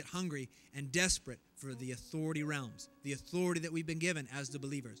able to get hungry and desperate for the authority realms, the authority that we've been given as the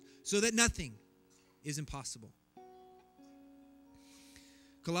believers, so that nothing is impossible.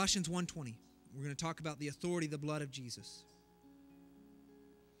 Colossians 1:20. We're going to talk about the authority of the blood of Jesus.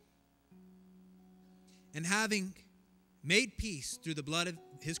 And having made peace through the blood of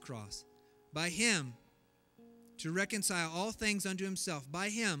his cross, by him to reconcile all things unto himself. By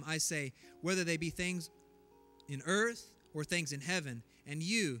him, I say, whether they be things in earth or things in heaven, and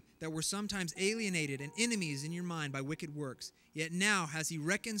you that were sometimes alienated and enemies in your mind by wicked works, yet now has he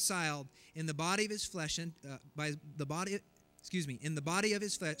reconciled in the body of his flesh and in the body of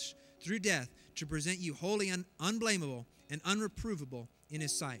his flesh through death, to present you holy and unblameable and unreprovable in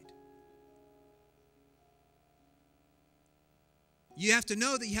his sight. You have to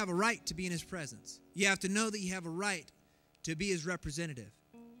know that you have a right to be in his presence. You have to know that you have a right to be his representative.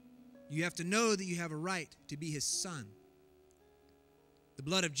 You have to know that you have a right to be his son. The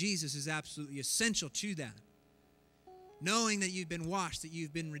blood of Jesus is absolutely essential to that. Knowing that you've been washed, that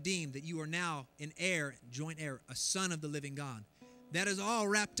you've been redeemed, that you are now an heir, joint heir, a son of the living God. That is all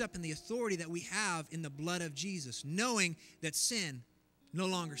wrapped up in the authority that we have in the blood of Jesus. Knowing that sin no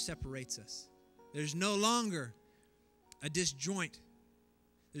longer separates us. There's no longer a disjoint.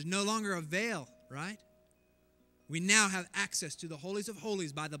 There's no longer a veil, right? We now have access to the holies of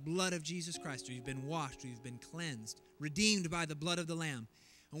holies by the blood of Jesus Christ. We've been washed, we've been cleansed, redeemed by the blood of the Lamb.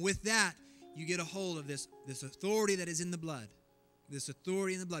 And with that, you get a hold of this authority that is in the blood. This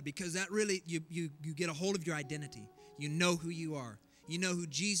authority in the blood. Because that really, you get a hold of your identity. You know who you are. You know who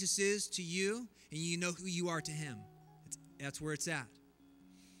Jesus is to you, and you know who you are to him. That's where it's at.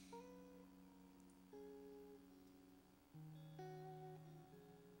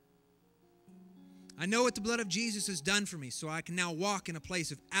 I know what the blood of Jesus has done for me, so I can now walk in a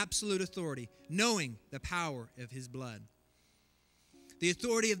place of absolute authority, knowing the power of his blood. The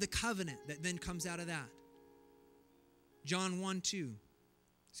authority of the covenant that then comes out of that. John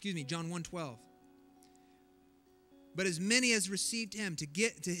 1:12. But as many as received him, to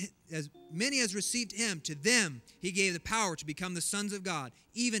them he gave the power to become the sons of God,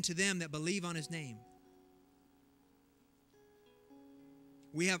 even to them that believe on his name.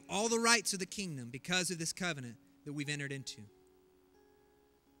 We have all the rights of the kingdom because of this covenant that we've entered into.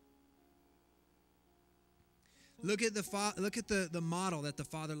 Look at the model that the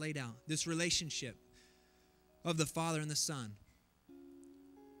Father laid out. This relationship of the Father and the Son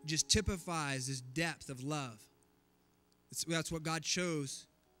just typifies this depth of love. That's what God chose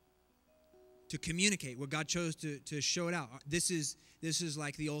to communicate, what God chose to show it out. This is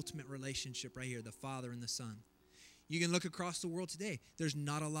like the ultimate relationship right here, the Father and the Son. You can look across the world today. There's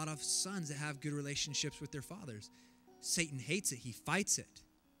not a lot of sons that have good relationships with their fathers. Satan hates it. He fights it.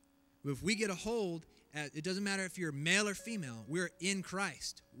 But if we get a hold, it doesn't matter if you're male or female. We're in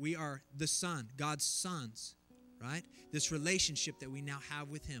Christ. We are the Son, God's sons, right? This relationship that we now have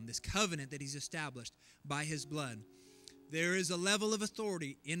with him, this covenant that he's established by his blood. There is a level of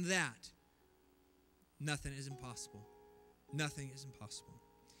authority in that. Nothing is impossible. Nothing is impossible.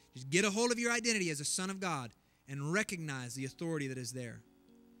 Just get a hold of your identity as a son of God and recognize the authority that is there.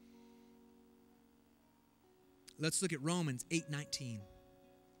 Let's look at Romans 8:19.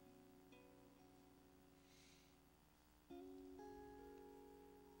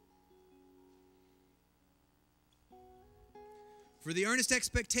 For the earnest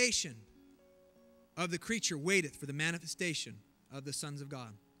expectation of the creature waiteth for the manifestation of the sons of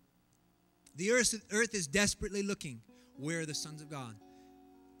God. The earth is desperately looking. Where are the sons of God?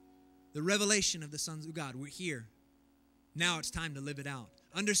 The revelation of the sons of God. We're here. Now it's time to live it out.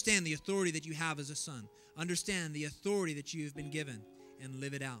 Understand the authority that you have as a son. Understand the authority that you have been given and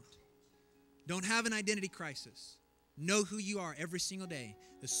live it out. Don't have an identity crisis. Know who you are every single day.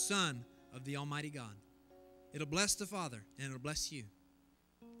 The Son of the Almighty God. It'll bless the Father and it'll bless you.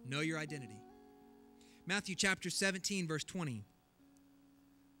 Know your identity. Matthew chapter 17, verse 20.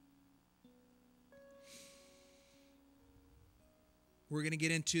 We're going to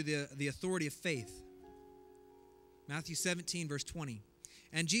get into the authority of faith. Matthew 17, verse 20.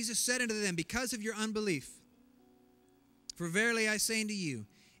 And Jesus said unto them, because of your unbelief, for verily I say unto you,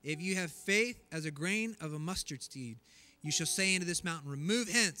 if you have faith as a grain of a mustard seed, you shall say unto this mountain, remove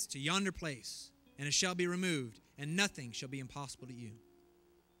hence to yonder place, and it shall be removed, and nothing shall be impossible to you.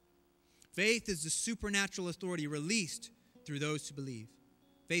 Faith is the supernatural authority released through those who believe.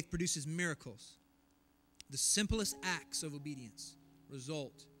 Faith produces miracles. The simplest acts of obedience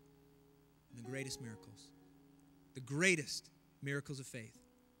result in the greatest miracles. The greatest miracles of faith.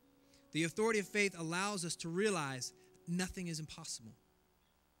 The authority of faith allows us to realize nothing is impossible.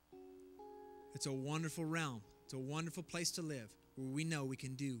 It's a wonderful realm. It's a wonderful place to live where we know we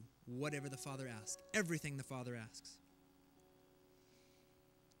can do whatever the Father asks, everything the Father asks.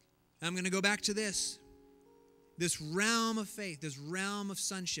 I'm going to go back to this realm of faith, this realm of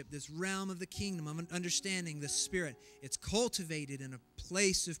sonship, this realm of the kingdom, of understanding the Spirit. It's cultivated in a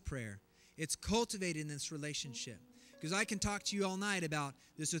place of prayer. It's cultivated in this relationship. Because I can talk to you all night about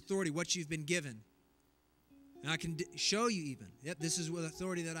this authority, what you've been given. And I can show you even, yep, this is what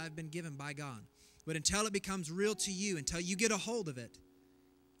authority that I've been given by God. But until it becomes real to you, until you get a hold of it,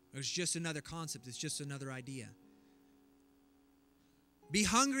 it's just another concept. It's just another idea. Be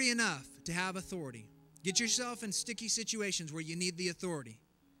hungry enough to have authority. Get yourself in sticky situations where you need the authority.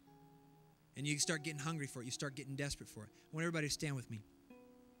 And you start getting hungry for it. You start getting desperate for it. I want everybody to stand with me.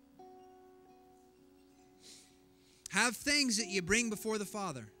 Have things that you bring before the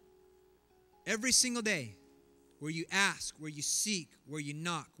Father every single day, where you ask, where you seek, where you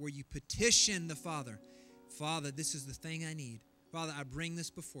knock, where you petition the Father. Father, this is the thing I need. Father, I bring this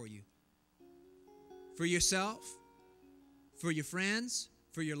before you. For yourself, for your friends,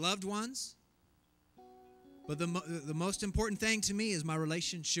 for your loved ones. But the most important thing to me is my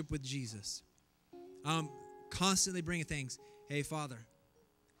relationship with Jesus. I'm constantly bringing things. Hey, Father,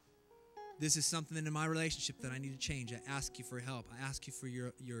 this is something in my relationship that I need to change. I ask you for help. I ask you for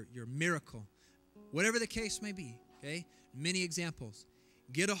your miracle. Whatever the case may be, okay? Many examples.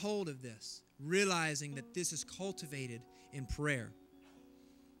 Get a hold of this, realizing that this is cultivated in prayer.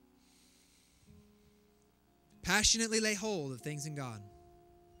 Passionately lay hold of things in God.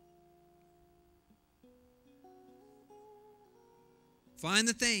 Find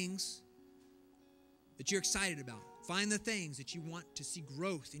the things that you're excited about. Find the things that you want to see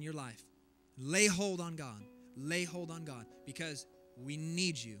growth in your life. Lay hold on God. Lay hold on God, because we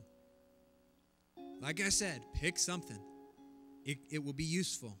need you. Like I said, pick something. It will be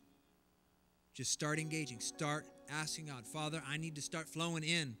useful. Just start engaging. Start asking God, Father, I need to start flowing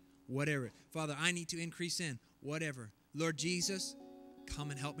in whatever. Father, I need to increase in whatever. Lord Jesus,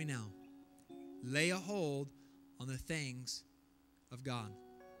 come and help me now. Lay a hold on the things of God.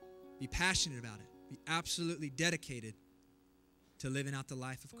 Be passionate about it. Be absolutely dedicated to living out the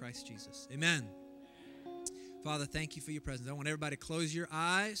life of Christ Jesus. Amen. Father, thank you for your presence. I want everybody to close your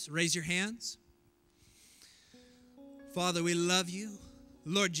eyes, raise your hands. Father, we love you.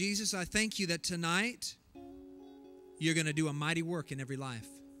 Lord Jesus, I thank you that tonight you're going to do a mighty work in every life.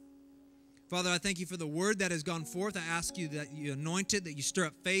 Father, I thank you for the word that has gone forth. I ask you that you anoint it, that you stir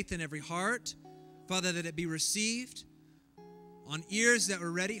up faith in every heart. Father, that it be received on ears that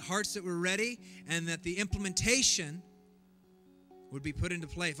were ready, hearts that were ready, and that the implementation would be put into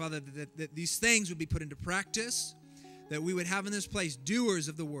play. Father, that these things would be put into practice, that we would have in this place doers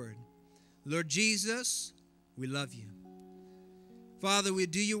of the word. Lord Jesus, we love you. Father, we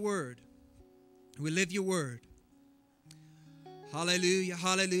do your word. We live your word. Hallelujah,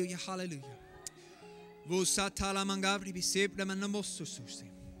 hallelujah, hallelujah.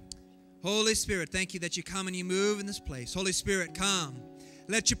 Holy Spirit, thank you that you come and you move in this place. Holy Spirit, come.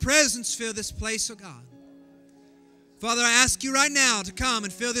 Let your presence fill this place, oh God. Father, I ask you right now to come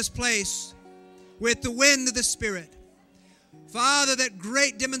and fill this place with the wind of the Spirit. Father, that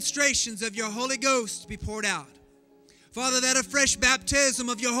great demonstrations of your Holy Ghost be poured out. Father, that a fresh baptism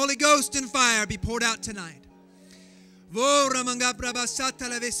of your Holy Ghost and fire be poured out tonight.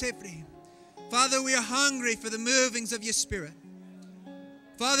 Father, we are hungry for the movings of your Spirit.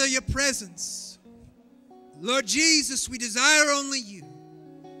 Father, your presence. Lord Jesus, we desire only you.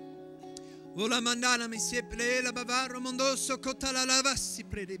 Father,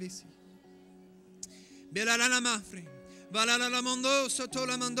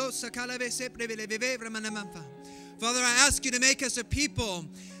 I ask you to make us a people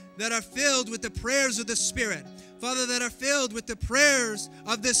that are filled with the prayers of the Spirit. Father, that are filled with the prayers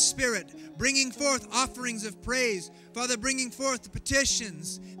of the Spirit, bringing forth offerings of praise. Father, bringing forth the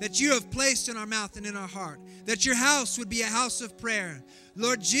petitions that you have placed in our mouth and in our heart. That your house would be a house of prayer.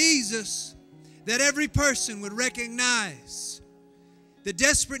 Lord Jesus, that every person would recognize the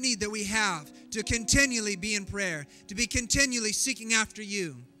desperate need that we have to continually be in prayer, to be continually seeking after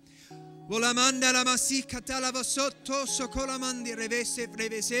you. Volamanda la masika talava sotto socolamandi revese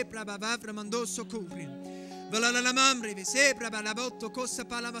prevese prabavavra mando socuri. Valala la mamre vese prabalabotto cosa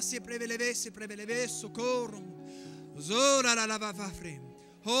palavasi prevelevese preveleve socorrum. Zora la lavavafre.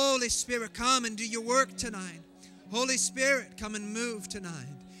 Holy Spirit, come and do your work tonight. Holy Spirit, come and move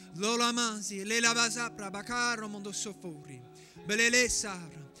tonight. Lola manzi le lavazapra bacaro mondo sofuri. Belele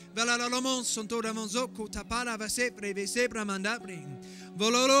sara. Valala lomon sontora monzoko tapala vase prevese pramandabri.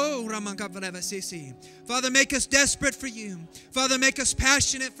 Father, make us desperate for you. Father, make us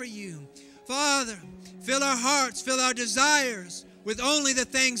passionate for you. Father, fill our hearts, fill our desires with only the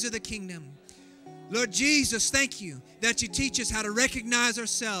things of the kingdom. Lord Jesus, thank you that you teach us how to recognize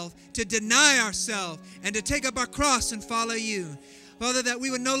ourselves, to deny ourselves, and to take up our cross and follow you. Father, that we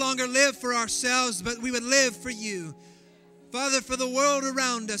would no longer live for ourselves, but we would live for you. Father, for the world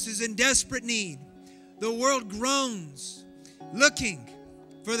around us is in desperate need. The world groans, looking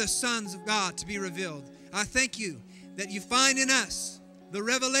for the sons of God to be revealed. I thank you that you find in us the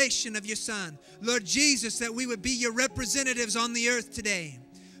revelation of your Son. Lord Jesus, that we would be your representatives on the earth today.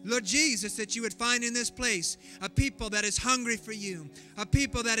 Lord Jesus, that you would find in this place a people that is hungry for you, a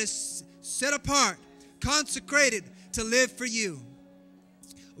people that is set apart, consecrated to live for you.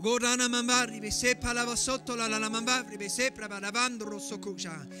 Godana mambari bese palava sotto la mambari bese prabalavando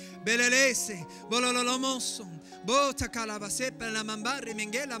rosokusha belelese bololomoso bota calava sepa la mambari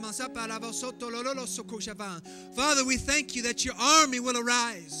mengela masapa lava sotto lolo sokushava. Father, we thank you that your army will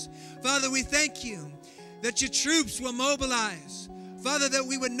arise. Father, we thank you that your troops will mobilize. Father, that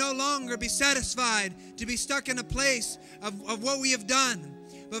we would no longer be satisfied to be stuck in a place of what we have done.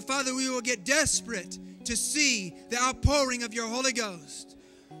 But Father, we will get desperate to see the outpouring of your Holy Ghost.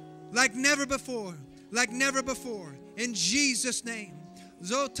 Like never before, like never before. In Jesus' name.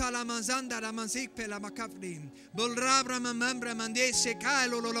 Zota la manzanda la manzikpe la makafri. Bolrabra mamambra mande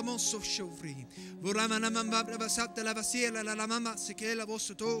sekailo lo lamoso shofri. Volama la mambra basata la vasiela la mama sekela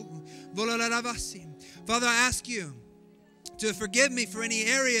vosoto. Vola la lavasi. Father, I ask you to forgive me for any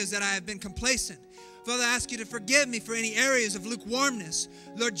areas that I have been complacent. Father, I ask you to forgive me for any areas of lukewarmness.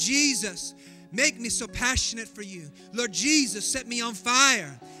 Lord Jesus, make me so passionate for you. Lord Jesus, set me on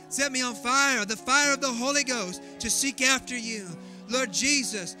fire. Set me on fire, the fire of the Holy Ghost, to seek after you. Lord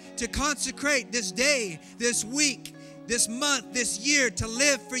Jesus, to consecrate this day, this week, this month, this year, to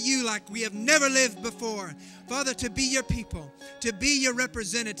live for you like we have never lived before. Father, to be your people, to be your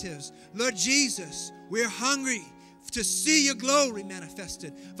representatives. Lord Jesus, we're hungry to see your glory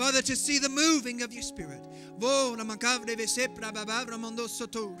manifested. Father, to see the moving of your Spirit.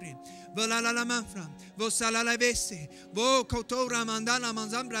 Volala la manfra, vosala la vese, vo kotora mandala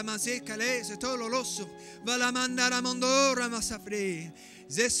manzambra mazekale se tolo losso, vala mandala mondora masafre,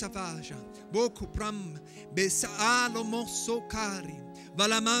 zesafaja, boku pram, besaalo mosso cari,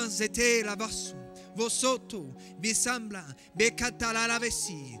 vala manzete la vaso, vosoto, bisambla, bekatala la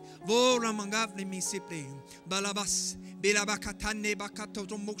vesi, vora mangavle misiple, balabas, belabakatane bakato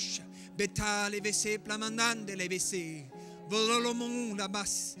mosha, betale vese plamandande le vese. Vololomon la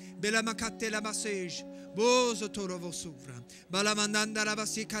bas, bela makate la basej, bozo toro vosuvra, balamandanda la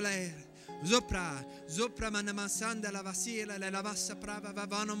vasikaler, zopra manamasanda la vasila la lavassa prava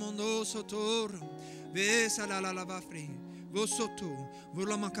vavano mondo sotoro, vesa la lavafri, vosoto,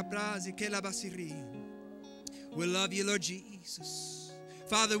 volomakaprazi ke la basiri. We love you, Lord Jesus.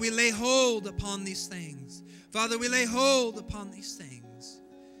 Father, we lay hold upon these things. Father, we lay hold upon these things.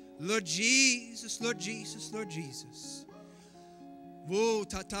 Lord Jesus, Lord Jesus, Lord Jesus. Vo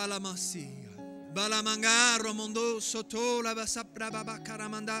tatala masia. Balamangaro mondo soto la vasapra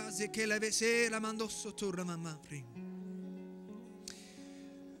babakaramanda zeke la vese la mando soto ramamapri.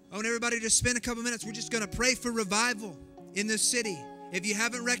 I want everybody to spend a couple minutes. We're just going to pray for revival in this city. If you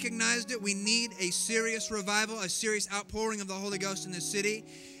haven't recognized it, we need a serious revival, a serious outpouring of the Holy Ghost in this city.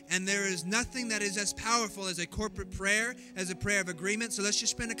 And there is nothing that is as powerful as a corporate prayer, as a prayer of agreement. So let's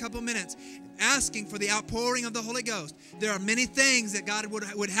just spend a couple minutes asking for the outpouring of the Holy Ghost. There are many things that God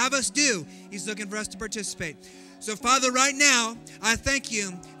would have us do. He's looking for us to participate. So, Father, right now, I thank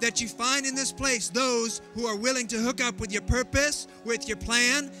you that you find in this place those who are willing to hook up with your purpose, with your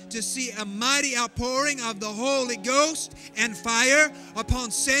plan, to see a mighty outpouring of the Holy Ghost and fire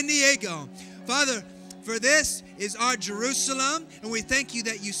upon San Diego. Father, for this is our Jerusalem, and we thank you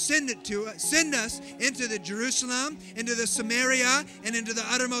that you send us into the Jerusalem, into the Samaria, and into the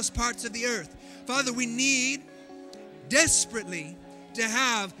uttermost parts of the earth. Father, we need desperately to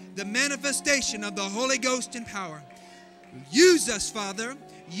have the manifestation of the Holy Ghost in power. Use us, Father.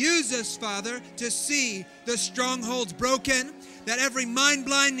 Use us, Father, to see the strongholds broken, that every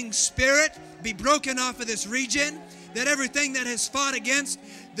mind-blinding spirit be broken off of this region, that everything that has fought against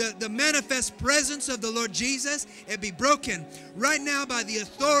the manifest presence of the Lord Jesus, it be broken. Right now, by the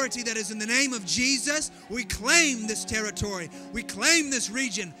authority that is in the name of Jesus, we claim this territory. We claim this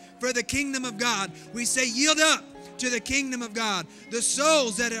region for the kingdom of God. We say, yield up to the kingdom of God. The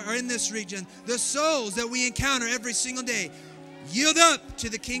souls that are in this region, the souls that we encounter every single day, yield up to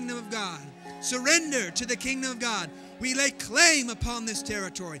the kingdom of God. Surrender to the kingdom of God. We lay claim upon this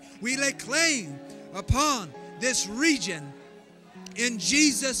territory. We lay claim upon this region in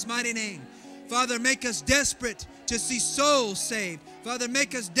Jesus' mighty name. Father, make us desperate to see souls saved. Father,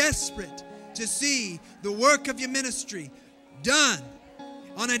 make us desperate to see the work of your ministry done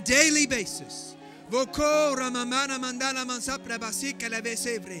on a daily basis. Voko ramamana mandala mansapra basika la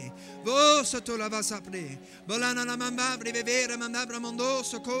vesevre. Vo soto la vasapre. Volana la mambavre vevera mandabra mondo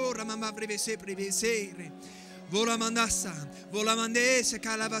socorra mambavre vesepre vesere. Vola mandassa. Vola mandese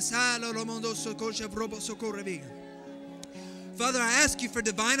calavasalo lo mondo socorre vrobo socorre vega. Father, I ask you for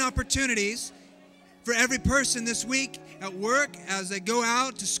divine opportunities for every person this week at work, as they go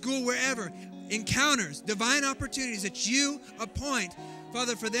out to school, wherever. Encounters, divine opportunities that you appoint,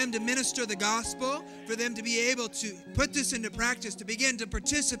 Father, for them to minister the gospel, for them to be able to put this into practice, to begin to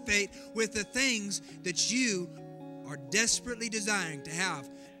participate with the things that you are desperately desiring to have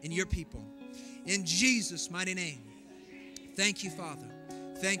in your people. In Jesus' mighty name. Thank you, Father.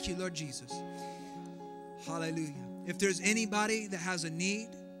 Thank you, Lord Jesus. Hallelujah. If there's anybody that has a need,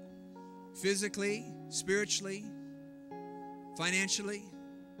 physically, spiritually, financially,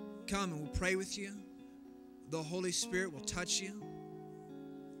 come and we'll pray with you. The Holy Spirit will touch you.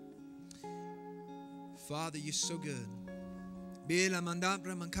 Father, you're so good.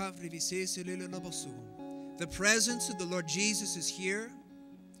 The presence of the Lord Jesus is here.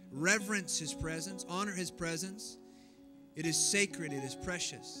 Reverence His presence. Honor His presence. It is sacred. It is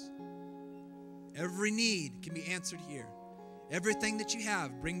precious. Every need can be answered here. Everything that you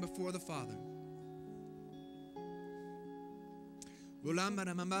have, bring before the Father.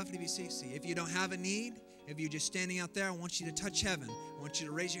 If you don't have a need, if you're just standing out there, I want you to touch heaven. I want you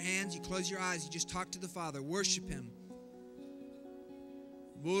to raise your hands. You close your eyes. You just talk to the Father. Worship Him.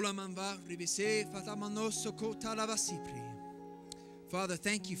 Father,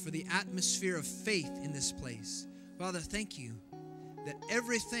 thank you for the atmosphere of faith in this place. Father, thank you that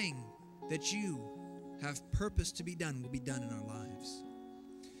everything that you have purpose to be done will be done in our lives.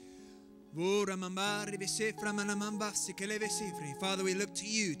 Father, we look to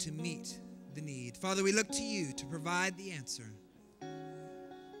you to meet the need. Father, we look to you to provide the answer.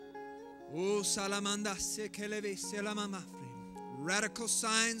 Radical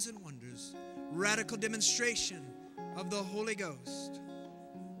signs and wonders, radical demonstration of the Holy Ghost.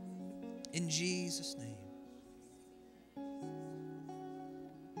 In Jesus' name.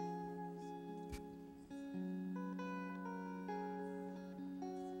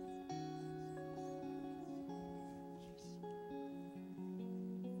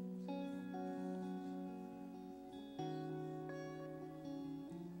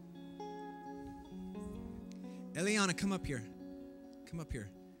 Eliana, come up here. Come up here.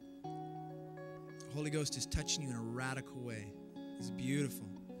 The Holy Ghost is touching you in a radical way. It's beautiful.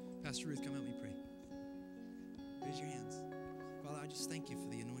 Pastor Ruth, come help me pray. Raise your hands. Father, I just thank you for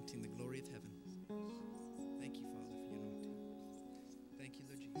the anointing, the glory of heaven. Thank you, Father, for your anointing. Thank you,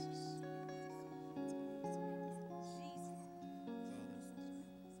 Lord Jesus. Father,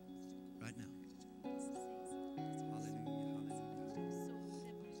 right now. Hallelujah, hallelujah.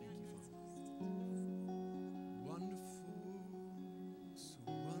 Thank you, Father. Wonderful, so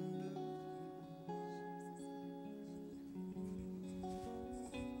wonderful.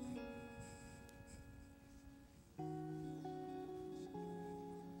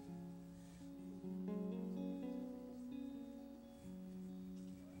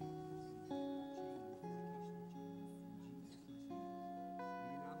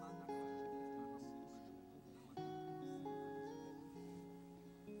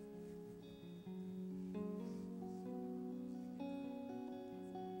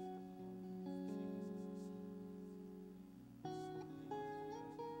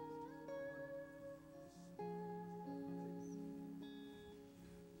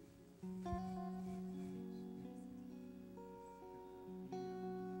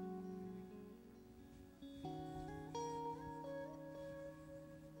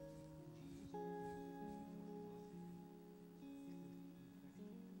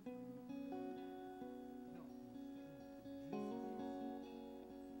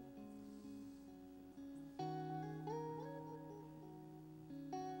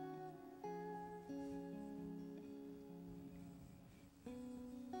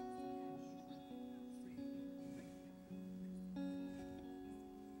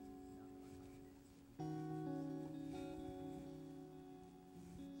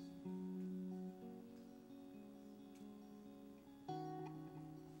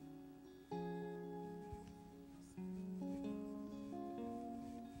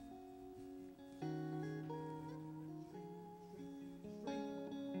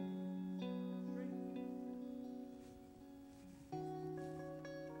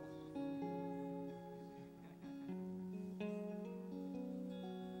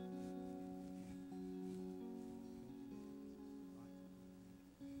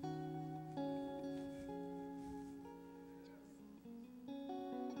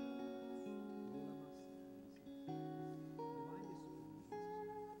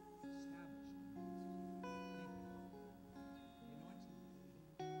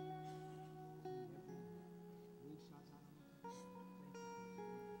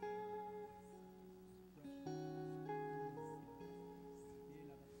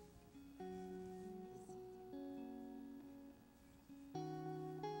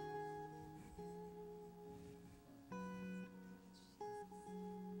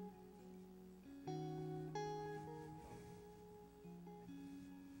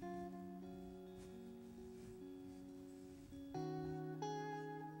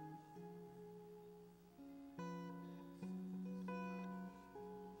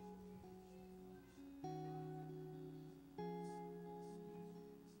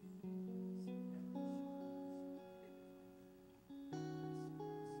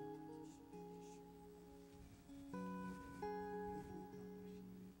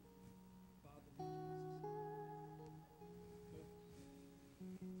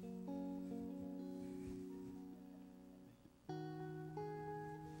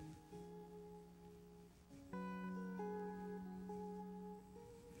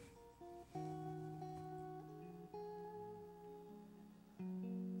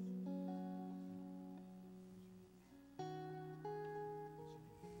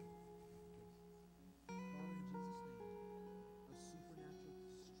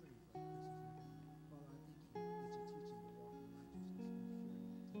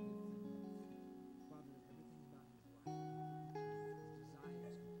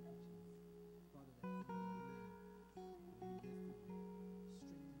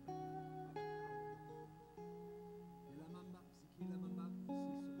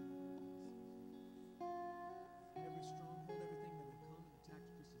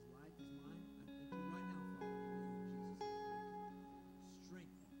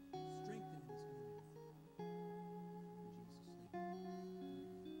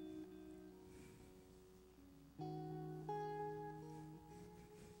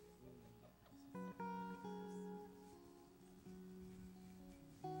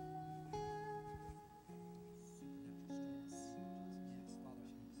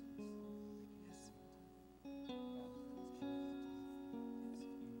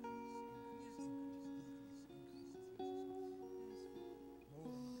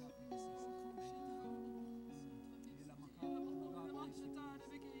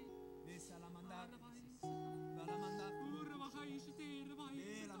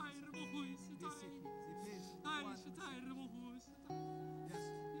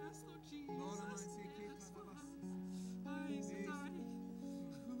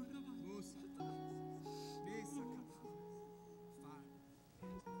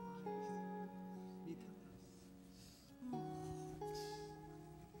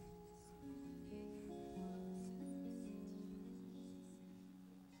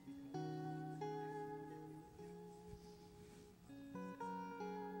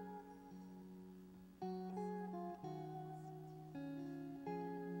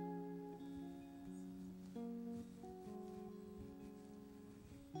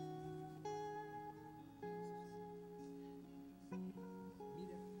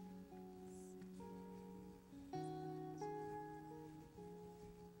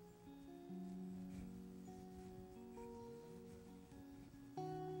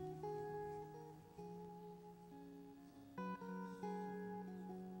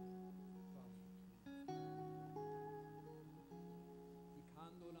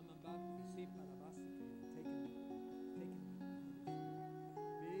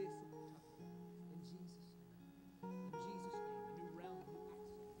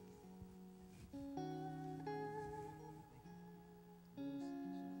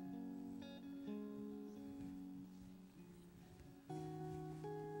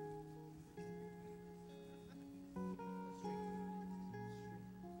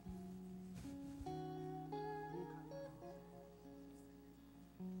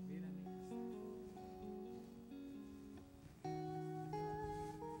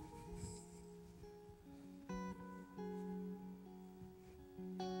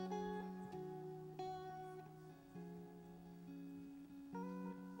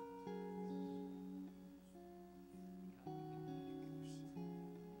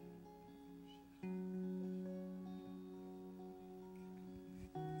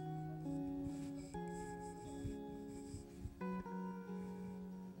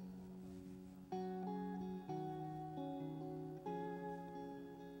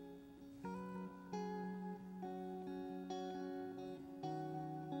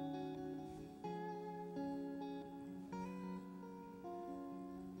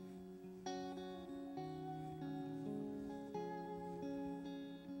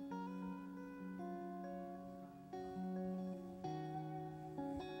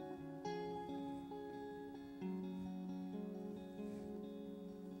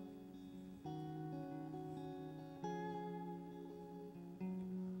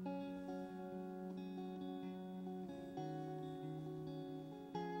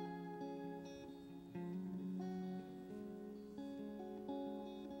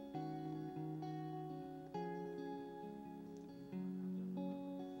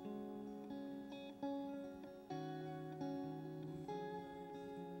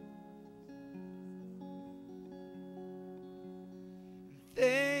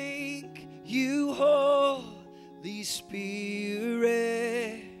 Holy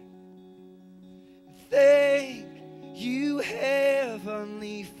Spirit. Thank you,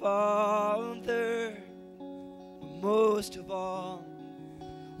 Heavenly Father. Most of all,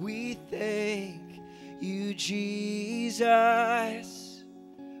 we thank you, Jesus,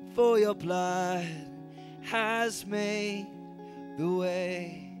 for your blood has made the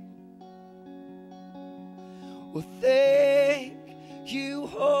way. Well, thank you,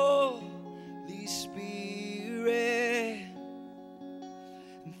 Holy Spirit.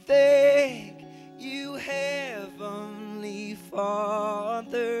 And thank you, Heavenly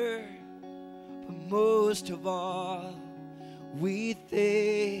Father. But most of all, we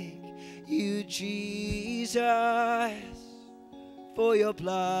thank you, Jesus, for your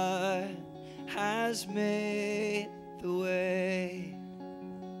blood has made the way.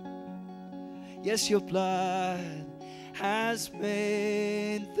 Yes, your blood has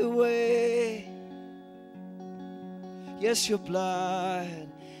made the way. Yes, your blood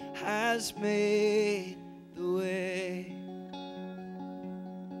has made the way.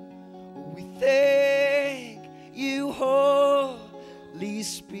 We thank you, Holy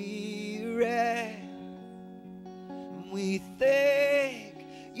Spirit. We thank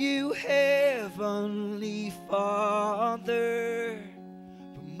you, Heavenly Father.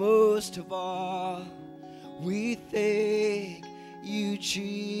 But most of all, we thank you,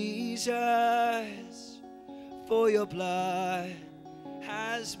 Jesus, for your blood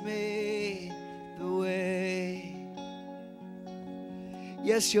has made the way.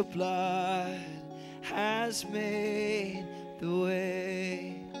 Yes, your blood has made the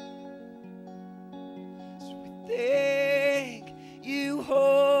way. So we thank you,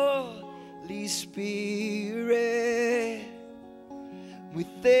 Holy Spirit. We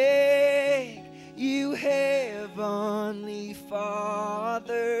thank you, Heavenly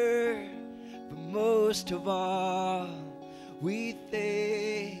Father. But most of all, we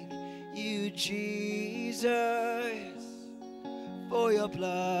thank you, Jesus, for your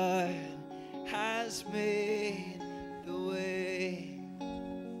blood has made the way.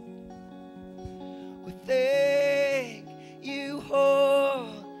 We thank you,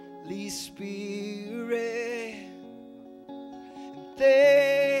 Holy Spirit. And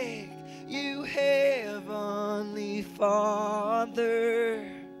thank you, Heavenly Father.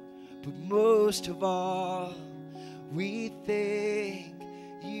 But most of all, we thank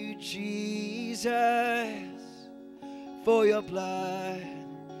you, Jesus, for your blood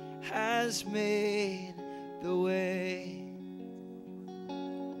has made the way.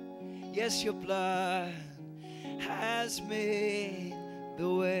 Yes, your blood has made the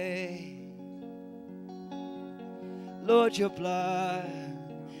way. Lord, your blood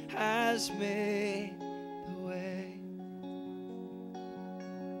has made the way.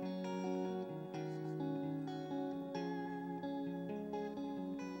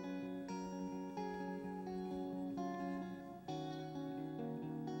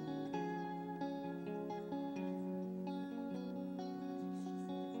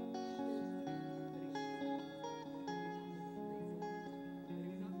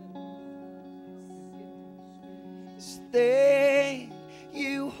 Thank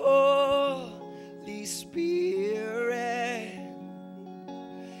you, Holy Spirit.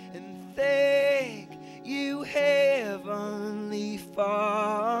 And thank you, Heavenly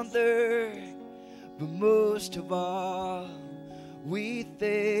Father. But most of all, we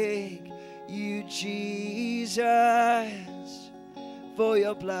thank you, Jesus, for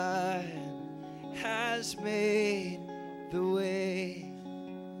your blood has made the way.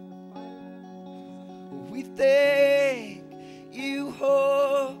 We thank you,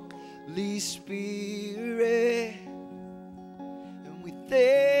 Holy Spirit. And we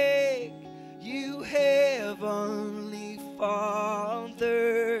thank you, Heavenly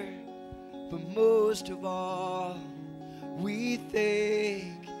Father. But most of all, we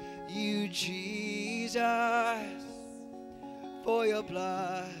thank you, Jesus, for your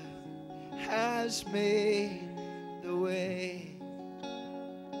blood has made the way.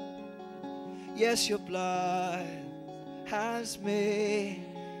 Yes, your blood has made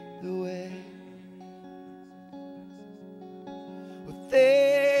the way. Well,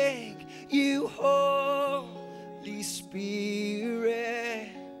 thank you, Holy Spirit.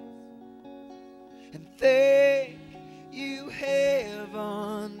 And thank you,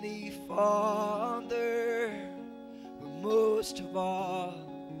 Heavenly Father. But most of all,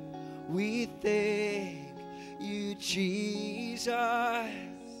 we thank you, Jesus,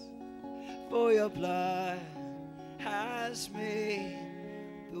 for your blood has made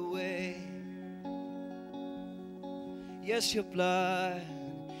the way. Yes, your blood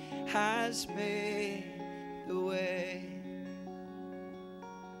has made the way.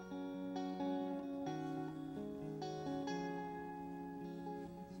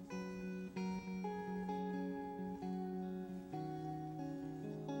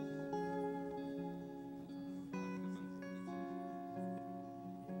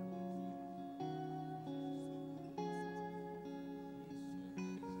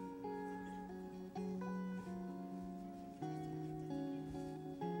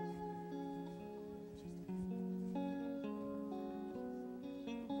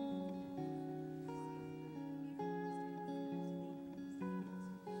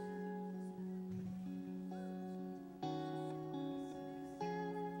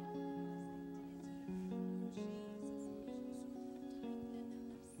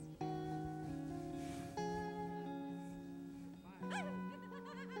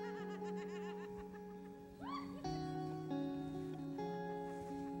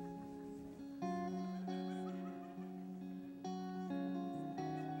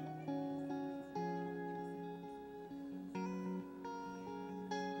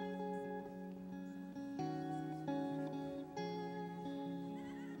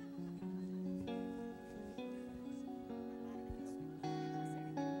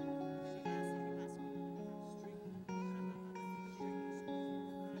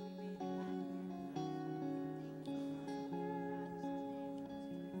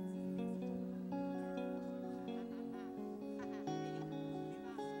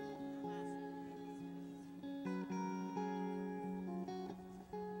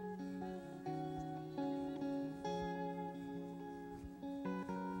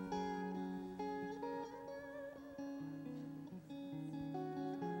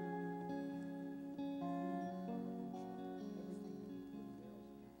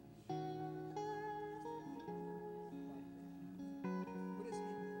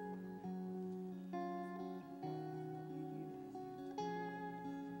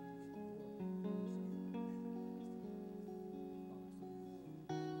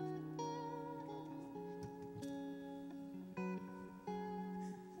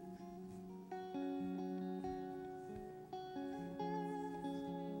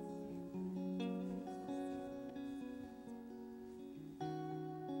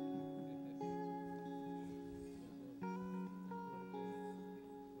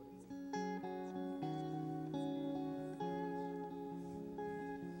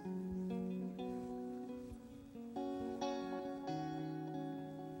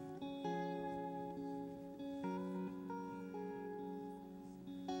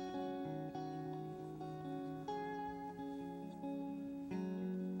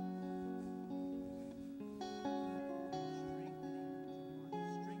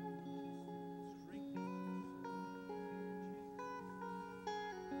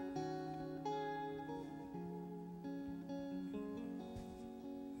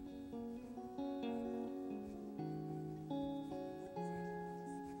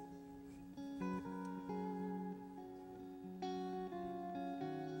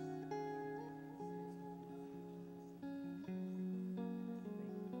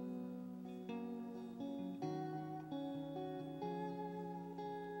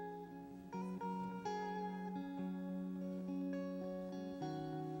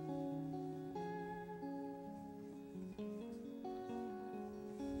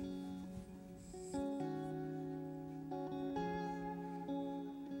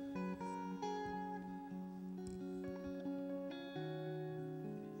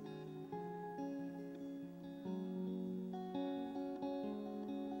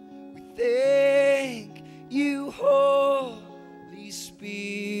 Thank you, Holy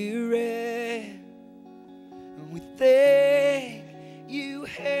Spirit. And we thank you,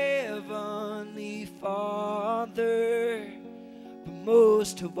 Heavenly Father. But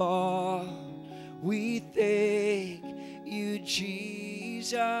most of all, we thank you,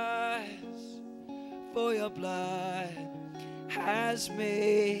 Jesus, for your blood has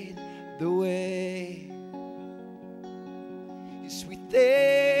made the way. Yes, we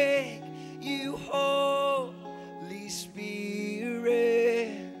thank you, Holy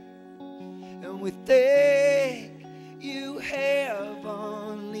Spirit, and we thank you,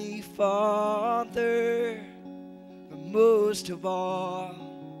 Heavenly Father. But most of all,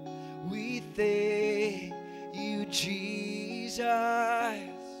 we thank you, Jesus,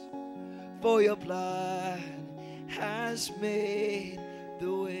 for your blood has made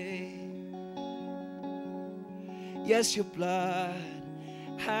the way. Yes, your blood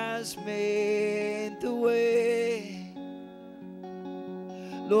has made the way.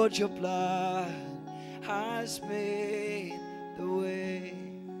 Lord, your blood has made the way.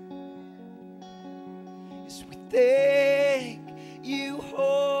 Yes, thank you,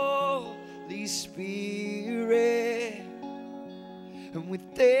 Holy Spirit. And we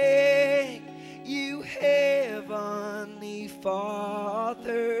thank you, Heavenly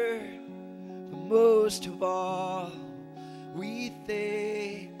Father. But most of all, we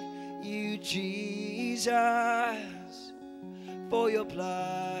thank you, Jesus, for your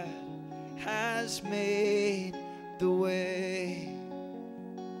blood has made the way.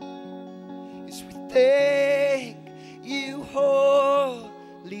 Yes, we thank you,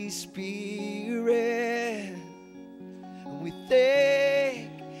 Holy Spirit. And we thank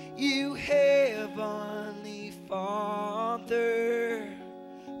you, Heavenly Father.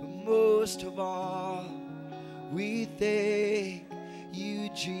 But most of all, we thank you,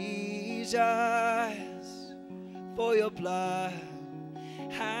 Jesus, for your blood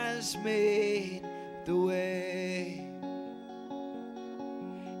has made the way.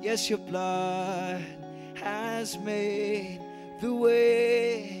 Yes, your blood has made the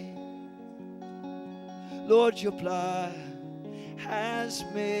way. Lord, your blood has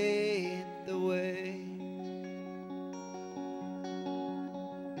made the way.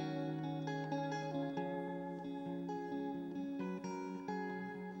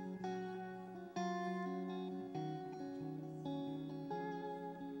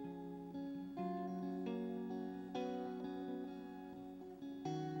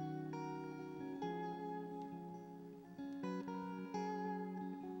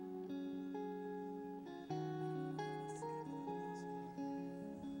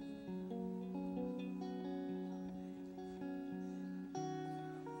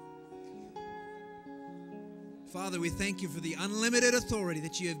 Father, we thank you for the unlimited authority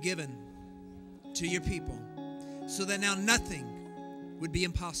that you have given to your people so that now nothing would be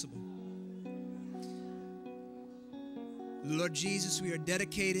impossible. Lord Jesus, we are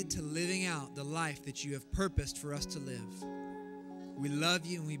dedicated to living out the life that you have purposed for us to live. We love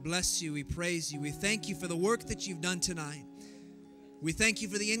you and we bless you. We praise you. We thank you for the work that you've done tonight. We thank you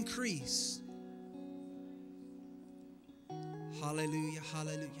for the increase. Hallelujah,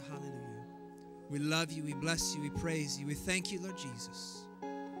 hallelujah, hallelujah. We love you, we bless you, we praise you. We thank you, Lord Jesus.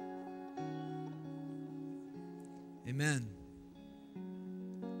 Amen.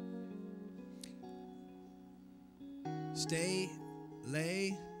 Stay,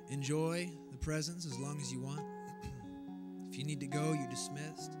 lay, enjoy the presence as long as you want. If you need to go, you're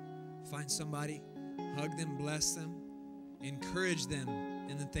dismissed. Find somebody, hug them, bless them, encourage them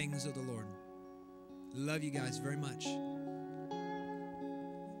in the things of the Love you guys very much.